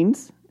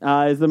Pains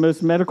is the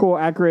most medical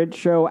accurate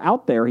show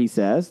out there, he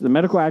says. The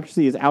medical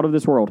accuracy is out of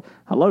this world.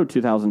 Hello,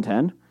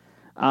 2010.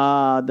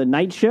 The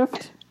Night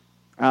Shift.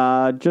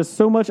 Just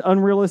so much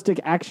unrealistic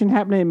action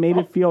happening, it made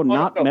it feel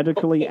not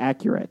medically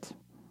accurate.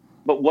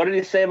 But what did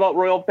he say about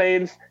Royal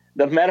Pains?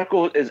 The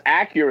medical is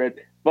accurate,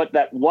 but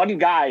that one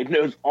guy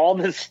knows all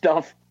this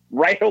stuff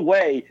right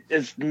away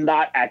is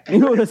not accurate.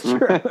 You know, that's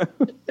true.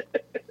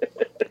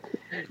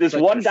 This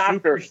Like one a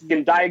doctor super-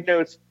 can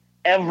diagnose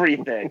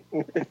everything.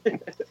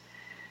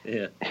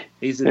 Yeah.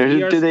 He's an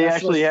Do ER they specialist,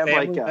 actually have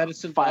family like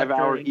medicine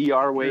 5-hour doctor.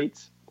 ER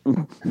waits?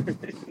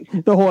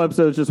 The whole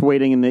episode is just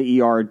waiting in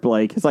the ER at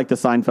Blake. It's like the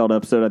Seinfeld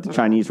episode at the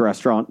Chinese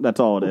restaurant. That's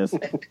all it is.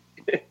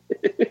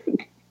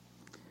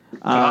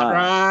 All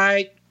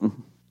right.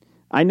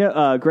 I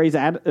know Grey's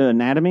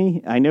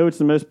Anatomy. I know it's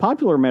the most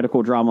popular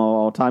medical drama of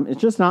all time.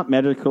 It's just not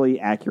medically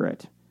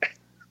accurate.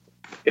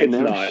 It's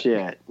No not.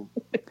 shit.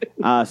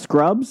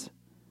 Scrubs.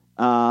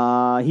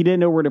 He didn't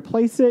know where to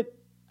place it.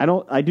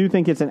 I do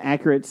think it's an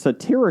accurate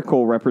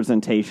satirical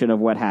representation of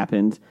what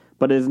happened,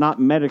 but it is not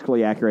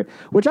medically accurate,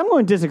 which I'm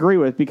going to disagree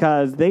with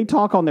because they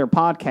talk on their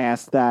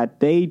podcast that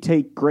they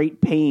take great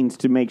pains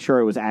to make sure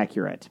it was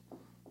accurate.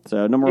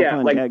 So number Yeah,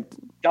 one, like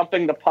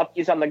dumping the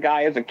puppies on the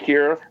guy as a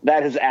cure,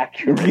 that is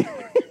accurate.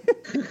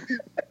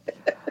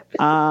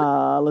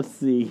 let's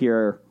see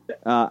here.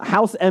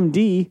 House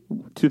MD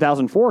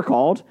 2004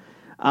 called.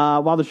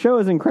 While the show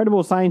has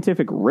incredible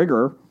scientific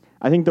rigor,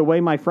 I think the way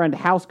my friend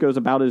House goes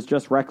about it is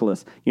just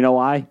reckless. You know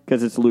why?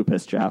 Because it's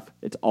lupus, Jeff.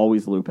 It's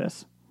always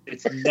lupus.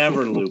 It's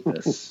never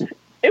lupus.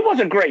 It was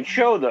a great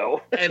show,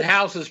 though. And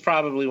House is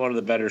probably one of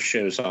the better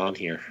shows on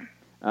here.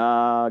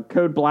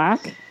 Code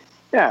Black.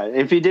 Yeah,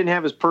 if he didn't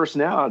have his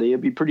personality,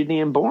 it'd be pretty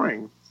damn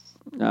boring.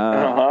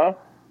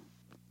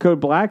 Code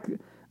Black.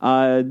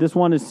 This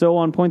one is so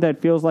on point that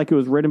it feels like it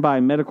was written by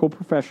medical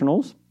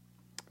professionals.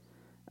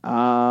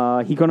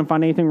 He couldn't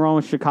find anything wrong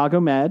with Chicago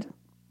Med.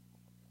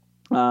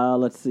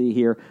 Let's see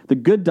here. The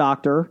Good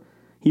Doctor.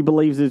 He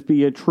believes this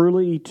be a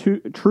truly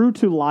true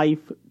to life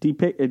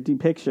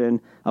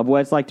depiction of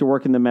what it's like to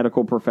work in the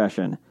medical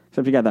profession.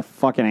 Except you got that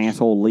fucking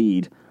asshole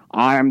lead.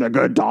 I am the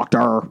good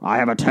doctor. I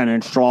have a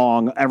 10-inch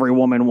strong. Every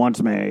woman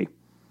wants me.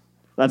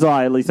 That's all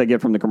at least I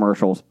get from the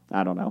commercials.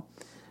 I don't know.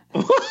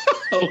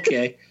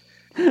 Okay.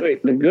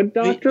 Wait, the Good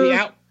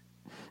Doctor?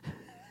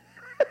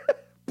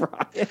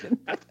 Brian.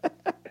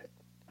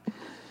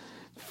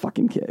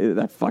 Fucking kid,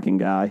 that fucking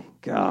guy.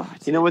 God.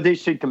 You know what? They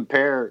should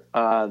compare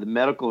the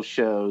medical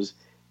shows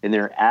and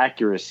their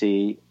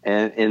accuracy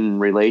and in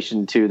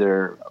relation to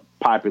their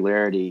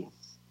popularity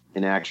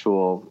in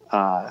actual,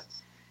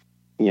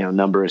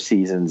 number of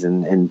seasons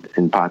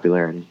and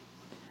popularity.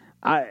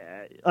 Like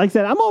I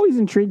said, I'm always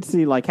intrigued to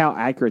see like how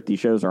accurate these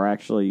shows are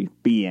actually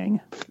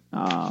being.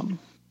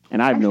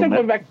 And I'm still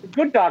going back to the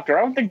Good Doctor.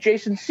 I don't think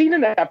Jason's seen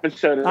an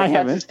episode. I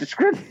haven't. His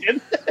description.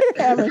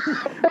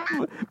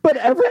 But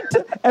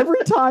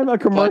every time a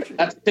commercial,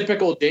 that's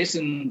typical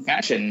Jason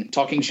fashion,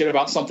 talking shit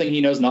about something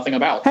he knows nothing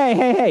about.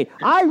 Hey!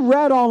 I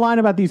read online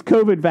about these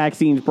COVID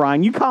vaccines,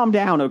 Brian. You calm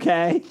down,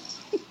 okay?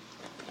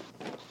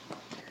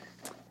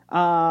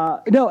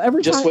 No,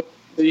 every just time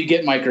you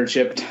get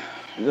microchipped.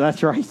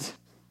 That's right.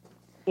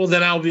 Well,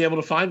 then I'll be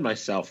able to find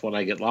myself when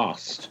I get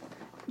lost.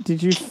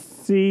 Did you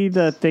see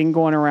the thing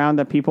going around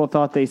that people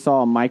thought they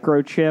saw a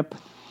microchip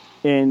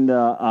in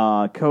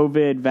the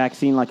COVID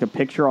vaccine, like a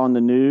picture on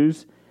the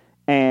news?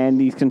 And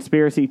these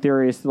conspiracy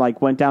theorists like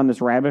went down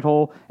this rabbit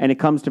hole, and it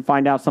comes to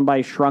find out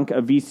somebody shrunk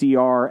a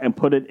VCR and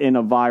put it in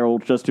a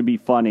viral just to be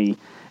funny.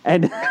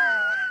 And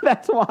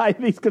that's why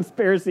these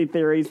conspiracy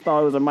theories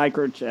thought it was a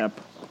microchip.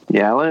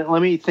 Yeah,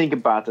 let me think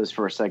about this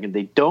for a second.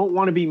 They don't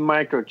want to be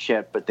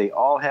microchipped, but they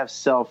all have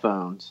cell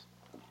phones.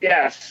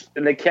 Yes,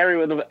 and they carry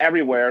with them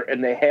everywhere,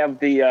 and they have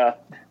the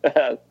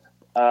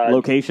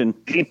location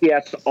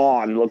GPS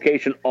on,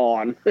 location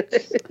on.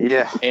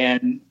 Yeah,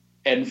 and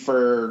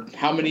for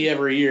how many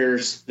ever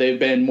years they've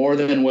been more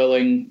than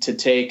willing to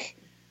take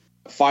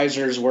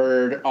Pfizer's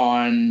word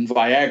on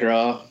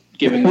Viagra,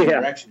 giving them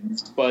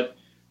directions, but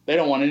they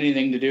don't want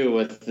anything to do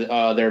with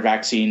their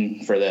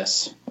vaccine for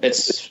this.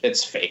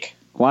 It's fake.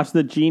 Watch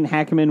the Gene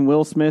Hackman,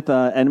 Will Smith,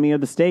 Enemy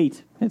of the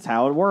State. It's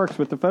how it works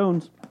with the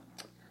phones.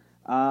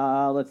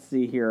 Let's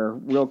see here,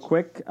 real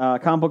quick.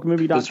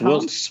 Comicbookmovie.com. Because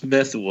Will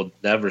Smith will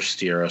never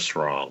steer us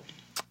wrong.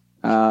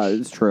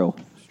 It's true.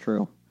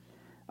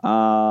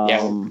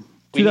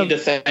 We need to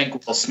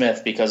thank Will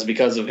Smith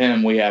because of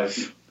him we have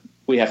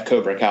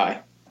Cobra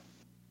Kai.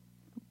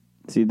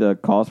 See the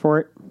cause for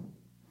it?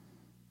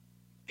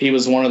 He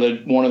was one of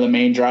the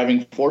main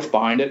driving force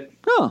behind it.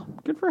 Oh,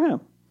 good for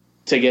him.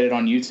 To get it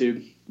on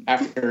YouTube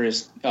after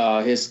his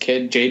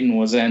kid Jaden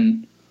was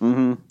in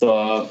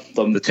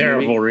the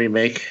terrible movie.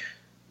 remake.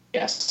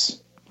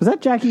 Yes. Was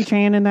that Jackie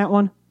Chan in that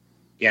one?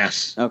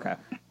 Yes. Okay.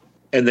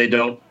 And they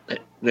don't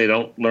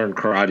learn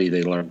karate,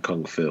 they learn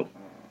kung fu.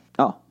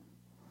 Oh.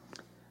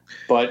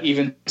 But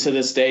even to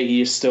this day,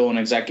 he is still an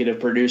executive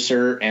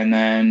producer, and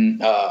then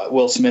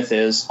Will Smith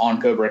is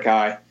on Cobra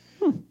Kai.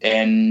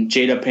 And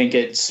Jada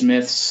Pinkett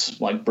Smith's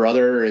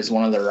brother is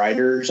one of the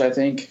writers, I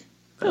think.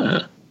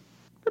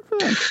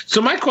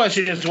 So my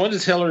question is, when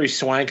does Hilary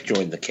Swank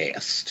join the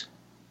cast?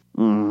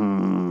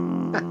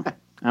 I'm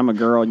a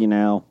girl, you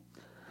know.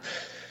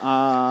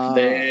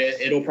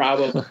 It'll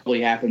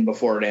probably happen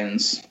before it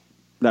ends.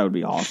 That would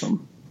be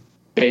awesome.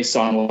 Based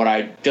on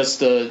what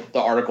the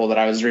article that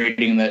I was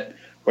reading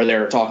where they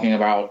were talking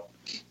about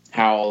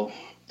how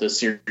the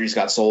series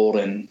got sold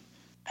and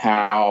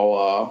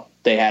how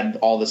they had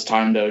all this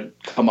time to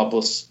come up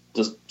with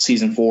the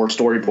season 4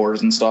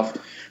 storyboards and stuff,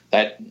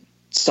 that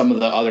some of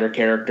the other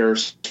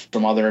characters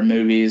from other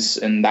movies,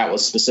 and that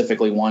was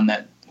specifically one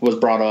that was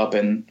brought up,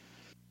 and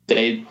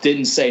they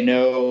didn't say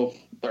no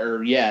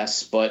or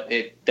yes, but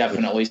it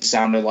definitely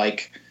sounded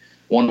like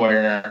one way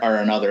or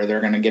another they're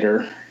going to get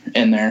her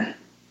in there.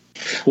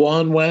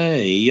 One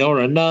way or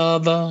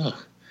another,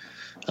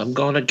 I'm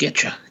going to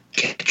get you.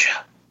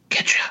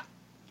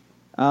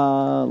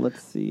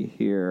 Let's see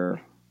here.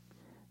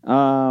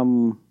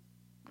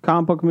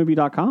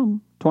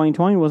 Comicbookmovie.com.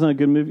 2020 wasn't a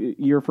good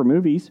year for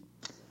movies.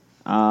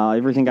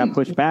 Everything got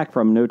pushed back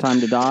from No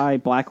Time to Die,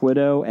 Black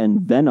Widow,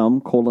 and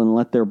Venom,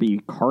 Let There Be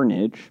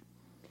Carnage.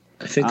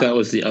 I think that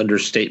was the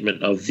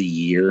understatement of the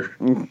year.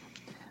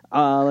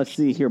 Let's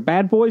see here.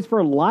 Bad Boys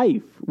for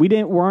Life. We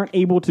weren't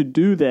able to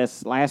do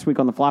this last week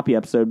on the floppy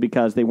episode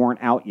because they weren't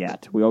out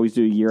yet. We always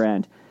do year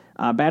end.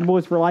 Bad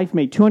Boys for Life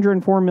made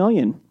 $204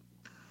 million.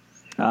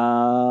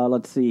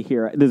 Let's see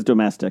here. This is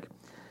domestic.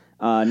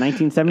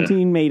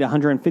 1917 made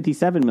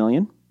 $157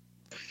 million.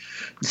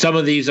 Some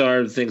of these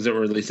are things that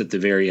were released at the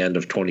very end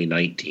of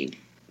 2019.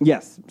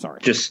 Yes,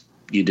 sorry. Just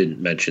you didn't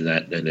mention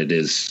that, and it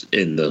is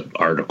in the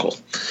article.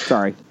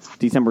 Sorry,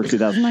 December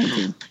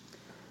 2019.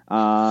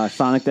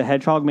 Sonic the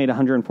Hedgehog made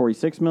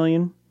 $146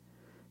 million.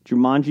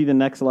 Jumanji: The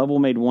Next Level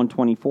made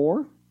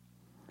 $124.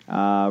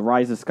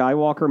 Rise of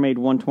Skywalker made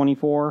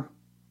 $124.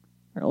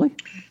 Really?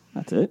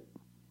 That's it?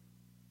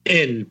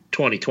 In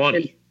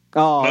 2020.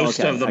 Oh, Most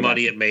okay. of the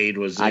money it made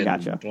was in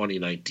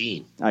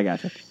 2019. I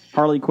gotcha.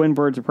 Harley Quinn: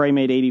 Birds of Prey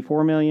made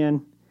 $84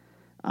 million.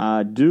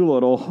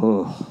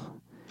 Doolittle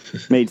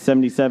made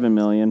 $77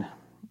 million.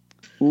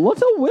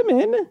 Little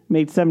Women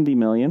made $70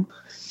 million.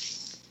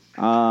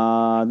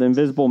 The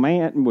Invisible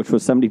Man, which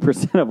was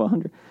 70% of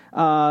 100.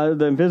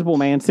 The Invisible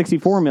Man,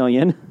 $64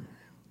 million.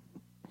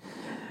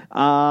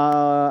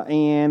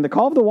 And The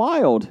Call of the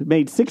Wild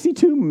made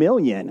 $62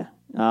 million.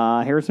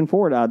 Harrison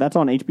Ford, that's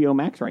on HBO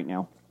Max right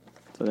now.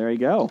 So there you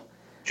go.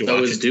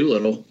 So is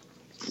Doolittle.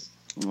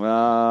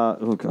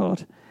 Oh,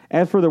 God.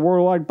 As for the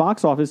worldwide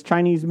box office,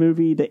 Chinese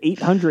movie The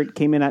 800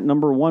 came in at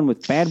number 1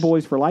 with Bad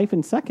Boys for Life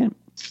in second.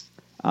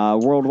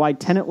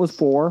 Worldwide, Tenet was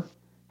 4,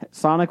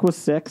 Sonic was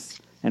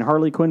 6, and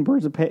Harley Quinn: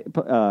 Birds of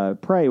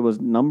Prey was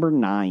number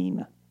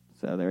 9.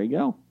 So there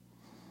you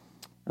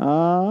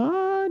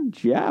go.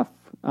 Jeff,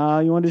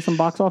 you want to do some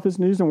box office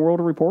news and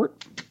world report?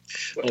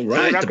 All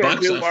right, the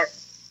box office.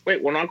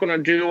 We're not going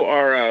to do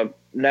our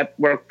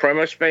network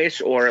promo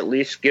space, or at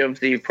least give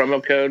the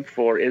promo code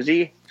for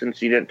Izzy,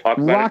 since you didn't talk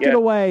about Rock it yet. it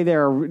away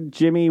there,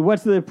 Jimmy.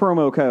 What's the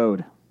promo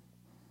code?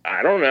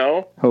 I don't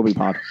know.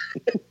 HobiePod.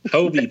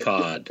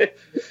 HobiePod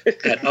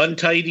at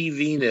Untidy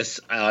Venus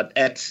at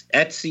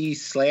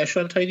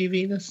Etsy/Untidy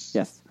Venus.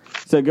 Yes.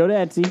 So go to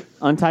Etsy,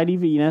 Untidy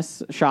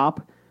Venus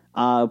shop,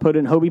 put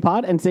in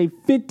HobiePod and save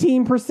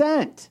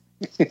 15%.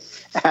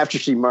 After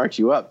she marks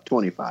you up,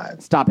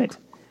 25. Stop it.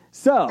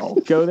 So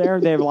go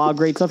there. They have a lot of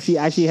great stuff. She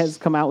actually has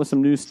come out with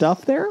some new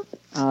stuff there,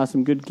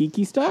 some good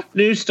geeky stuff.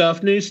 New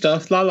stuff.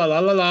 La la la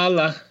la la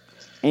la.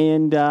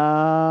 And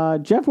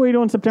Jeff, what are you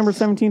doing September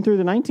 17th through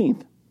the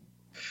 19th?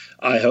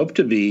 I hope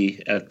to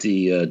be at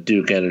the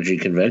Duke Energy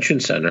Convention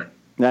Center.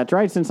 That's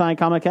right, Cincinnati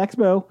Comic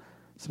Expo,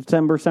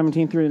 September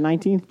 17th through the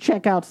 19th.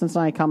 Check out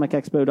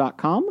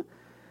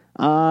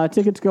CincinnatiComicExpo.com.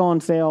 Tickets go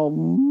on sale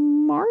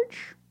March,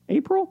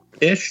 April?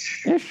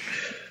 Ish.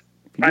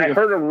 I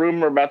heard a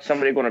rumor about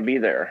somebody going to be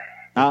there.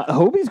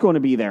 Hobie's going to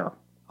be there.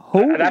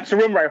 That's the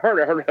rumor I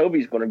heard. I heard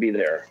Hobie's going to be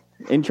there.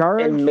 In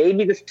charge? And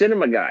maybe the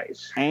cinema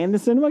guys. And the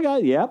cinema guy,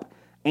 yep.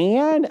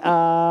 And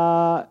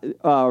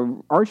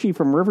Archie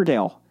from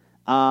Riverdale.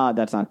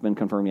 That's not been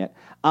confirmed yet.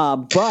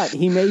 But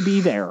he may be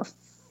there.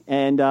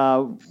 And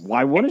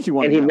why wouldn't you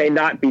want to? And he may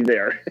not be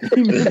there.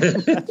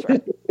 That's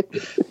right.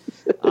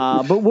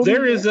 But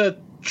there is a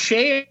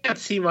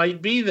chance he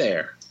might be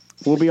there.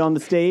 We'll be on the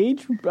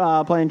stage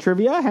playing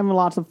trivia, having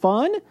lots of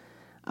fun.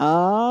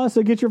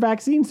 So get your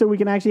vaccine so we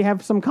can actually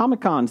have some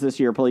Comic Cons this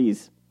year,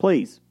 please.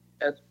 Please.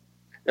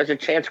 There's a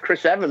chance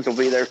Chris Evans will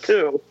be there,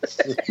 too.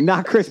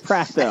 Not Chris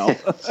Pratt, though.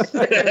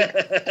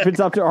 If it's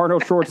up to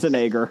Arnold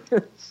Schwarzenegger.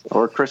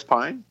 Or Chris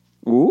Pine.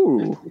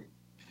 Ooh.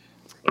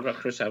 What about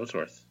Chris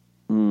Hemsworth?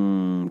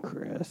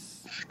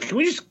 Chris. Can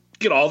we just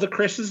get all the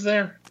Chris's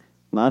there?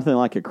 Nothing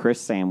like a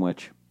Chris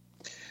sandwich.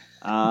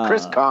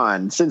 Chris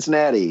Con,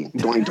 Cincinnati,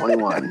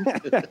 2021.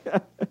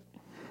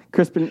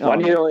 Crispin. Why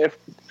do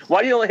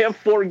you only have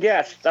 4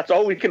 guests? That's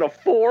all we can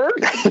afford?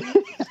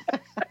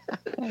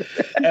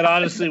 And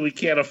honestly, we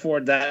can't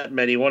afford that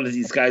many. One of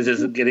these guys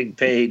isn't getting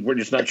paid. We're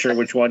just not sure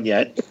which one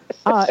yet.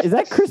 Is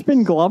that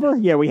Crispin Glover?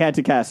 Yeah, we had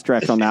to cast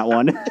stretch on that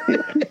one.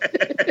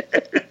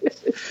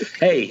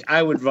 Hey,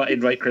 I would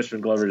invite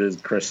Crispin Glover to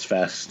Chris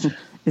Fest.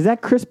 Is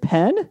that Chris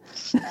Penn?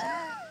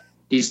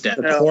 He's dead.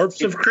 The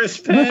corpse of Chris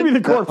Penn? Maybe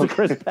the corpse of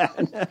Chris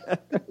Penn.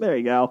 There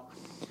you go.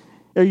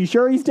 Are you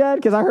sure he's dead?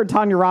 Because I heard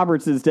Tanya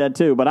Roberts is dead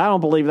too, but I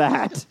don't believe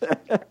that.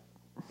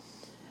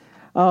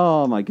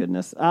 Oh, my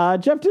goodness.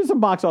 Jeff, do some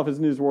box office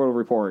news world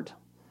report.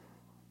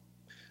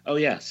 Oh,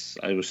 yes.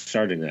 I was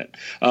starting that.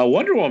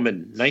 Wonder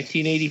Woman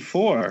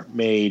 1984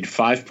 made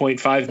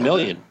 $5.5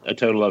 million, a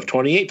total of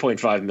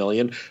 $28.5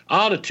 million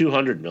on a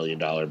 $200 million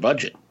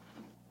budget.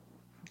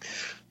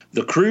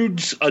 The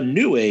Croods: A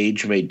New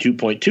Age made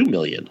 $2.2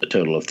 million, a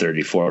total of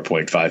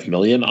 $34.5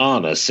 million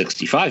on a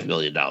 $65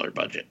 million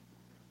budget.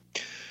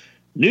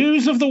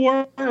 News of the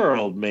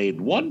World made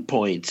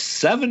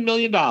 $1.7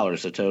 million, a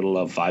total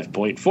of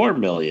 $5.4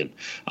 million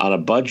on a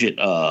budget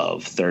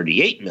of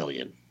 $38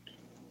 million.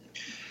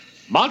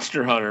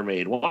 Monster Hunter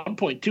made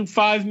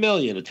 $1.25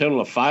 million, a total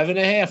of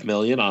 $5.5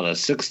 million on a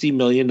 $60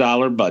 million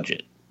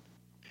budget.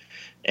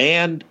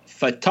 And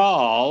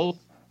Fatale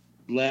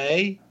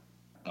made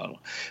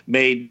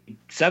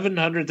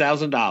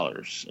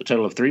 $700,000, a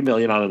total of $3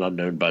 million on an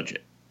unknown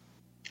budget.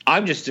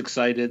 I'm just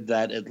excited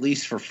that at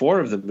least for 4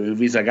 of the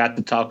movies, I got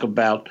to talk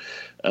about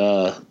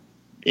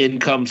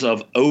incomes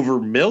of over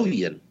 $1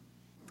 million.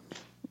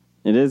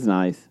 It is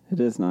nice. It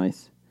is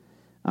nice.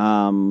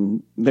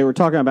 They were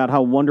talking about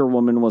how Wonder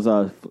Woman was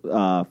a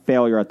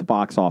failure at the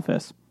box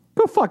office.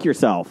 Go fuck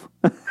yourself.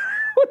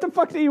 What the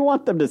fuck do you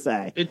want them to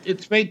say?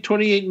 It's made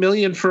 $28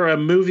 million for a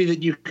movie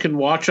that you can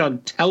watch on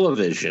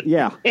television.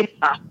 Yeah.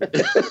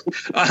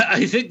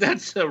 I think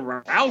that's a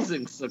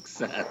rousing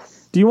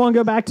success. Do you want to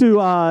go back to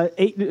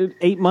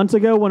 8 months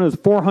ago when it was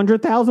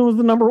 400,000 was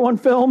the number one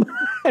film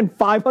and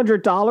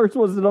 $500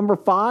 was the number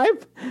 5?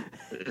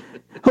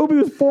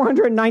 Hobie was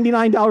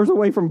 $499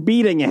 away from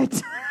beating it,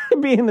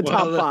 being in the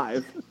top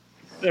 5.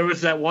 There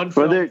was that one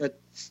film that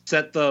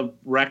set the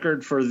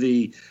record for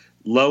the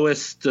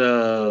lowest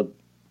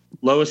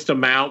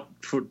amount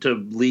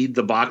to lead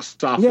the box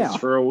office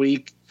for a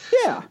week.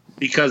 Yeah.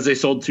 Because they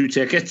sold 2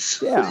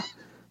 tickets. Yeah.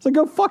 So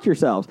go fuck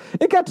yourselves.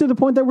 It got to the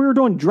point that we were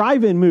doing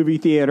drive-in movie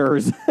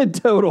theaters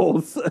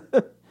totals.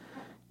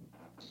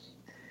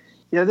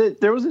 Yeah,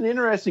 there was an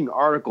interesting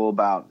article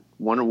about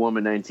Wonder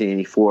Woman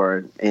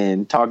 1984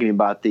 and talking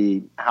about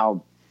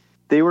how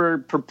they were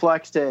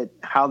perplexed at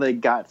how they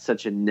got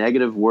such a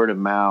negative word of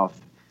mouth,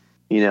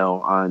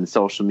 on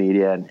social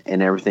media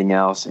and everything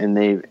else, and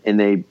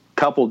they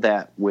coupled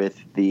that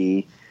with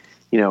the,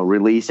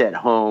 release at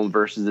home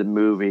versus the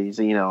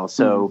movies,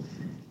 so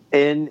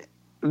and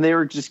they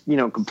were just,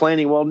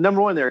 complaining. Well,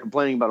 number one, they were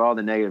complaining about all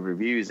the negative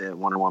reviews that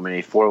Wonder Woman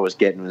 84 was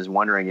getting, was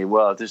wondering,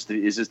 well, is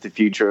this the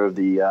future of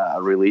the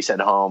release at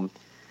home,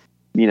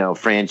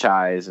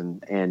 franchise,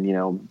 and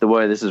the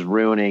way this is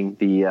ruining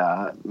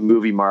the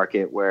movie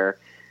market, where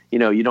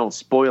you don't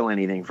spoil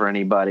anything for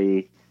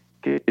anybody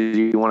because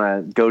you want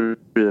to go to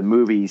the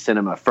movie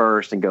cinema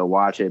first and go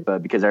watch it,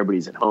 but because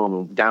everybody's at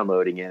home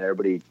downloading it,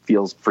 everybody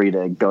feels free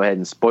to go ahead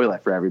and spoil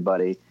it for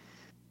everybody.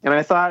 And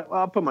I thought, well,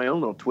 I'll put my own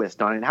little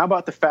twist on it. How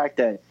about the fact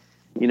that,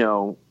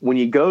 when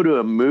you go to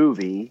a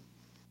movie,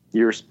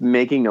 you're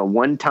making a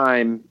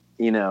one-time,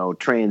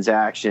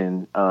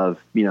 transaction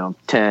of,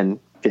 $10,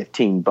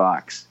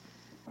 $15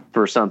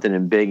 for something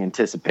in big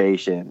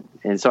anticipation.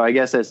 And so I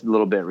guess that's a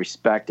little bit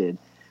respected.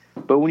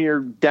 But when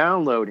you're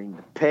downloading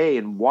to pay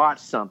and watch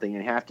something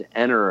and have to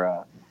enter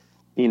a,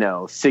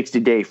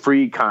 60-day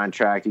free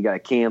contract, you got to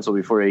cancel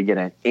before you get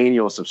an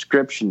annual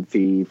subscription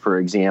fee, for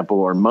example,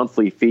 or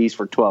monthly fees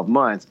for 12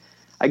 months.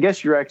 I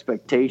guess your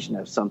expectation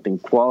of something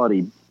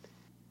quality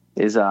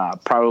is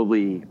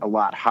probably a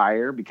lot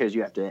higher because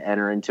you have to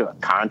enter into a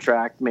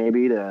contract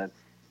maybe to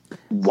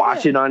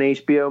watch it on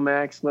HBO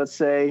Max, let's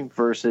say,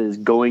 versus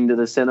going to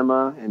the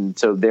cinema. And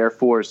so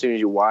therefore, as soon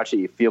as you watch it,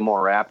 you feel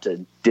more apt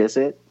to diss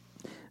it.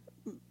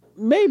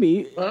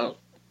 Maybe. Well,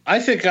 I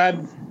think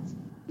I'd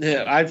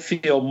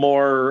feel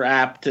more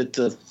apt at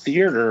the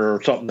theater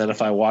or something than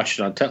if I watched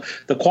it on television.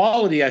 The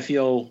quality, I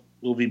feel,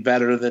 will be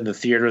better than the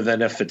theater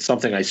than if it's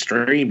something I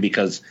stream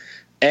because,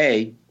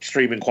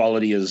 streaming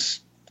quality is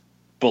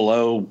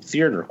below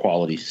theater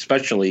quality,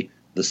 especially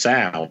the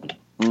sound.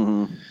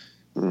 Mm-hmm.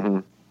 Mm-hmm.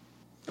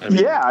 I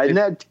mean,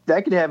 and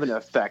that could have an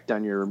effect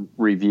on your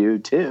review,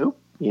 too.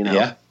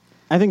 Yeah.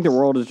 I think the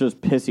world is just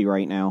pissy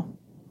right now.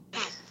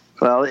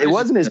 Well, it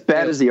wasn't as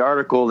bad as the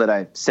article that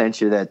I sent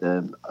you that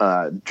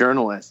the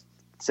journalist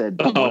said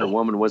Wonder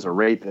Woman was a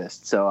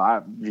rapist. So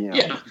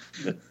Yeah.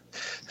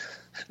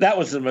 That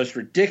was the most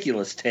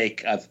ridiculous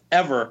take I've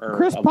ever heard.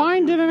 Chris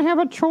Pine didn't have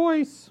a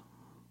choice.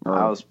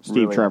 I was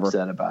Steve really Trevor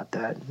upset about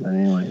that. But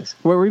anyways.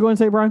 What were you going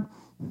to say, Brian?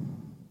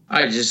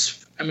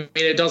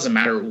 It doesn't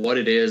matter what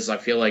it is. I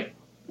feel like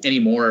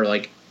anymore,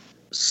 like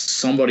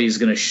somebody's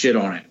going to shit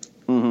on it.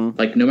 Mm-hmm.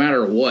 Like no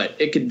matter what,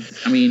 it could,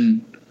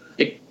 you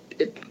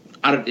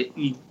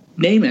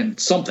name it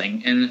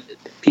something and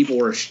people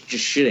were just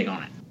shitting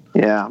on it.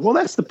 Yeah. Well,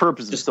 that's the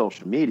purpose of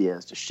social media,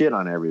 is to shit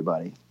on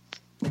everybody.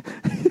 They're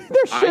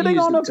shitting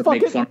on a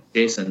fucking... make fun of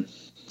Jason.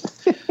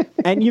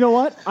 And you know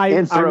what? I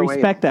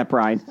respect that,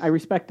 Brian. I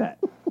respect that.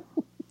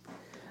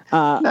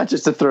 Not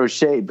just to throw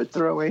shade, but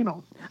throw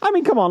anal. I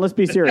mean, come on, let's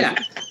be serious.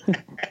 Yeah.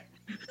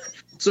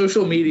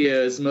 Social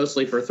media is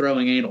mostly for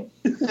throwing anal.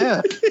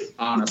 Yeah.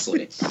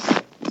 Honestly.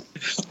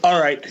 All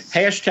right.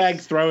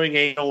 Hashtag throwing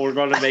anal. We're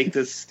going to make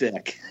this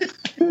stick.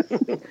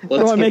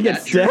 Let's make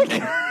it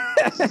stick?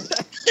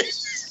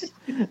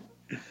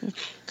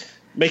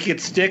 Make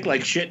it stick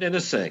like shitting in a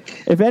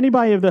sink. If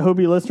anybody of the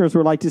Hobie listeners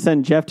would like to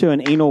send Jeff to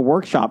an anal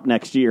workshop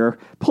next year,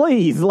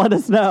 please let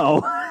us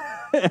know.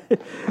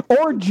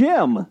 Or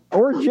Jim.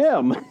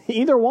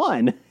 Either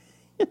one.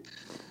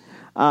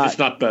 Just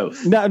not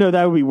both. No,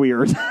 that would be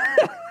weird.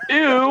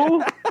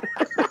 Ew.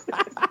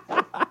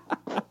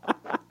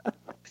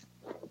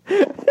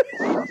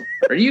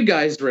 Are you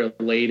guys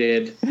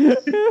related?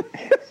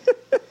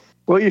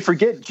 Well, you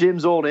forget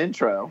Jim's old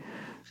intro.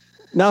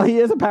 No, he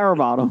is a power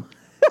bottom.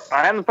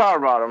 I am the power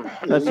bottom.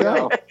 That's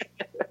right.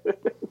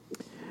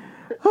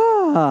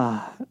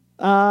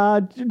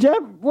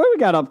 Jeff, what do we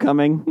got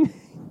upcoming?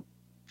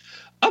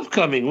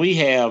 Upcoming, we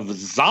have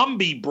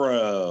Zombie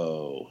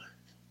Bro.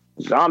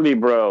 Zombie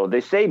Bro.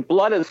 They say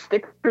blood is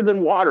thicker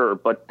than water,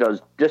 but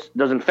does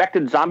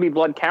infected zombie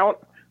blood count?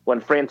 When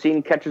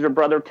Francine catches her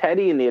brother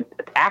Teddy in the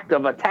act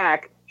of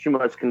attack, she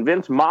must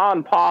convince Ma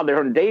and Pa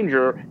they're in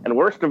danger, and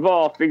worst of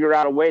all, figure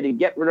out a way to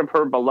get rid of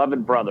her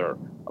beloved brother.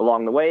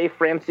 Along the way,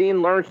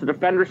 Francine learns to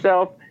defend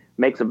herself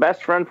makes a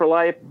best friend for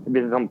life,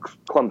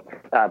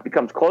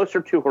 becomes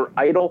closer to her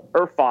idol,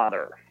 her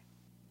father.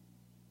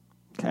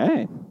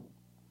 Okay.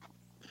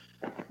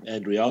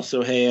 And we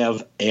also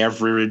have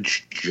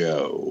Average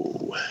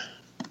Joe.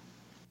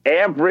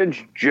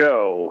 Average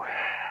Joe.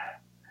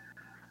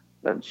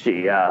 Let's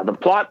see. The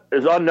plot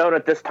is unknown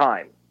at this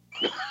time.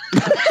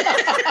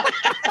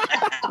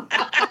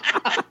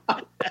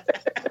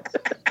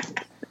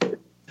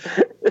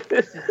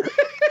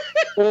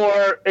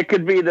 Or it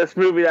could be this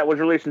movie that was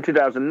released in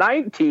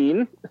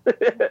 2019.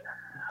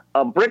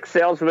 A brick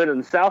salesman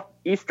in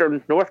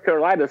southeastern North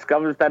Carolina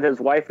discovers that his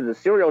wife is a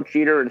serial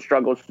cheater and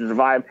struggles to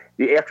survive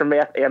the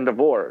aftermath and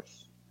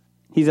divorce.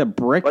 He's a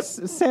brick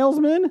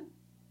salesman?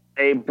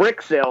 A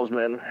brick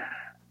salesman.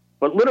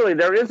 But literally,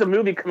 there is a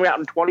movie coming out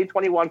in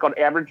 2021 called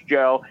Average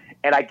Joe,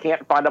 and I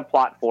can't find a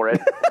plot for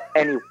it.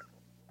 Anyway.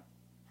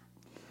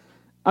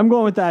 I'm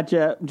going with that,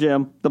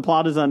 Jim. The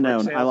plot is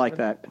unknown. I like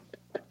that.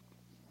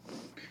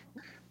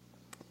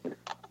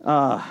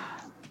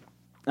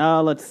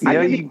 Let's see.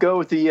 You can go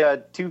with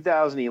the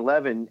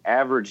 2011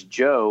 Average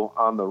Joe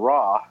on the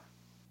Raw.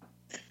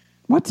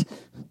 What?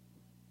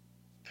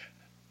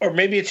 Or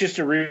maybe it's just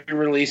a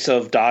re-release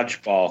of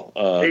Dodgeball,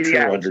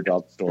 True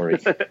Underdog Story.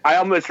 I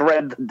almost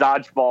read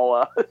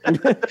Dodgeball.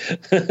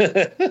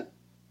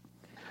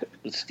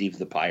 Steve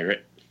the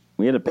Pirate.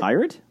 We had a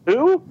pirate?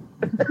 Who?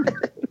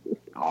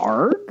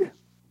 Arg?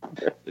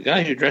 The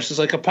guy who dresses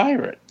like a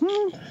pirate.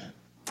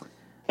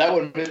 That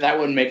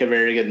wouldn't make a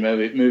very good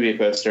movie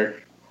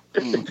poster.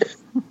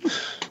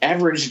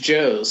 Average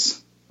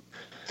Joe's.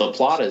 The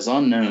plot is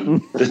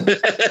unknown.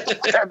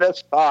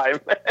 That's time.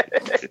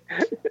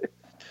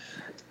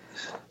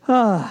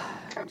 Top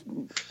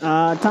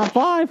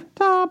five.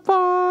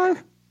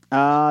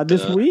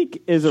 This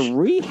week is a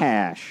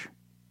rehash.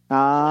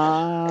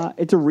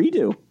 It's a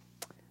redo.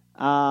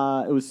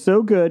 It was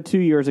so good 2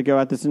 years ago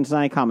at the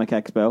Cincinnati Comic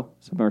Expo,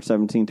 September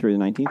 17th through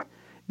the 19th,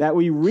 that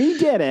we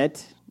redid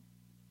it,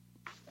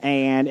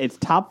 and it's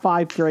top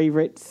 5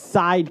 favorite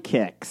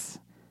sidekicks.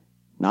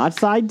 Not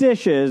side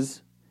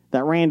dishes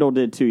that Randall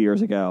did 2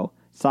 years ago.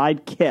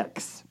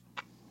 Sidekicks.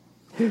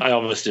 I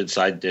almost did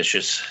side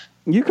dishes.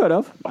 You could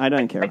have. I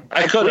don't care.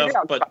 I could have,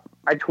 but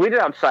I tweeted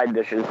out side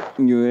dishes. I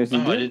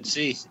didn't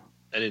see.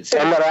 And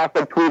then I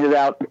also tweeted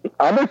out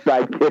other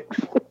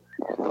sidekicks.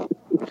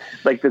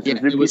 Like this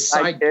it was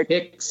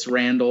sidekicks,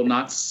 Randall,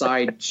 not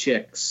side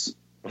chicks.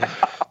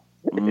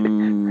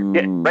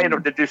 Randall,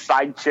 did you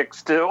side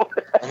chicks too?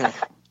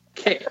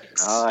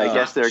 Kicks. I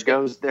guess there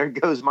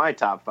goes my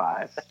top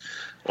 5.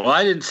 Well,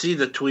 I didn't see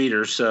the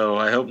tweeters, so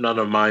I hope none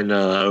of mine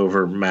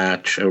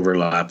overlap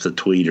the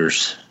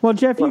tweeters. Well,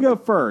 Jeff, you go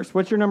first.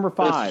 What's your number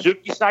 5?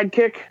 Suzuki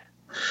sidekick.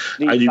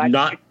 I do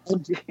not.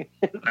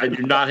 I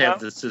do not have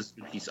the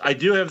Suzuki. I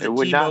do have the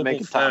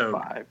T-Mobile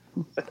phone.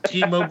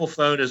 T-Mobile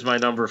phone is my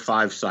number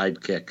 5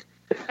 sidekick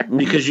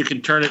because you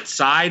can turn it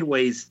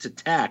sideways to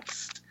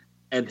text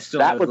and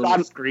still have a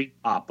little screen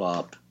pop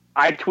up.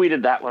 I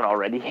tweeted that one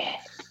already.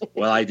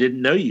 Well, I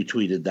didn't know you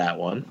tweeted that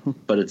one,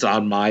 but it's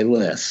on my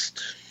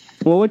list.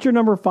 Well, what's your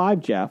number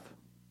 5, Jeff?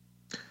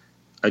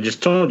 I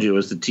just told you it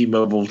was the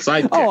T-Mobile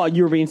sidekick. Oh,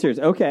 you were being serious.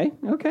 Okay.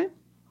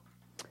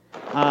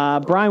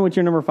 Brian, what's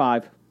your number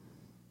 5?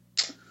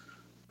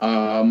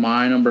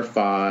 My number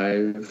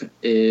 5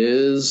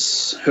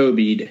 is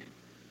Hobie.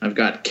 I've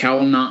got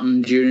Cal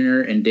Naughton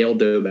Jr. and Dale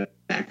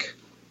Doback.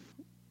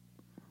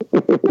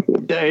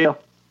 Dale.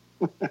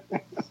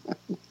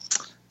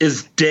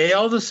 Is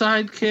Dale the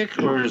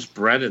sidekick or is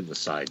Brennan the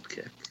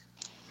sidekick?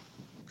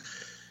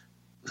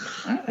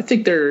 I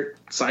think they're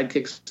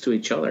sidekicks to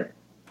each other.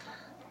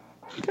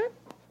 Okay.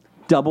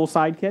 Double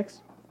sidekicks?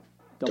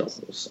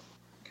 Doubles.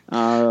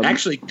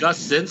 Actually,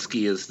 Gus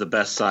Sinski is the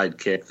best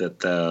sidekick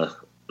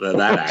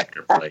that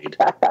actor played.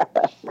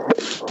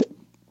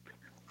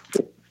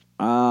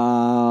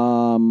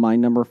 My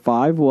number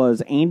 5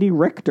 was Andy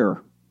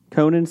Richter,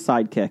 Conan's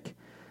sidekick.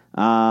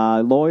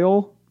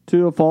 Loyal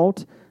to a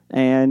fault,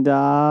 and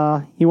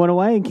he went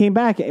away and came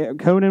back.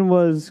 Conan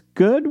was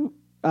good,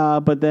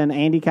 but then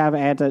Andy kind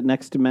of had that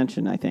next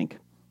dimension, I think.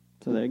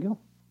 So there you go.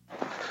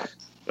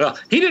 Well,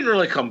 he didn't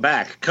really come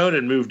back.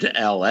 Conan moved to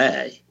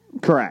L.A.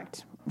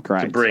 Correct.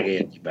 To bring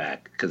Andy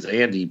back, because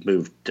Andy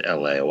moved to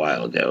L.A. a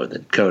while ago, and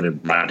then Conan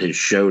brought his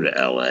show to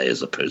L.A.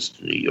 as opposed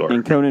to New York.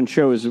 And Conan's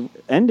show is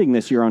ending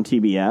this year on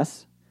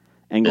TBS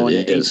and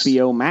going to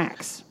HBO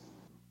Max.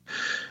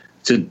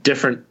 It's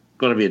going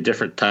to be a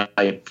different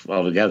type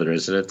altogether,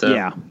 isn't it?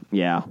 Though?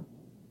 Yeah.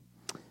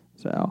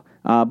 So,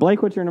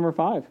 Blake, what's your number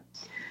 5?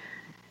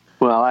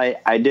 Well,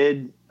 I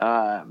did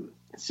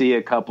see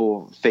a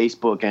couple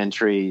Facebook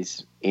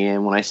entries,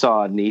 and when I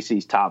saw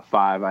Nisi's top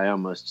 5, I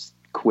almost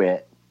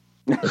quit.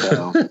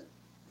 So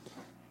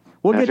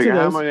we'll get to those.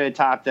 How am I going to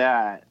top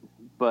that?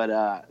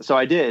 But so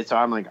I did. So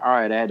I'm like, all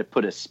right, I had to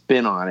put a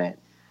spin on it.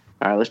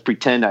 All right, let's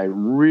pretend I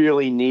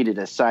really needed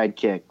a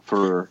sidekick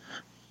for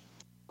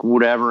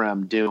whatever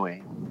I'm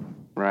doing.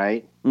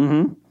 Right?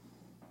 Mm-hmm.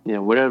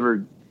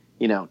 Whatever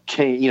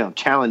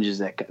challenges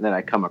that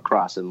I come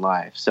across in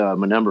life. So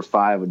my number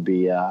 5 would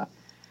be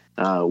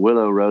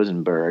Willow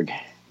Rosenberg.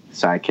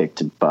 sidekick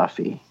to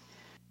Buffy.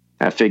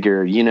 I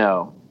figured,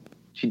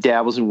 she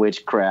dabbles in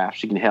witchcraft.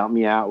 She can help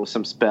me out with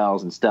some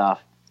spells and stuff.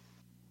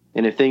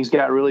 And if things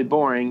got really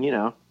boring,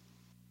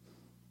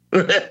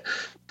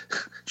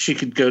 She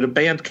could go to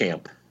band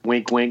camp.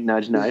 wink, wink,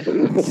 nudge, nudge.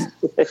 That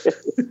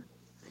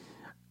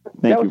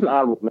was an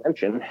honorable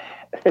mention.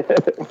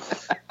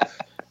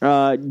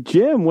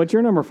 Jim, what's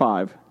your number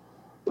 5?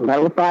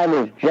 Number 5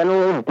 is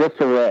General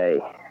Disarray.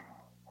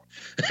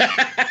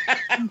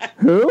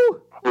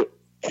 Who?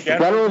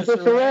 General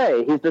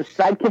Disarray. He's the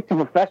sidekick to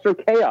Professor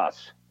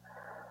Chaos.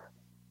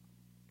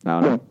 I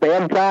don't The know.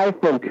 bad guy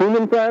from Coon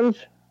and Friends.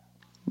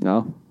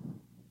 No.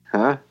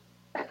 Huh?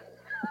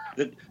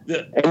 The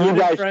And you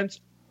guys-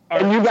 friends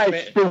And you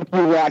guys think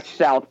you watch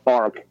South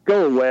Park.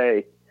 Go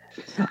away.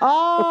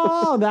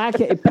 Oh, that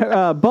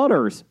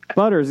Butters.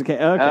 Butters. Okay,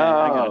 I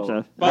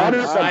gotcha.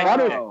 Butters,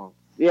 Butters. Oh,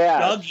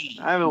 Yeah. Dougie.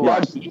 I haven't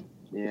watched.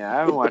 Yeah, I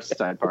haven't watched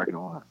Side Park in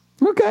a while.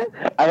 Okay.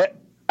 I've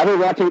been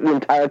watching it the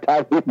entire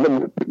time we've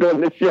been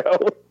doing the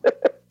show.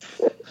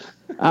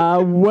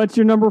 What's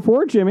your number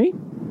 4, Jimmy?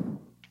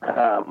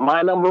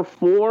 My number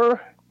 4 is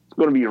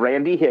going to be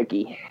Randy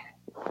Hickey.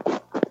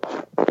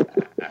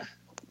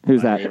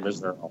 Who's My that? name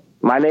is Earl.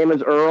 My name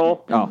is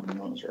Earl. Oh,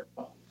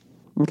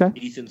 okay.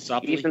 Ethan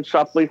Suplee. Ethan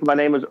Suplee. My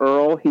name is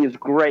Earl. He is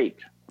great.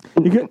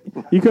 You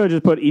could have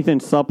just put Ethan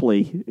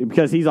Suplee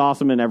because he's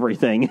awesome in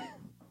everything.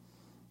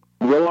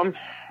 Willem.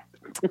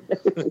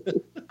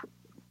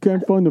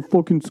 Can't find the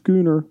fucking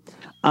schooner.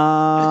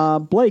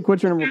 Blake,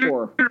 what's your number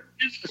 4?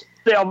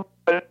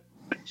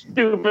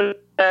 Stupid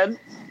head.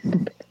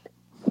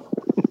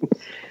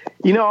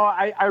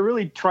 I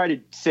really try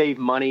to save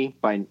money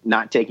by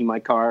not taking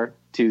my car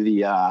to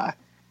the,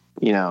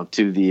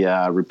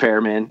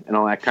 repairman and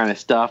all that kind of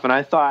stuff. And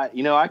I thought,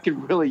 I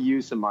could really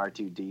use some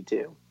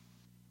R2D2.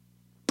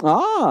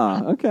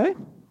 Ah, okay.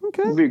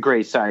 It'd be a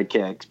great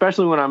sidekick,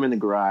 especially when I'm in the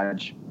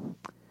garage.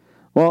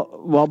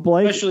 Well,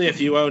 Blake. Especially if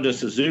you owned a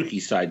Suzuki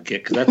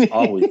sidekick, because that's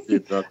always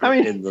in the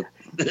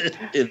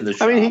in the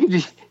shop. I mean,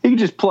 he could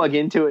just plug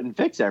into it and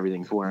fix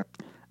everything for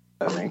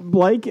him.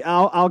 Blake,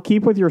 I'll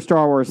keep with your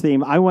Star Wars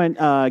theme. I went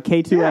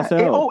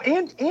K2SO.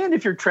 And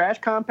if your trash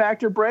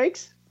compactor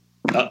breaks,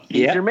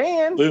 he's your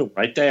man. Boom,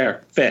 right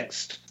there,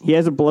 fixed. He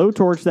has a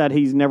blowtorch that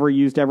he's never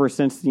used ever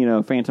since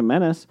Phantom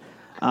Menace.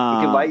 You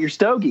can light your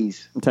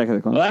stogies.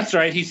 Technically. Well, that's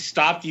right. He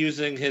stopped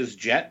using his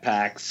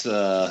jetpacks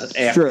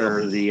after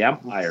True. the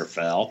Empire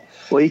fell.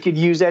 Well, you could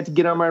use that to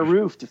get on my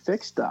roof to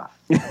fix stuff.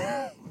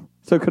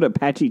 So could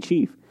Apache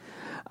Chief.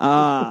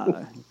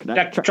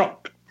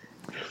 Chuck.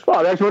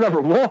 Oh, that's my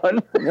number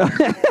 1.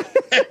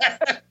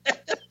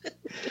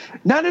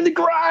 Not in the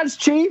garage,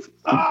 Chief.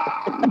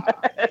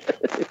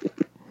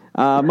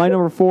 My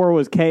number 4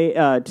 was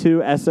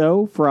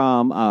K2SO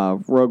from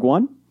Rogue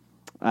One.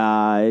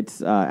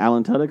 It's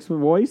Alan Tudyk's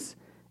voice,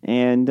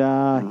 and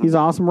he's an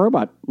awesome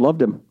robot.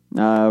 Loved him.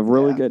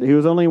 Really good. He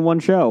was only in one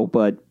show,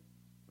 but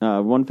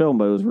one film,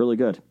 but it was really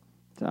good.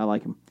 So I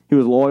like him. He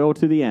was loyal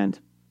to the end.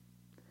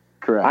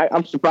 Correct.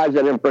 I'm surprised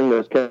they didn't bring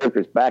those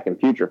characters back in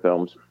future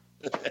films.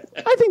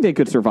 I think they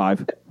could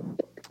survive.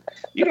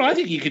 I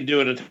think you could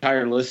do an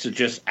entire list of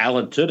just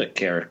Alan Tudyk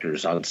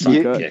characters on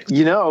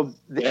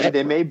sidekicks.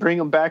 They may bring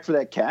him back for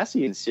that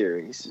Cassian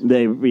series.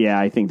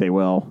 I think they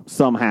will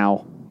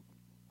somehow.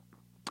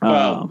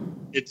 Well,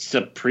 it's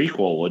a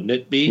prequel, wouldn't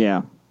it be?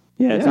 Yeah,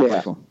 it's a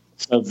prequel.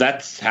 So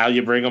that's how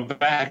you bring them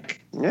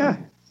back. Yeah.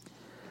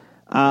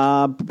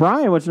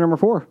 Brian, what's your number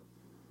 4?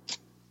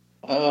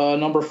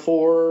 Number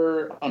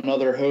 4,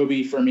 another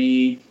Hobie for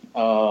me.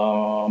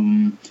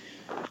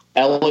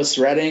 Ellis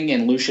Redding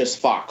and Lucius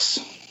Fox.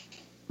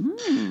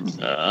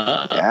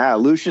 Yeah,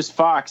 Lucius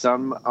Fox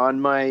on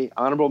my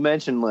honorable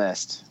mention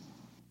list.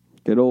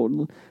 Good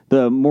old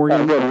the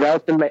Morgan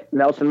Nelson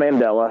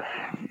Mandela.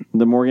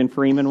 the Morgan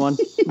Freeman one.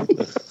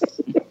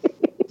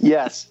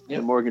 Yes,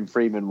 the Morgan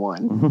Freeman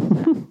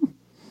one.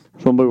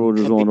 Some people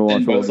just want to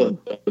watch both all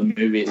of the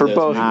movies. For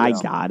both. I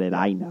got it.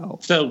 I know.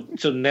 So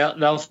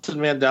Nelson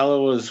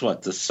Mandela was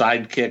what, the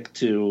sidekick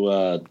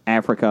to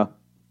Africa.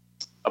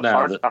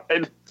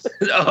 Apartheid.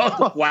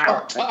 oh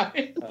wow! I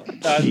was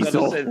Jeez,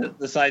 going to say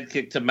the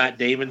sidekick to Matt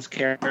Damon's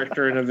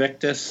character in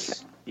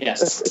Evictus.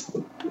 Yes.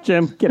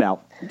 Jim, get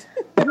out.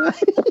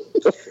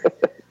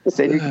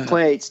 Send your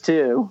complaints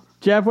too.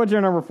 Jeff, what's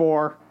your number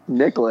 4?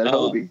 Nicolette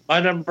Hobie. My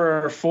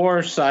number 4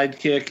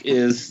 sidekick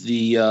is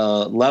the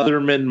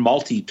Leatherman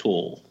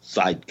multi-tool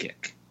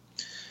sidekick.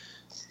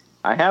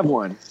 I have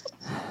one.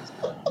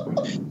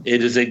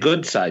 It is a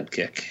good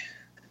sidekick.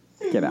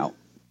 Get out.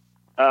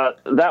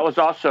 That was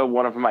also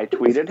one of them I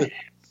tweeted.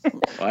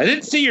 I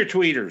didn't see your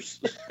tweeters.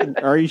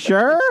 Are you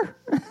sure?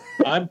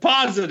 I'm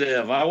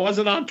positive. I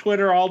wasn't on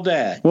Twitter all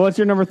day. Well, what's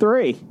your number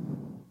 3?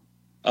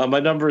 My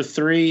number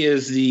 3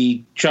 is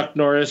the Chuck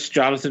Norris,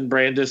 Jonathan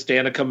Brandis,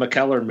 Danica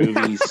McKellar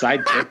movie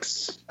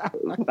Sidekicks.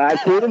 I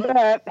tweeted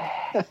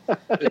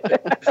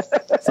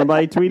that.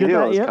 Somebody I tweeted knew it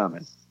that was yet?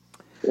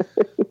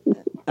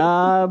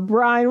 coming.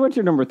 Brian, what's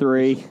your number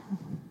 3?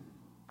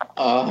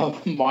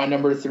 My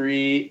number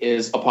 3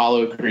 is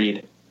Apollo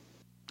Creed.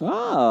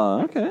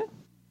 Oh, okay.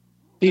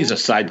 He's a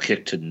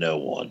sidekick to no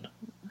one.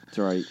 That's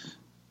right.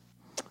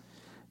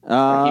 He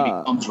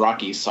becomes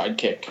Rocky's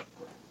sidekick.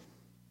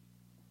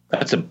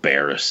 That's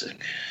embarrassing.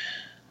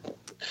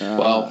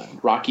 Well,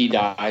 Rocky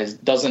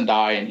doesn't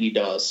die, and he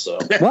does. So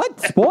What?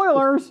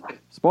 Spoilers!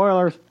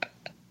 Spoilers.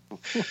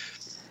 he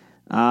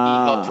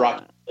helped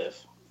Rocky live.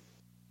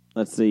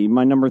 Let's see.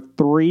 My number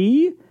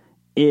 3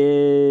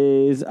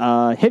 is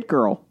Hit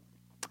Girl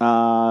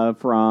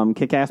from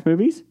Kick-Ass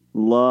movies.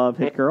 Love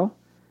Hit Girl.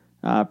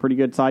 Pretty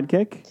good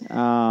sidekick.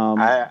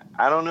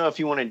 I don't know if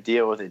you want to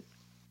deal with a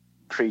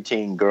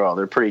preteen girl.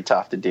 They're pretty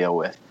tough to deal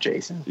with,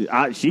 Jason.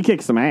 She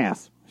kicks some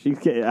ass.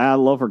 I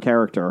love her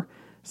character.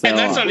 So, And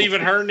that's not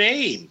even her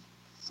name.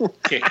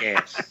 Kick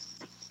ass.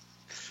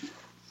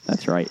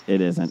 That's right. It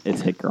isn't.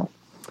 It's Hit Girl.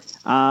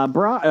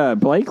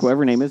 Blake,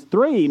 whoever her name is,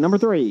 number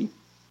 3.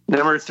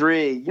 Number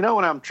 3,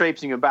 when I'm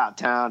traipsing about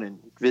town and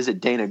visit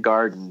Dana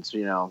Gardens,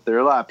 there are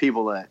a lot of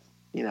people that,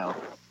 want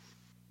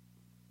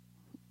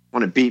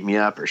to beat me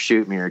up or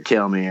shoot me or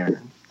kill me.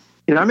 Or,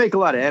 I make a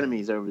lot of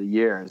enemies over the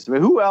years. I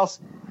mean, who else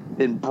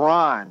than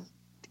Braun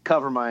to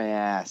cover my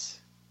ass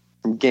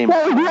from Game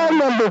of Thrones?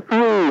 Number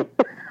 3.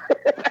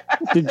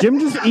 Did Jim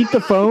just eat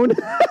the phone?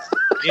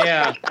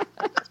 Yeah.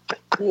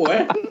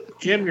 What?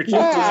 Jim, you're too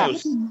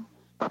close.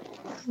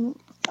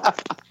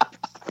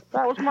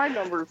 That was my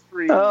number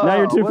 3. Now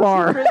you're too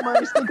far. Great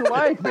minds think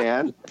alike,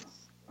 man.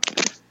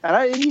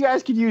 And you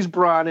guys could use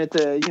Braun at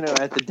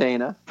the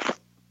Dana.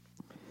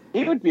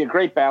 He would be a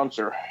great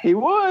bouncer. He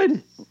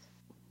would.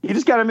 You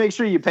just got to make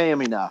sure you pay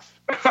him enough.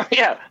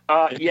 Yeah.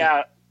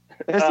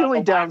 That's the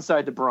only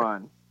downside to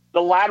Braun.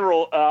 The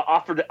lateral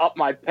offered to up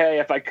my pay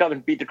if I come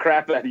and beat the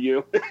crap out of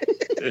you.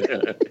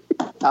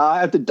 I'll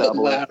have to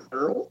double it.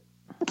 Lateral.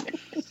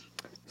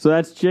 So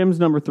that's Jim's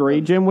number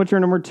 3. Jim, what's your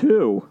number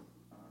 2?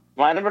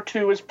 My number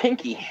 2 is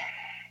Pinky.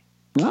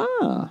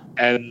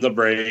 And the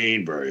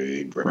brain. What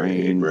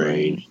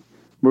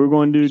are we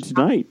going to do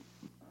tonight?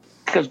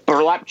 Because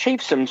Burlap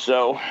chafes him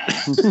so.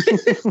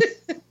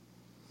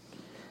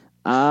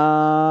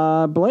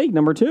 Blake,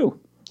 number 2.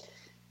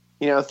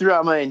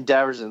 Throughout my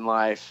endeavors in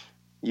life,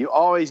 you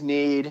always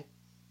need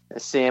a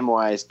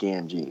Samwise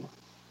Gamgee.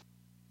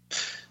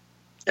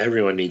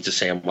 Everyone needs a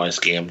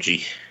Samwise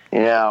Gamgee.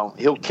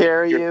 He'll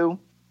carry you.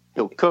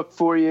 He'll cook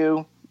for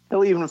you.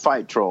 He'll even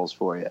fight trolls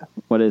for you.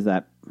 What is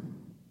that?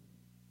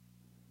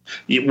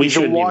 We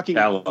should not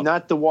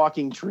the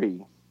walking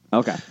tree.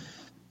 Okay.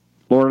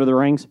 Lord of the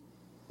Rings?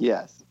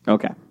 Yes.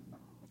 Okay.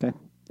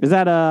 Is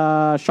that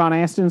Sean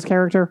Astin's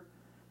character?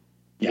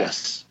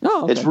 Yes.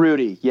 Oh, okay. It's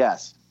Rudy.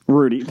 Yes.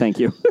 Rudy, thank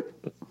you.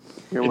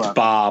 You're It's welcome.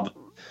 Bob.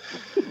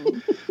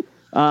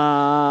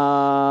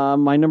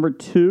 My number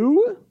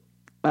 2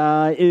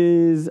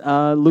 is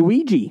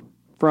Luigi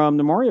from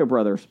the Mario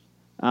Brothers.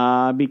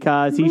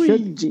 Because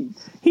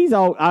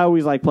I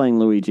always like playing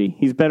Luigi.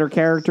 He's a better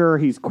character.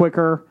 He's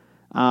quicker.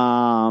 He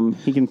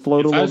can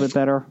float a little bit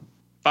better.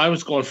 If I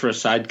was going for a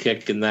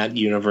sidekick in that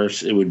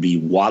universe, it would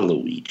be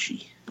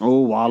Waluigi.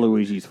 Oh,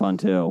 Waluigi's fun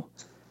too.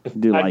 I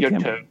do like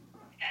him. Too.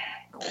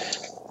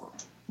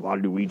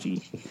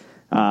 Waluigi.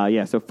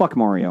 So fuck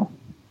Mario.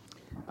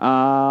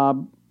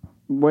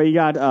 What you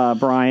got,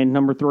 Brian?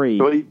 Number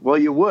 3. Well,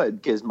 you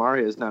would, because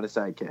Mario is not a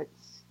sidekick.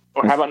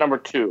 Or how about number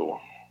 2?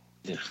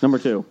 Number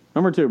 2,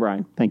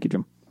 Brian. Thank you,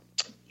 Jim.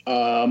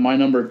 My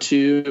number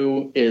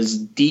 2 is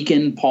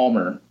Deacon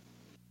Palmer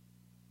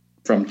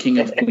from King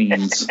of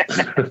Queens.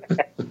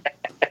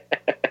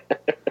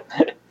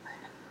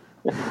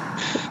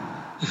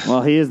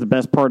 Well, he is the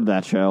best part of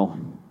that show,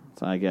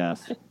 so I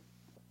guess.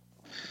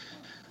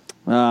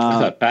 I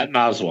thought Patton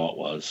Oswalt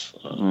was.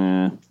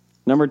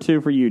 Number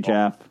 2 for you,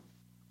 Jeff.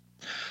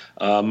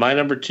 My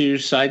number 2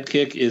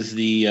 sidekick is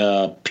the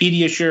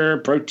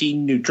Pediasure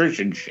Protein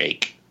Nutrition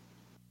Shake.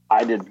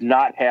 I did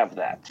not have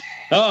that.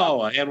 Oh,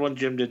 I had one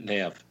Jim didn't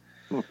have.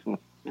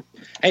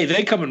 Hey,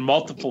 they come in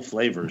multiple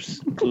flavors,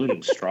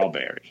 including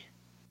strawberry.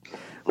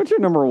 What's your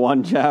number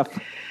 1, Jeff?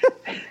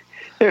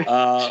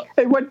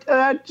 Hey, what?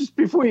 Just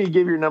before you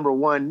give your number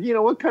 1,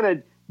 what kind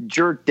of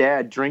jerk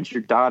dad drinks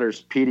your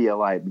daughter's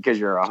Pedialyte because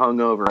you're a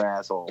hungover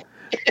asshole?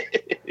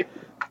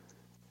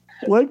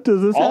 What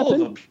does this All happen? of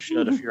them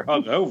should if you're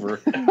hungover.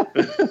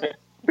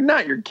 But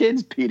not your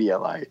kid's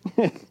Pedialyte.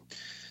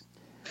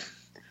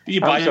 You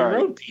buy your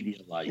sorry. own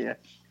Pedialyte. Yeah.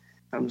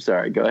 I'm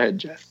sorry. Go ahead,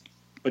 Jeff.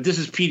 But this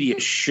is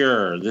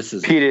Pediasure. This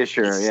is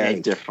Pediasure. Yeah, a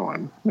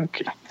different one.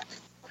 Okay.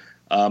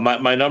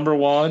 My number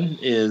 1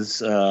 is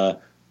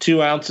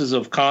 2 ounces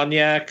of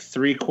cognac,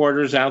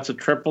 3/4 ounce of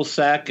triple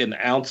sec, an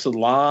ounce of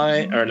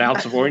lime, or an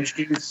ounce of orange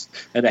juice,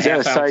 and a Is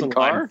that half a ounce sidecar?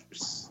 of lime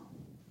juice.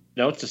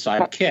 No, it's a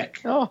sidekick.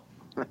 Oh,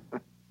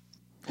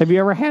 Have you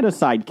ever had a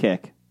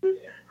sidekick?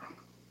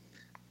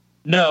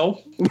 No,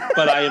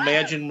 but I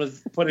imagine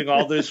with putting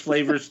all those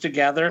flavors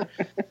together,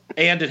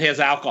 and it has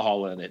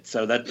alcohol in it,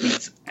 so that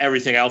beats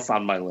everything else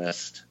on my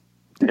list.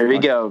 there you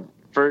go.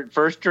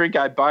 First drink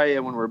I buy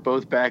you when we're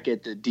both back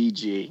at the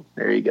DG.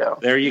 There you go.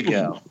 There you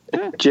go.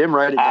 Jim,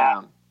 write it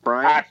down.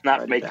 Brian, That's not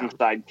write it making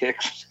down.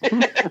 sidekicks.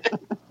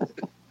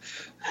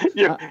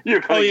 you're Oh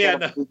gonna yeah,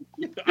 get no.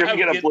 You're going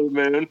to get a blue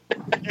moon.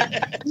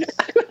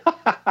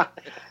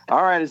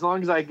 All right, as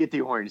long as I get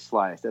the orange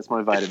slice, that's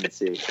my vitamin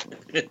C.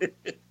 And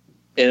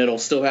it'll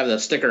still have the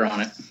sticker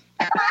on it.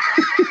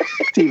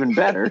 It's even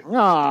better.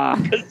 Ah,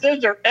 Because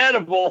those are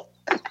edible.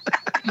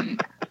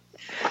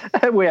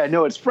 That way I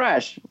know it's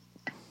fresh.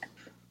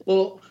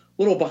 Little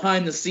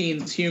behind the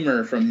scenes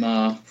humor from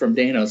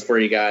Dano's for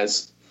you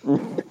guys.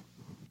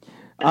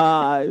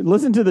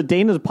 listen to the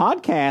Dana's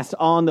podcast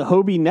on the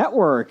Hobie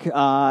Network.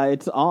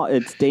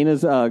 It's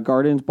Dana's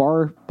Gardens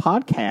Bar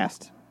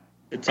podcast.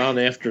 It's on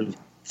after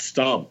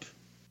Stump.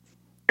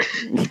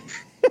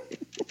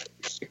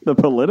 The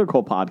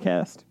political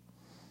podcast.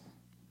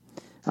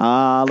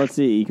 Let's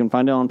see. You can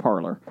find it on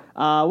Parler.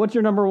 What's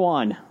your number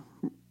one?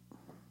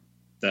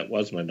 That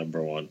was my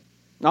number one.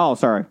 Oh,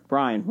 sorry.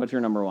 Brian, what's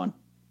your number one?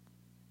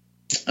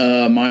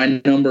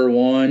 My number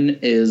one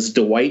is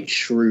Dwight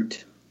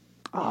Schrute.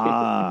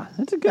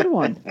 That's a good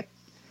one.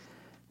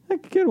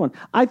 That's a good one.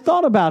 I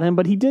thought about him,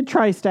 but he did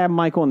try to stab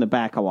Michael in the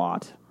back a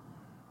lot.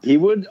 He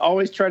would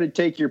always try to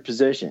take your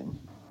position.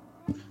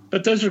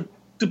 But those are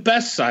the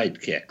best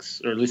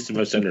sidekicks, or at least the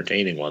most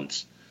entertaining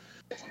ones.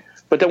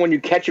 But then when you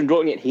catch him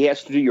doing it, he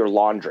has to do your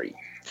laundry.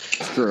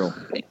 It's true.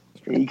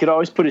 You could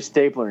always put a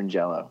stapler in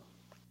Jell-O.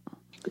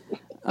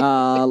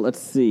 Let's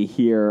see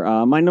here.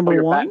 My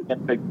number one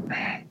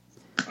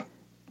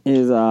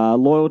is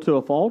Loyal to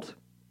a Fault.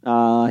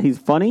 He's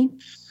funny,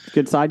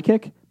 good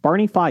sidekick.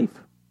 Barney Fife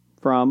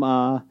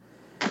from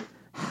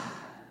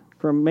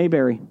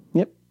Mayberry.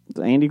 Yep, it's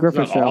Andy Griffith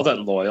Not show. all that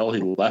loyal.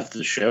 He left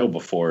the show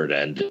before it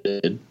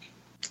ended.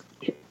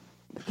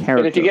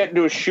 And if you get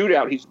into a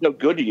shootout, he's no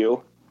good to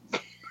you.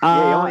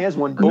 Yeah, he only has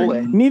one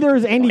bullet. Neither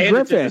is Andy And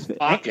it's in Griffith. his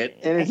pocket.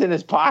 And it's in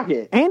his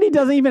pocket. Andy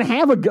doesn't even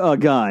have a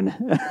gun.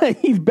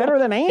 He's better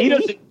than Andy. He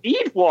doesn't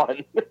need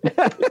one.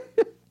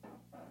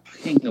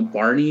 Dang,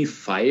 Barney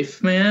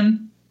Fife,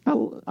 man.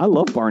 I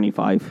love Barney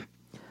Fife.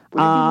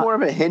 Would he be more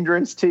of a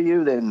hindrance to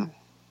you than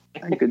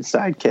a good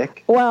sidekick?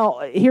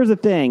 Well, here's the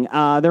thing.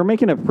 They're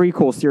making a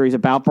prequel series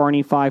about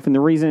Barney Fife, and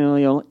the reason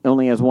he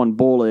only has one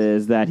bullet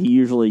is that he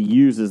usually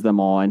uses them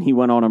all, and he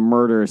went on a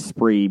murder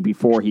spree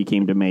before he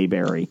came to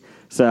Mayberry.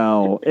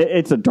 So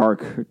it's a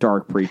dark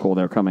prequel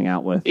they're coming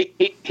out with.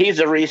 He's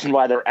the reason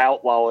why they're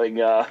outlawing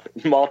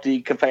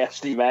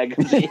multi-capacity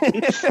magazines.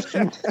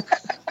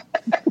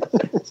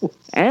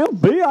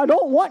 LB, I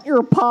don't want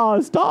your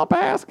paws. Stop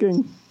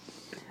asking.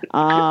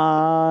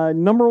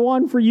 Number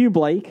one for you,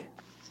 Blake.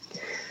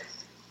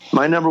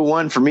 My number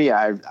one for me,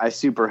 I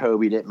super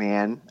Hobied it,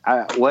 man.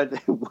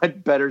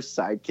 What better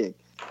sidekick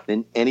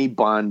than any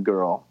Bond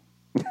girl?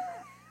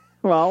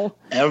 Well,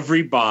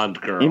 Every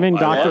Bond girl. even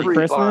Dr. Every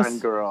Christmas.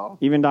 Bond girl.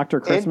 Even Dr.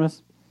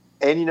 Christmas.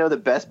 And you know the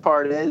best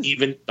part is?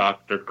 Even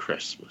Dr.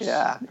 Christmas.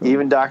 Yeah,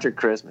 even Dr.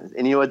 Christmas.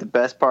 And you know what the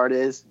best part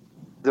is?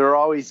 They're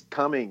always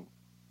coming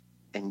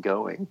and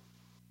going.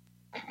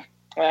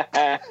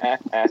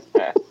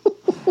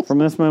 From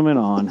this moment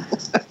on.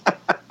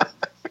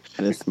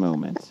 This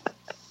moment.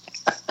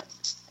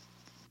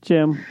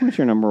 Jim, what's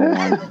your number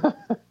one?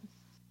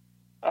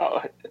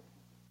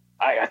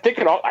 I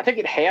think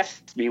it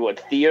has to be with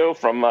Theo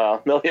from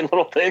Million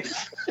Little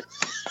Things.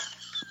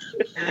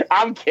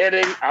 I'm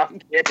kidding.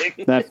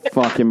 That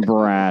fucking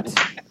brat.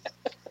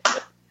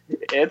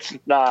 It's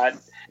not.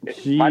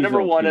 Jeez, My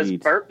number one is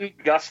Pete. Burton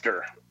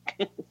Guster.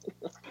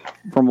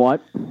 From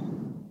what?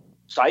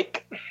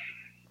 Psych.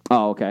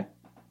 Oh, okay.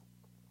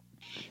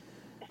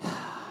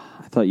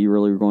 I thought you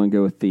really were going to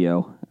go with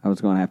Theo. I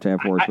was going to have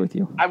words with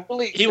you.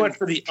 He went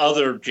for the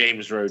other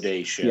James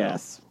Roday show.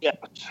 Yes. Yeah.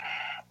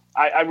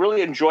 I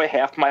really enjoy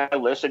half my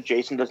list that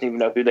Jason doesn't even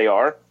know who they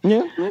are.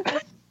 Yeah.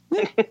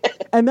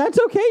 And that's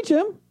okay,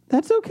 Jim.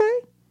 That's okay.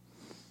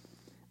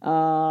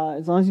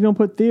 As long as you don't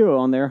put Theo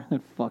on there.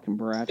 That fucking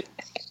brat.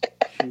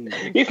 Jesus.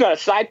 He's not a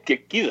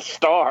sidekick. He's a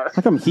star.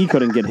 How come he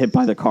couldn't get hit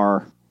by the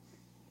car?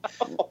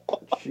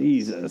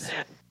 Jesus.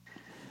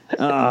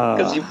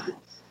 I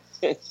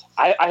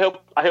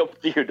hope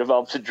Theo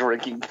develops a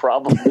drinking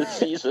problem this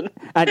season.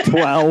 At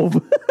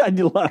 12. At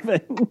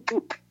 11.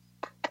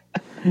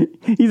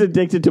 He's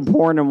addicted to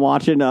porn and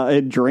watching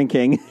and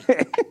drinking.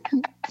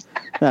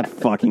 That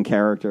fucking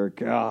character.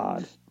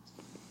 God.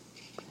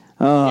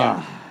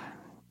 Yeah.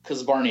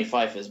 Because Barney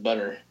Fife is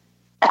better.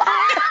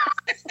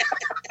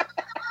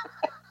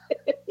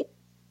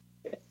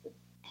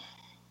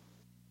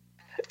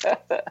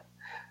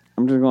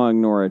 I'm just going to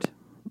ignore it.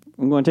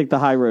 I'm going to take the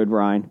high road,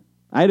 Ryan.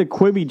 I had a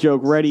Quibi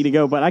joke ready to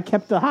go, but I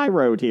kept the high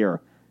road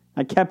here.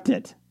 I kept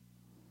it.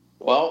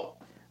 Well,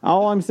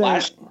 All I'm saying...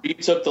 last year you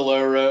took the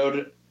low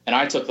road, and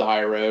I took the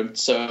high road.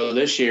 So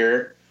this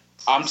year,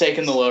 I'm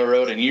taking the low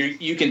road, and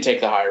you can take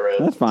the high road.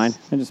 That's fine.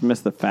 I just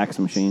missed the fax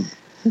machine.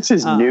 This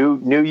is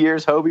New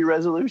Year's Hobie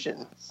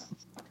resolution.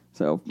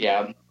 So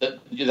Yeah,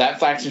 that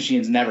fax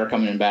machine's never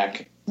coming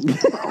back.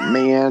 Oh,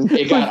 man.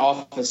 It got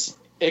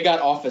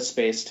office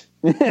spaced.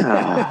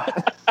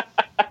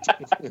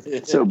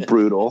 So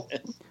brutal.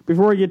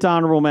 before we get to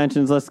honorable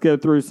mentions, let's go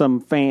through some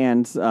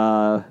fans,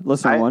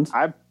 listener ones.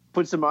 I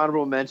put some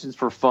honorable mentions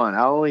for fun.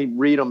 I'll only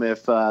read them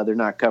if they're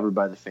not covered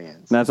by the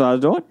fans. That's what I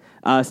was doing.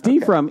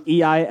 Steve from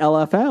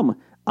EILFM.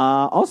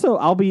 Also,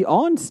 I'll be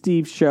on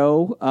Steve's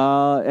show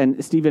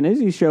and Steve and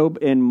Izzy's show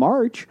in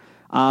March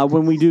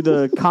when we do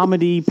the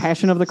comedy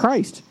Passion of the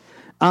Christ.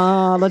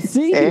 Let's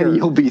see here. And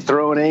you'll be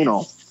throwing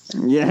anal.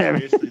 Yeah.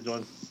 Seriously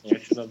doing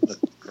Passion of the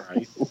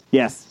Christ?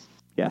 Yes.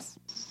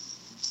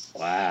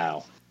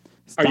 Wow.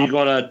 Stop. Are you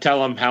going to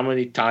tell them how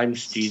many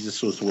times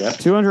Jesus was whipped?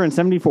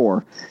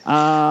 274.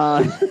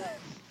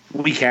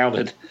 We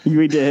counted.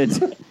 We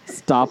did.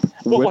 Stop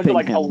What was it, whipping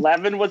like him.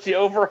 11 was the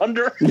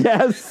over-under?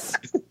 Yes.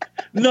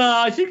 No,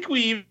 I think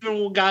we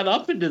even got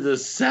up into the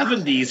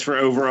 70s for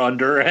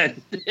over-under,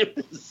 and it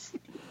was,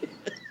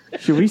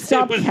 Should we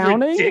stop it was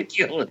counting?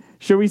 ridiculous.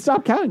 Should we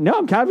stop counting? No,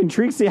 I'm kind of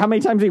intrigued to see how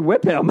many times they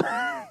whip him.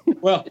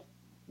 Well,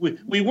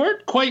 we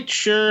weren't quite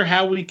sure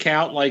how we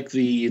count, like,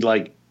 the,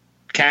 like,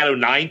 Cat o'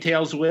 Nine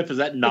Tails whip. Is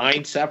that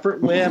 9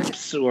 separate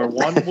whips or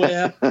one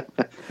whip?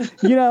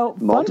 You know,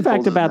 fun Multiples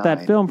fact of about that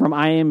 9. film from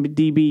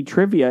IMDb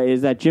trivia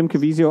is that Jim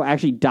Caviezel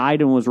actually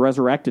died and was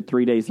resurrected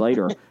 3 days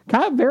later.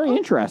 Kind of very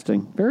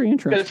interesting. Very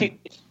interesting.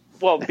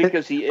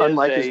 Because he is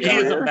Unlike his He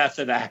is a career.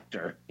 method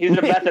actor. he's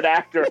a method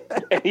actor,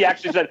 and he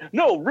actually said,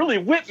 "No, really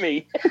whip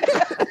me."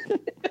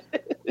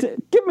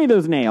 Give me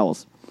those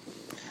nails.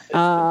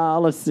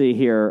 Let's see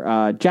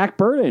here. Jack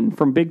Burton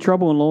from Big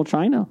Trouble in Little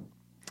China.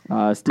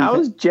 Steve, How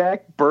is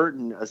Jack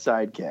Burton a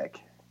sidekick?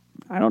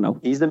 I don't know.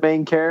 He's the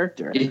main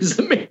character. He's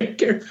the main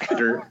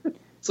character.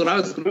 That's what I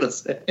was going to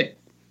say.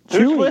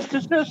 Whose Chewie. list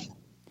is this?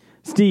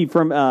 Steve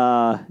from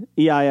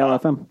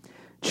EILFM.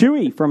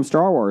 Chewie from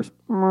Star Wars.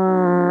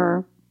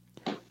 The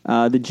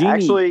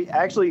genie.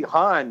 Actually,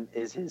 Han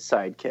is his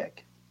sidekick.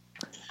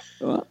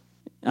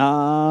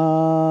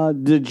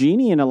 The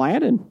genie in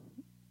Aladdin.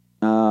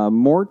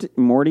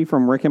 Morty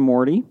from Rick and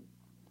Morty.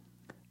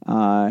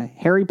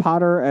 Harry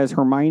Potter as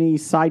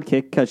Hermione's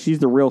sidekick because she's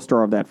the real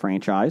star of that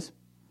franchise.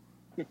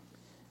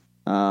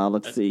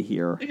 Let's see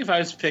here. I think if I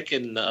was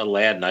picking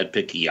Aladdin, I'd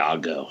pick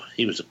Iago.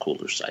 He was a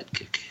cooler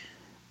sidekick.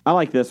 I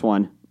like this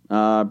one.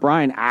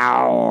 Brian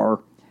Auer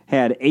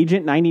had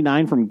Agent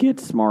 99 from Get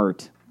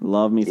Smart.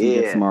 Love me some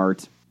Get Yeah.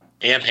 Smart.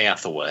 Anne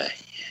Hathaway.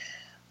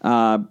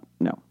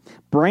 No.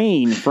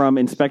 Brain from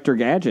Inspector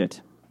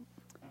Gadget.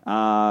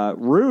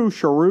 Roo,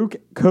 Sharuk,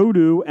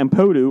 Kodu, and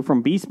Podu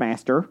from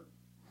Beastmaster.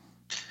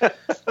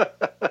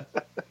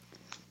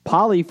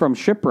 Polly from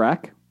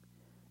Shipwreck.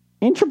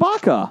 And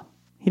Chewbacca.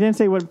 He didn't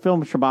say what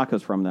film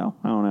Chewbacca's from, though.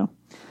 I don't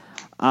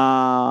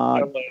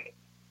know.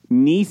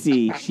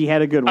 Nisi, she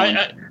had a good one.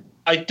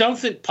 I don't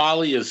think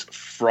Polly is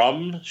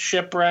from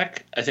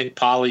Shipwreck. I think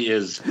Polly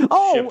is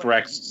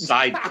Shipwreck's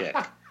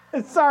sidekick.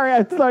 Sorry,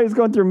 I thought he was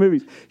going through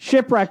movies.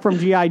 Shipwreck from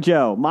G.I.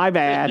 Joe. My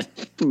bad.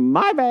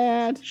 My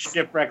bad.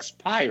 Shipwreck's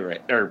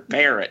pirate or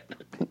parrot.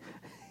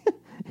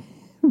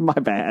 My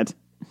bad.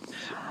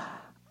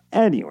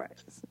 Anyways,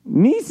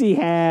 Nisi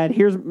had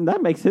that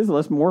makes his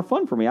list more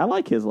fun for me. I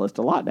like his list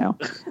a lot now.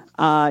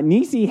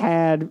 Nisi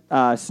had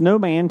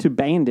Snowman to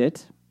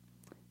Bandit,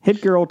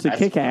 Hit Girl to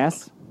Kick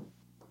Ass,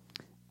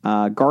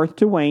 Garth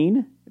to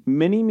Wayne,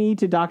 Mini Me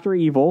to Dr.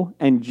 Evil,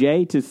 and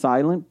Jay to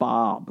Silent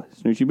Bob.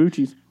 Snoochie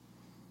Boochies.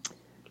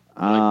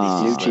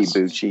 Noochie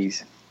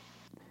Boochies.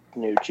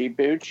 Noochie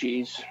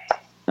Boochies.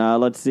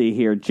 Let's see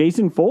here.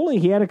 Jason Foley,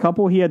 he had a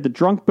couple. He had the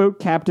Drunk Boat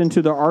Captain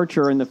to the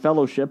Archer in the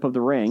Fellowship of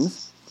the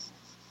Rings.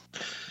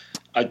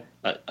 I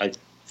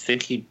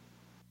think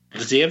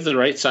does he have the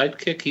right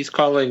sidekick? He's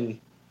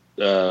calling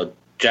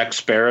Jack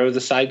Sparrow the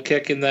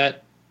sidekick in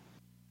that.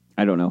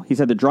 I don't know. He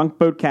said the Drunk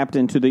Boat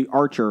Captain to the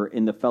Archer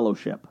in the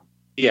Fellowship.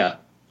 Yeah,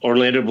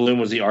 Orlando Bloom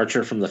was the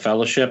Archer from the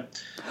Fellowship.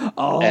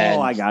 Oh,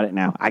 And- I got it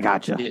now. I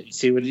got you. You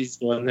see what he's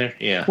doing there?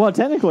 Yeah. Well,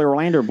 technically,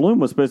 Orlando Bloom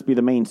was supposed to be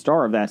the main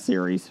star of that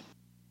series.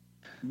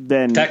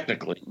 Then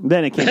Technically.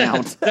 it came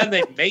out. Then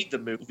they made the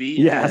movie.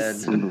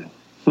 Yes. And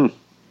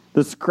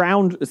The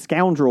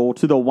scoundrel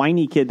to the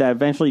whiny kid that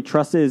eventually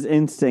trusted his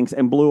instincts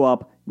and blew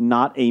up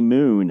not a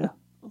moon.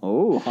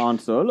 Oh, Han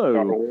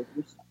Solo.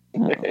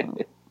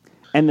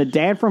 And the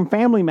dad from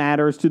Family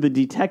Matters to the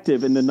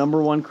detective in the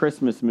 #1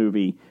 Christmas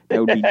movie. That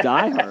would be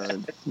Die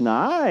Hard.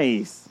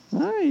 Nice.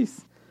 I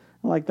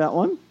like that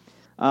one.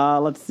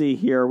 Let's see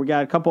here. We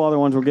got a couple other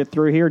ones we'll get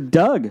through here.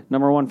 Doug,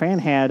 #1 fan,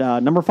 had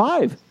number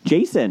 5,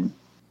 Jason.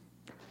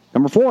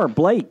 Number 4,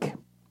 Blake.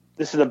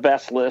 This is the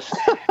best list.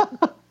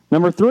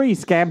 Number 3,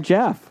 Scab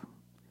Jeff.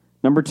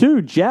 Number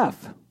 2,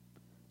 Jeff.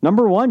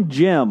 Number 1,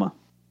 Jim.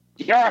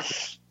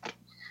 Yes,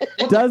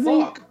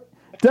 Doesn't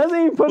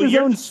even put his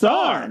you're own the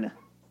star. son.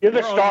 you're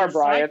the We're on star, your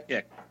Brian.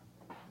 sidekick.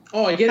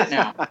 Oh, I get it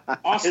now.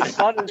 Awesome.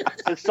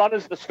 His son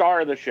is the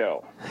star of the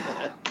show.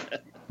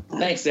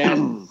 Thanks,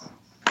 Dan.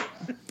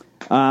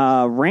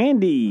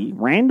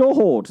 Randall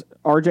Holt.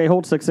 RJ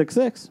Holt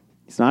 666.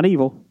 He's not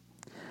evil.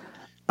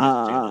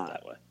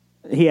 That way.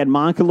 He had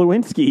Monica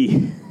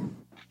Lewinsky.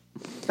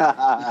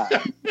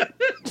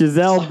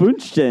 Giselle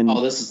Bundchen.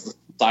 Oh, this is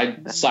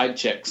the side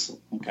chicks.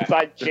 Okay.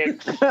 Side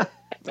chicks.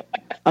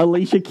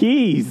 Alicia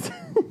Keys.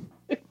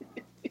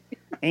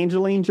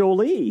 Angeline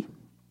Jolie.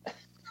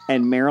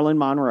 And Marilyn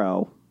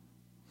Monroe.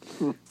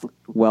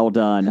 Well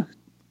done.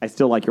 I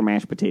still like your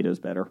mashed potatoes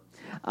better.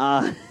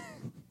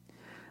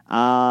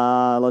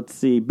 Let's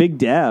see. Big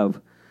Dev.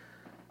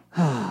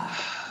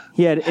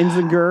 He had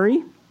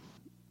Enziguri,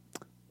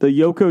 the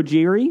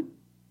Yokojiri,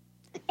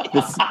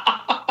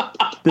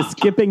 the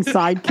skipping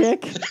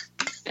sidekick,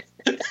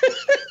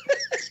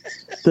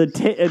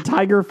 the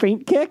tiger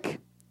faint kick,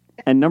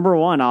 and number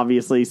one,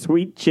 obviously,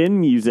 sweet chin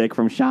music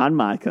from Shawn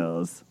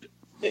Michaels.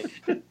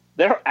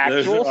 They're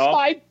actual all-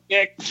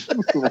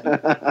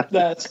 sidekicks.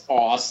 That's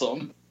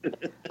awesome.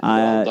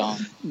 Well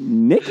done.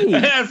 Nikki.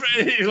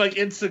 You're like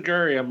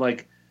Insaguri. I'm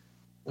like,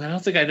 well, I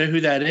don't think I know who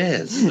that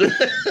is.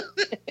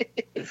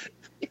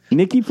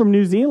 Nikki from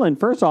New Zealand.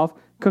 First off,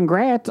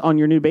 congrats on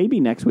your new baby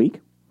next week.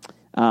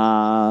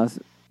 Let's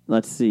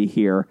see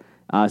here.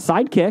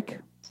 Sidekick.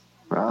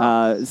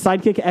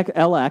 Sidekick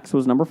LX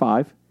was number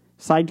 5.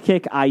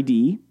 Sidekick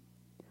ID.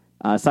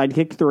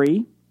 Sidekick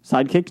 3.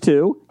 Sidekick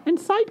 2. And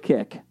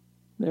Sidekick.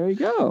 There you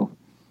go.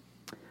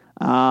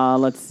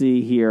 Let's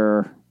see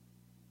here.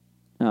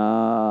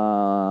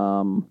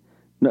 Jim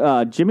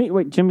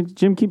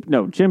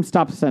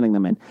stopped sending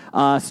them in.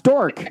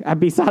 Stork at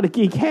Besotted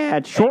Geek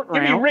had short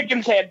Jimmy round.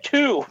 Rickens had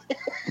 2.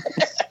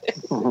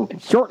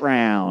 Short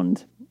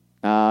round.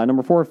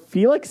 Number 4,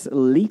 Felix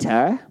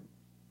Leiter.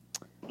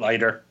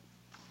 Lighter.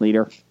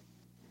 Leader.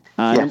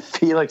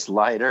 Felix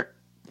Leiter.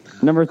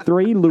 Number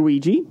 3,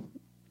 Luigi.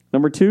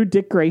 Number 2,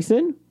 Dick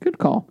Grayson. Good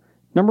call.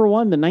 Number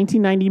 1, the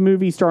 1990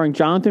 movie starring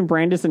Jonathan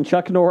Brandis and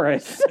Chuck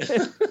Norris.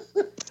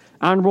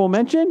 Honorable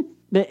mention,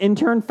 the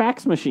intern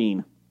fax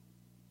machine.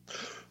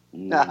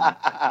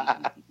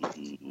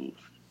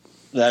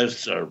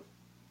 Those are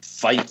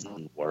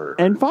fighting words.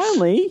 And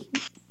finally,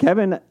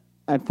 Kevin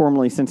at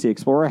formerly Cincy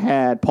Explorer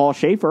had Paul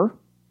Schaefer.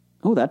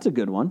 Oh, that's a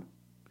good one.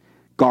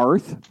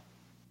 Garth.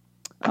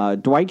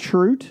 Dwight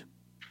Schrute.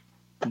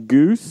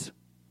 Goose.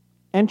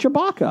 And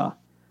Chewbacca.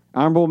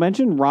 Honorable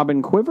mention,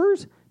 Robin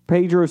Quivers,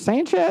 Pedro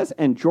Sanchez,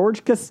 and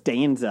George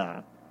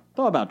Costanza.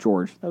 Thought about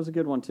George. That was a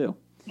good one, too.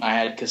 I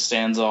had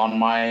Costanza on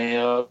my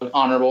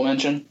honorable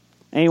mention.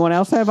 Anyone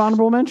else have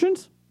honorable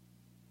mentions?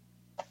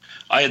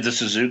 I had the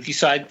Suzuki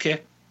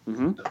sidekick.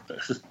 Mm-hmm.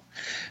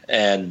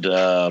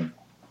 And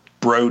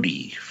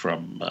Brody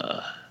from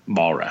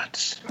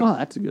Mallrats. Oh,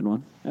 that's a good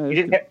one. You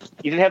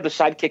didn't have the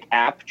Sidekick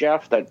app,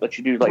 Jeff, that lets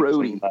you do like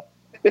Brody.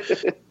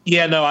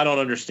 Yeah, no, I don't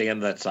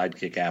understand that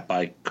sidekick app.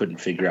 I couldn't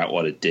figure out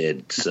what it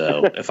did.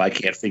 So if I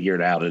can't figure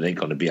it out, it ain't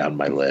going to be on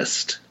my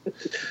list.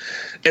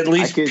 At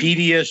least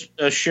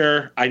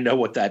Pediasure, I know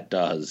what that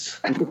does.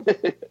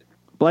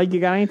 Blake, you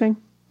got anything?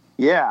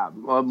 Yeah,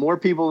 more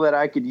people that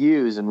I could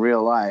use in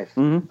real life.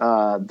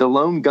 Mm-hmm. The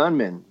lone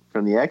gunman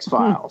from the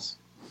X-Files.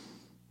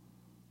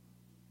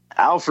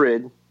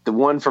 Alfred, the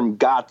one from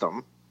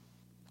Gotham.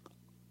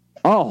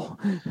 Oh,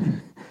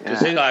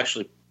 Because he'll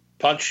actually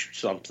punch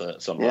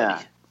somebody.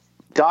 Yeah.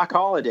 Doc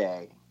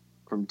Holliday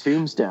from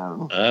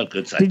Tombstone. Oh,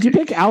 good sidekick. did you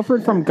pick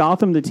Alfred from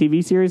Gotham, the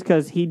TV series,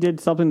 because he did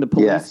something the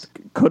police Yes.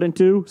 couldn't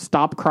do?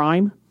 Stop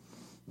crime?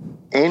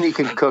 And he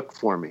can cook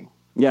for me.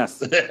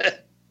 Yes.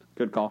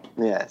 Good call.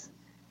 Yes.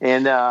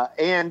 And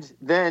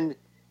then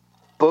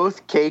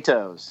both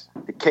Katos.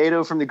 The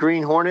Kato from the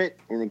Green Hornet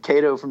and the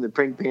Kato from the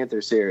Pink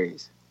Panther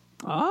series.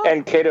 Oh.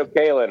 and Kato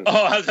Kalin.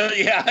 Oh, I thought,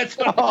 yeah. That's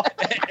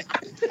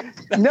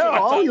what, No,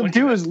 all you'll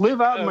do is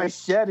live out in my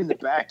shed in the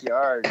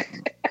backyard.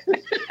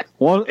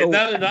 Well, Isn't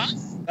that enough?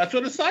 That's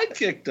what a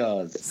sidekick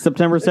does.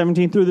 September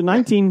 17th through the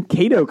 19th,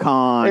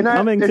 KatoCon And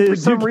coming and to for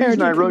some Duke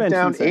reason, I Energy wrote Convention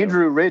down Center.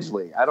 Andrew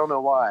Ridgely. I don't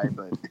know why,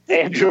 but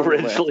Andrew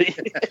Ridgely.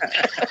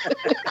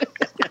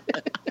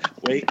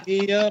 Wake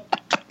me up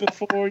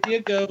before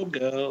you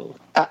go.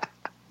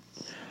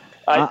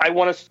 I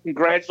want to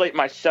congratulate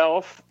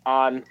myself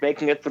on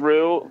making it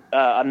through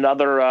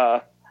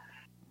another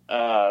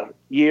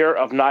year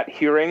of not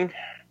hearing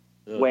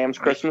Wham's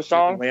Christmas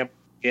song. Wham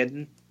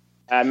kidding.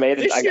 I made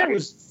it. This year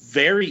was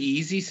very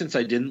easy since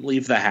I didn't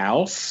leave the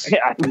house.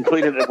 Yeah, I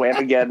completed it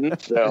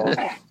Whamageddon. So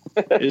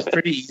It was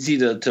pretty easy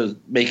to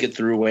make it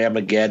through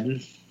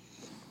Whamageddon.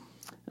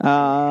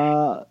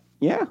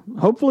 Yeah,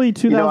 hopefully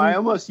 2000. I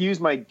almost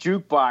used my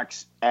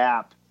jukebox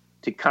app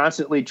to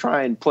constantly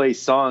try and play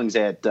songs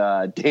at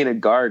Dana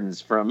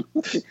Gardens from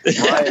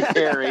Mariah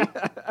Carey.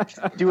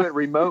 Do it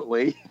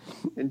remotely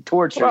and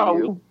torture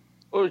you.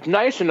 it was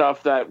nice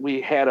enough that we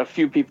had a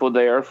few people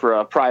there for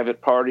a private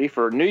party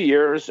for New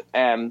Year's,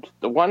 and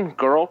the one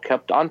girl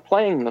kept on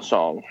playing the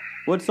song.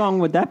 What song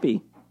would that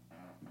be?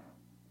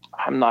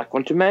 I'm not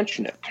going to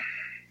mention it.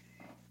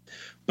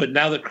 But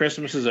now that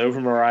Christmas is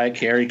over, Mariah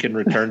Carey can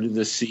return to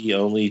the sea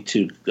only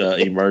to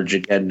emerge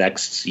again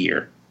next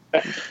year.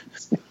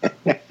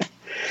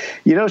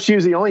 She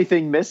was the only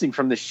thing missing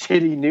from the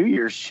shitty New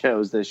Year's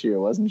shows this year,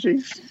 wasn't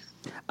she?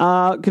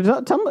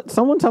 Could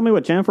someone tell me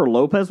what Jennifer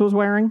Lopez was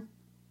wearing?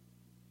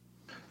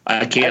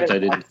 I can't. I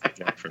didn't.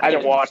 I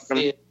didn't watch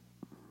them.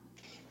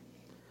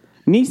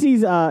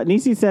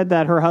 Nisi said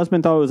that her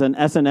husband thought it was an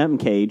S&M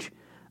cage.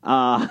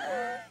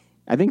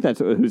 I think that's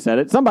who said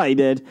it. Somebody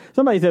did.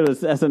 Somebody said it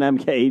was S&M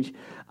cage.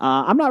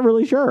 I'm not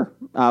really sure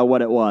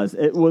what it was.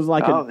 It was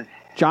like a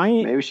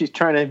giant Maybe she's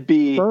trying to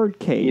be, bird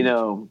cage.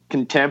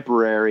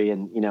 contemporary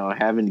and,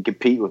 having to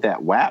compete with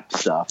that WAP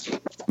stuff.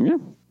 Yeah.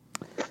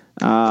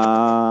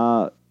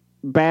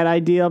 Bad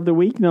idea of the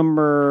week,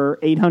 number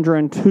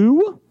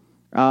 802,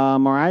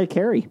 Mariah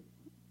Carey.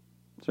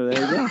 So there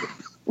you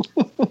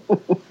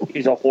go.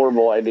 He's a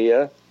horrible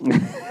idea.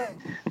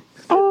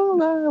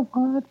 All I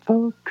want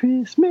for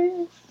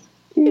Christmas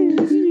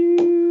is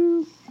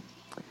you.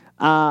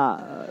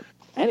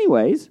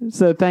 Anyways,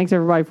 so thanks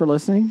everybody for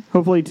listening.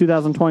 Hopefully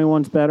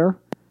 2021's better.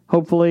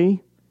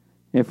 Hopefully,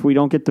 if we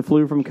don't get the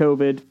flu from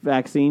COVID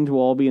vaccines,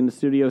 we'll all be in the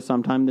studio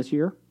sometime this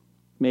year.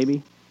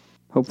 Maybe.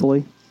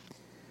 Hopefully.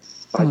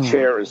 My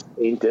chair is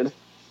painted.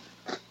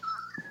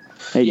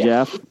 Hey,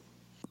 Jeff.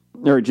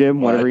 Or Jim,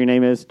 whatever your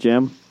name is.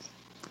 Jim.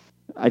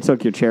 I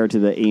took your chair to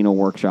the anal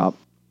workshop.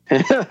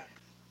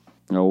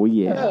 Oh,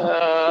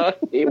 yeah.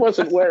 He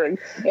wasn't wearing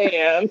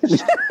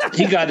pants.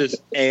 He got his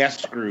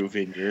ass groove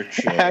in your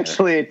chair.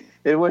 Actually,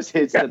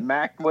 it's the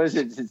Mac.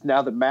 It's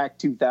now the Mac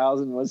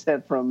 2000. Was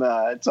that from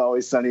It's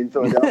Always Sunny in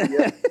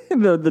Philadelphia?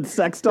 the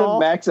sex doll?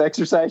 The Mac's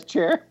exercise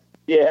chair.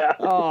 Yeah.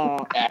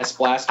 Oh. Ass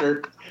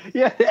blaster.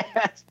 Yeah, the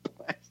ass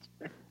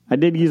blaster. I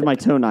did use my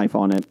toe knife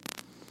on it.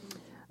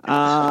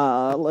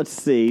 Let's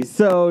see.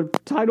 So,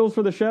 titles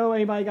for the show.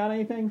 Anybody got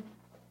anything?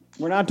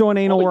 We're not doing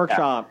anal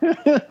workshop.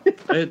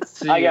 Let's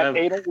see, I got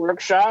anal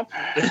workshop.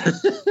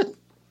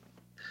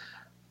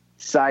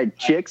 Side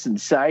chicks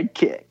and side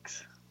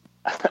kicks.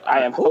 I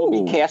have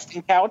Hobie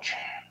casting couch.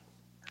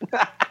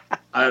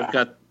 I've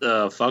got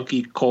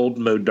funky cold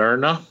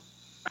Moderna.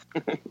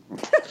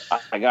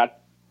 I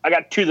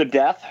got To the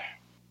Death.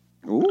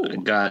 Ooh.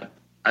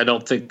 I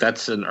don't think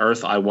that's an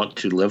earth I want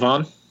to live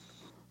on.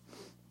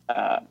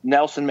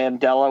 Nelson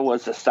Mandela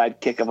was a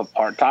sidekick of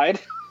apartheid.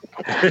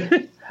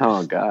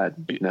 Oh, God.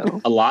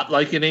 No. A lot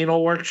like an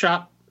anal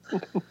workshop. I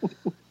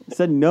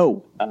said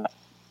no.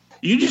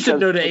 You just said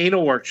no to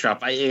anal workshop.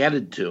 I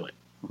added to it.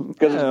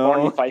 Because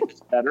Barney Fife is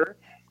better.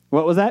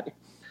 What was that?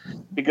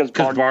 Because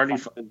Barney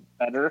Fife is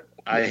better.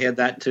 I had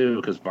that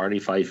too because Barney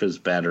Fife is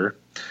better.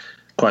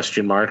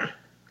 Question mark.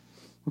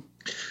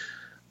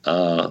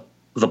 The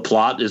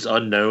plot is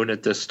unknown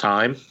at this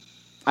time.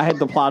 I had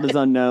the plot is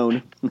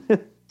unknown.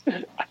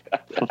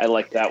 I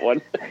like that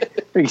one.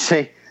 You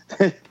say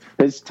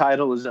his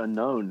title is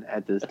unknown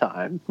at this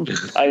time.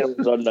 Title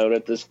is unknown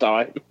at this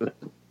time.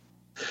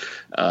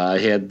 I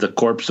had The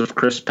Corpse of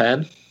Chris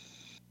Penn.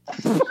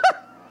 Of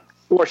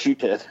course you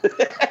did.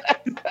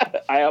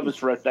 I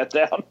almost wrote that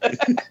down.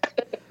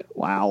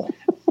 Wow.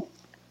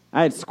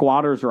 I had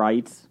squatters'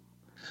 rights.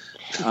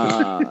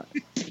 I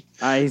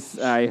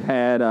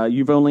had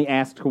You've Only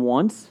Asked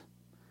Once.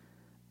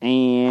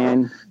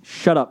 And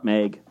Shut Up,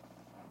 Meg.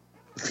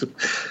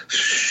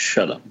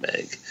 Shut up,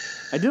 Meg.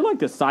 I do like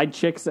the side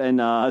chicks and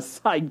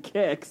side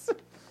kicks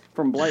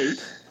from Blake.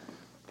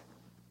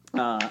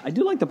 I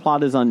do like the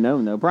plot is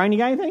unknown, though. Brian, you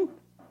got anything?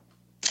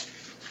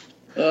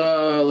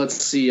 Let's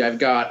see. I've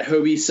got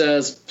Hobie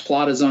says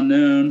plot is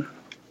unknown.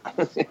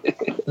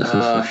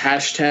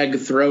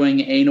 Hashtag throwing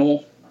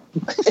anal.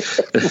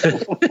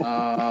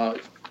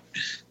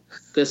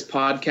 This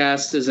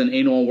podcast is an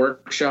anal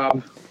workshop.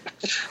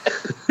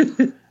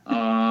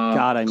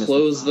 God, I missed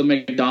close the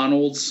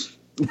McDonald's.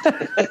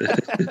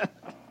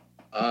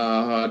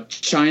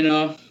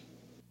 China,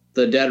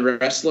 the dead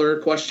wrestler?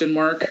 Question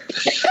mark.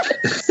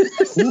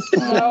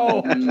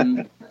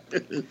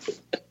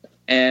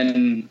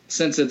 And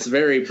since it's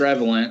very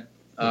prevalent,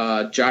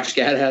 Josh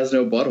Gad has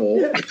no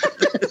butthole.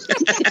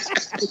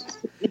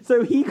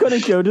 So he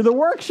couldn't go to the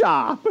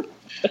workshop.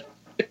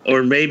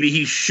 Or maybe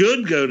he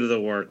should go to the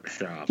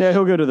workshop. Yeah,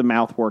 he'll go to the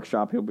mouth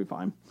workshop. He'll be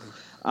fine.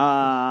 So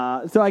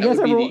I That guess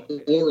would be everyone.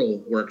 the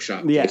oral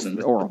workshop. Yes,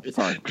 Jason. oral.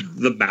 Sorry.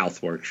 The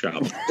mouth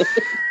workshop.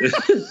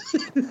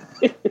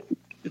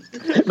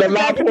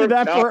 I could do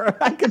that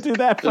for. I could do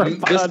that for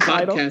This a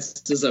title.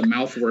 podcast is a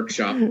mouth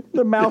workshop.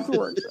 The mouth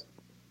workshop.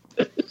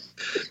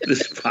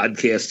 This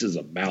podcast is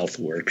a mouth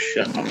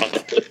workshop.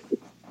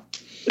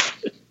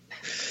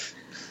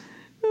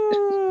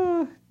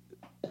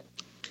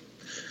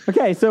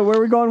 Okay, so where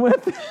are we going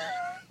with?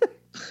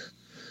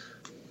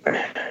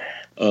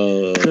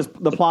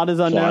 The plot is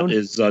unknown. Plot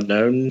is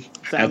unknown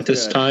Sounds at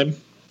this good. time.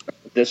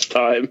 This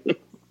time.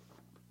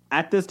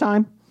 At this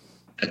time.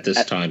 At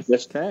this time.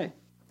 Okay.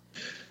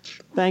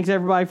 Thanks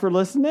everybody for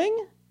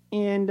listening.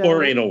 And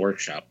Or anal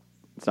workshop.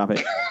 stop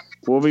it.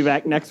 We'll be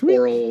back next week.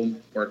 Oral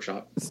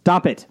workshop.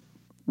 Stop it.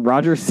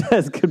 Roger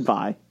says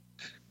goodbye.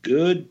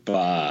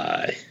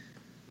 Goodbye.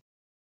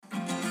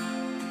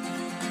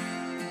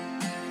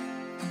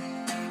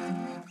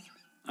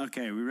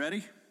 Okay, we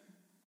ready?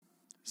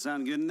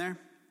 Sound good in there?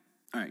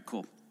 All right,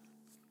 cool.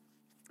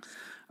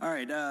 All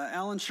right,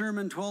 Alan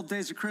Sherman, 12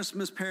 Days of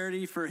Christmas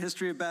parody for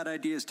History of Bad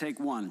Ideas, take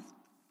one.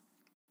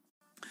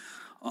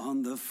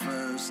 On the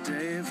first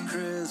day of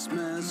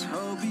Christmas,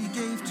 Hobie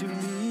gave to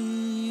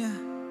me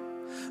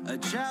a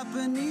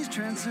Japanese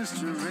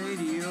transistor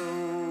radio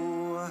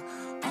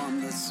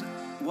on the...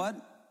 What?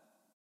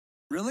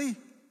 Really?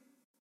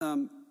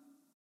 All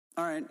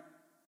right.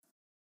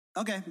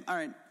 Okay, all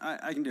right,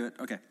 I can do it,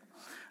 okay.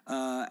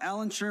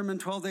 Alan Sherman,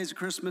 12 Days of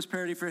Christmas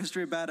parody for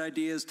History of Bad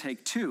Ideas,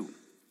 take 2.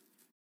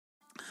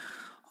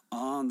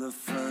 On the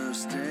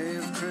first day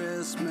of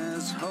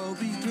Christmas,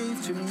 Hobie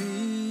gave to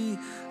me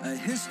a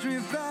history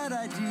of bad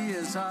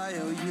ideas I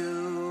owe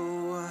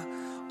you.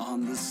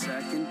 On the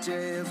second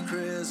day of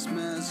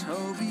Christmas,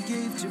 Hobie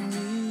gave to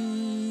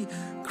me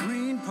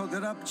green polka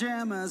dot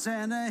pajamas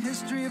and a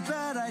history of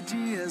bad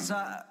ideas.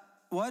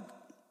 What?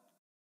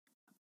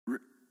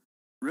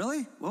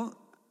 Really? Well,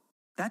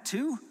 that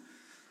too?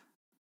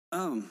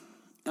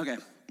 Okay.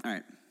 All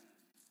right.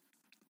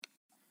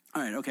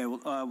 Okay.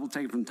 We'll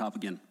take it from the top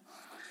again.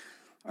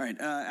 All right.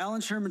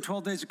 Alan Sherman,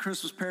 12 Days of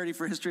Christmas parody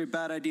for History of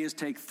Bad Ideas,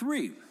 take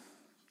 3.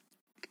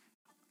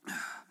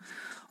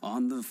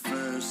 On the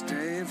first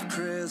day of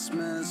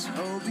Christmas,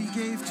 Hobie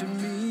gave to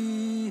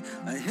me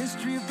a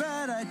history of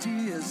bad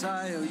ideas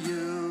I owe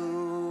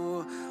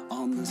you.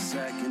 On the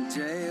second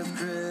day of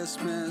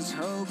Christmas,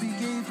 Hobie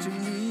gave to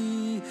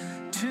me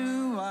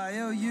 2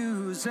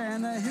 IOUs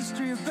and a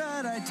history of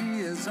bad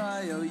ideas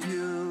I owe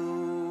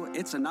you.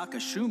 It's a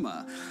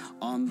Nakashima.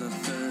 On the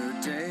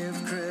third day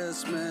of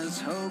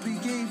Christmas,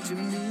 Hobie gave to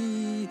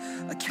me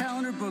a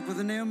calendar book with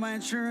the name of my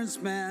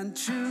insurance man,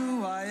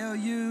 2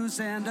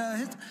 IOUs and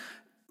a...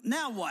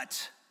 Now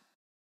what?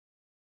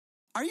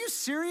 Are you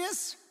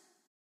serious?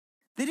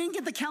 They didn't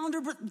get the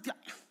calendar book...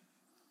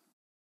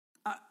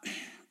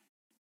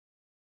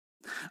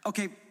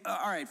 Okay,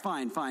 all right,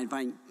 fine. All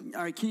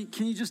right,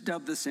 can you just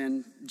dub this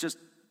in? Just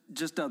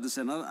dub this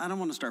in. I don't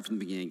want to start from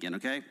the beginning again,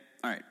 okay?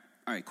 All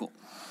right, cool.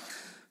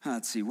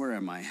 Let's see, where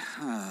am I?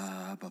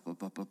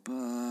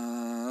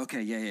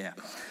 Okay, yeah.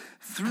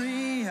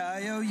 3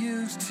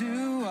 IOUs,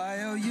 2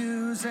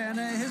 IOUs, and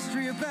a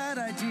history of bad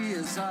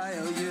ideas I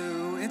owe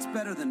you. It's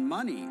better than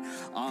money.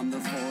 On the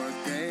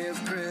 4th day of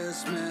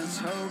Christmas,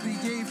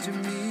 Hobie gave to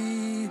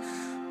me...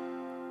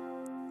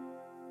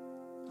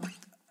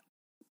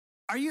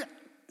 Are you...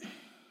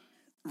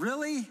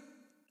 Really?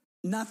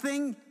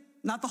 Nothing?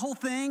 Not the whole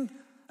thing?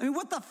 I mean,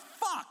 what the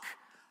fuck?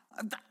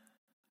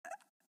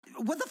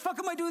 What the fuck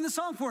am I doing the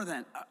song for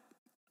then?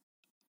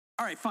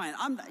 All right, fine.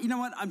 You know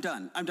what? I'm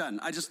done.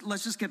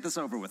 Let's just get this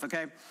over with,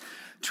 okay?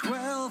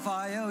 12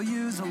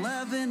 IOUs,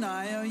 11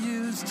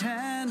 IOUs,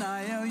 10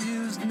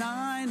 IOUs,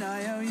 9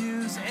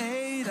 IOUs,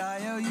 8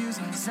 IOUs,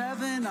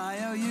 7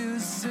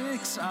 IOUs,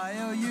 6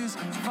 IOUs,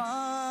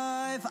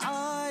 5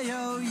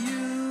 IOUs,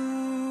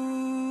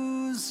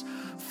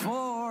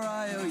 4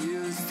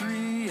 IOUs,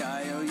 3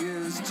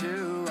 IOUs,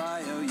 2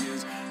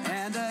 IOUs,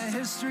 and a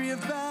history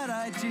of bad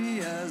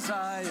ideas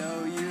I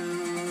owe you.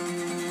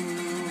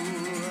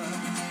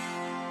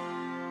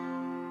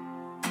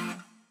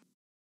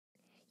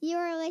 You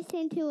are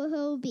listening to a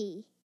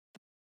Hobie.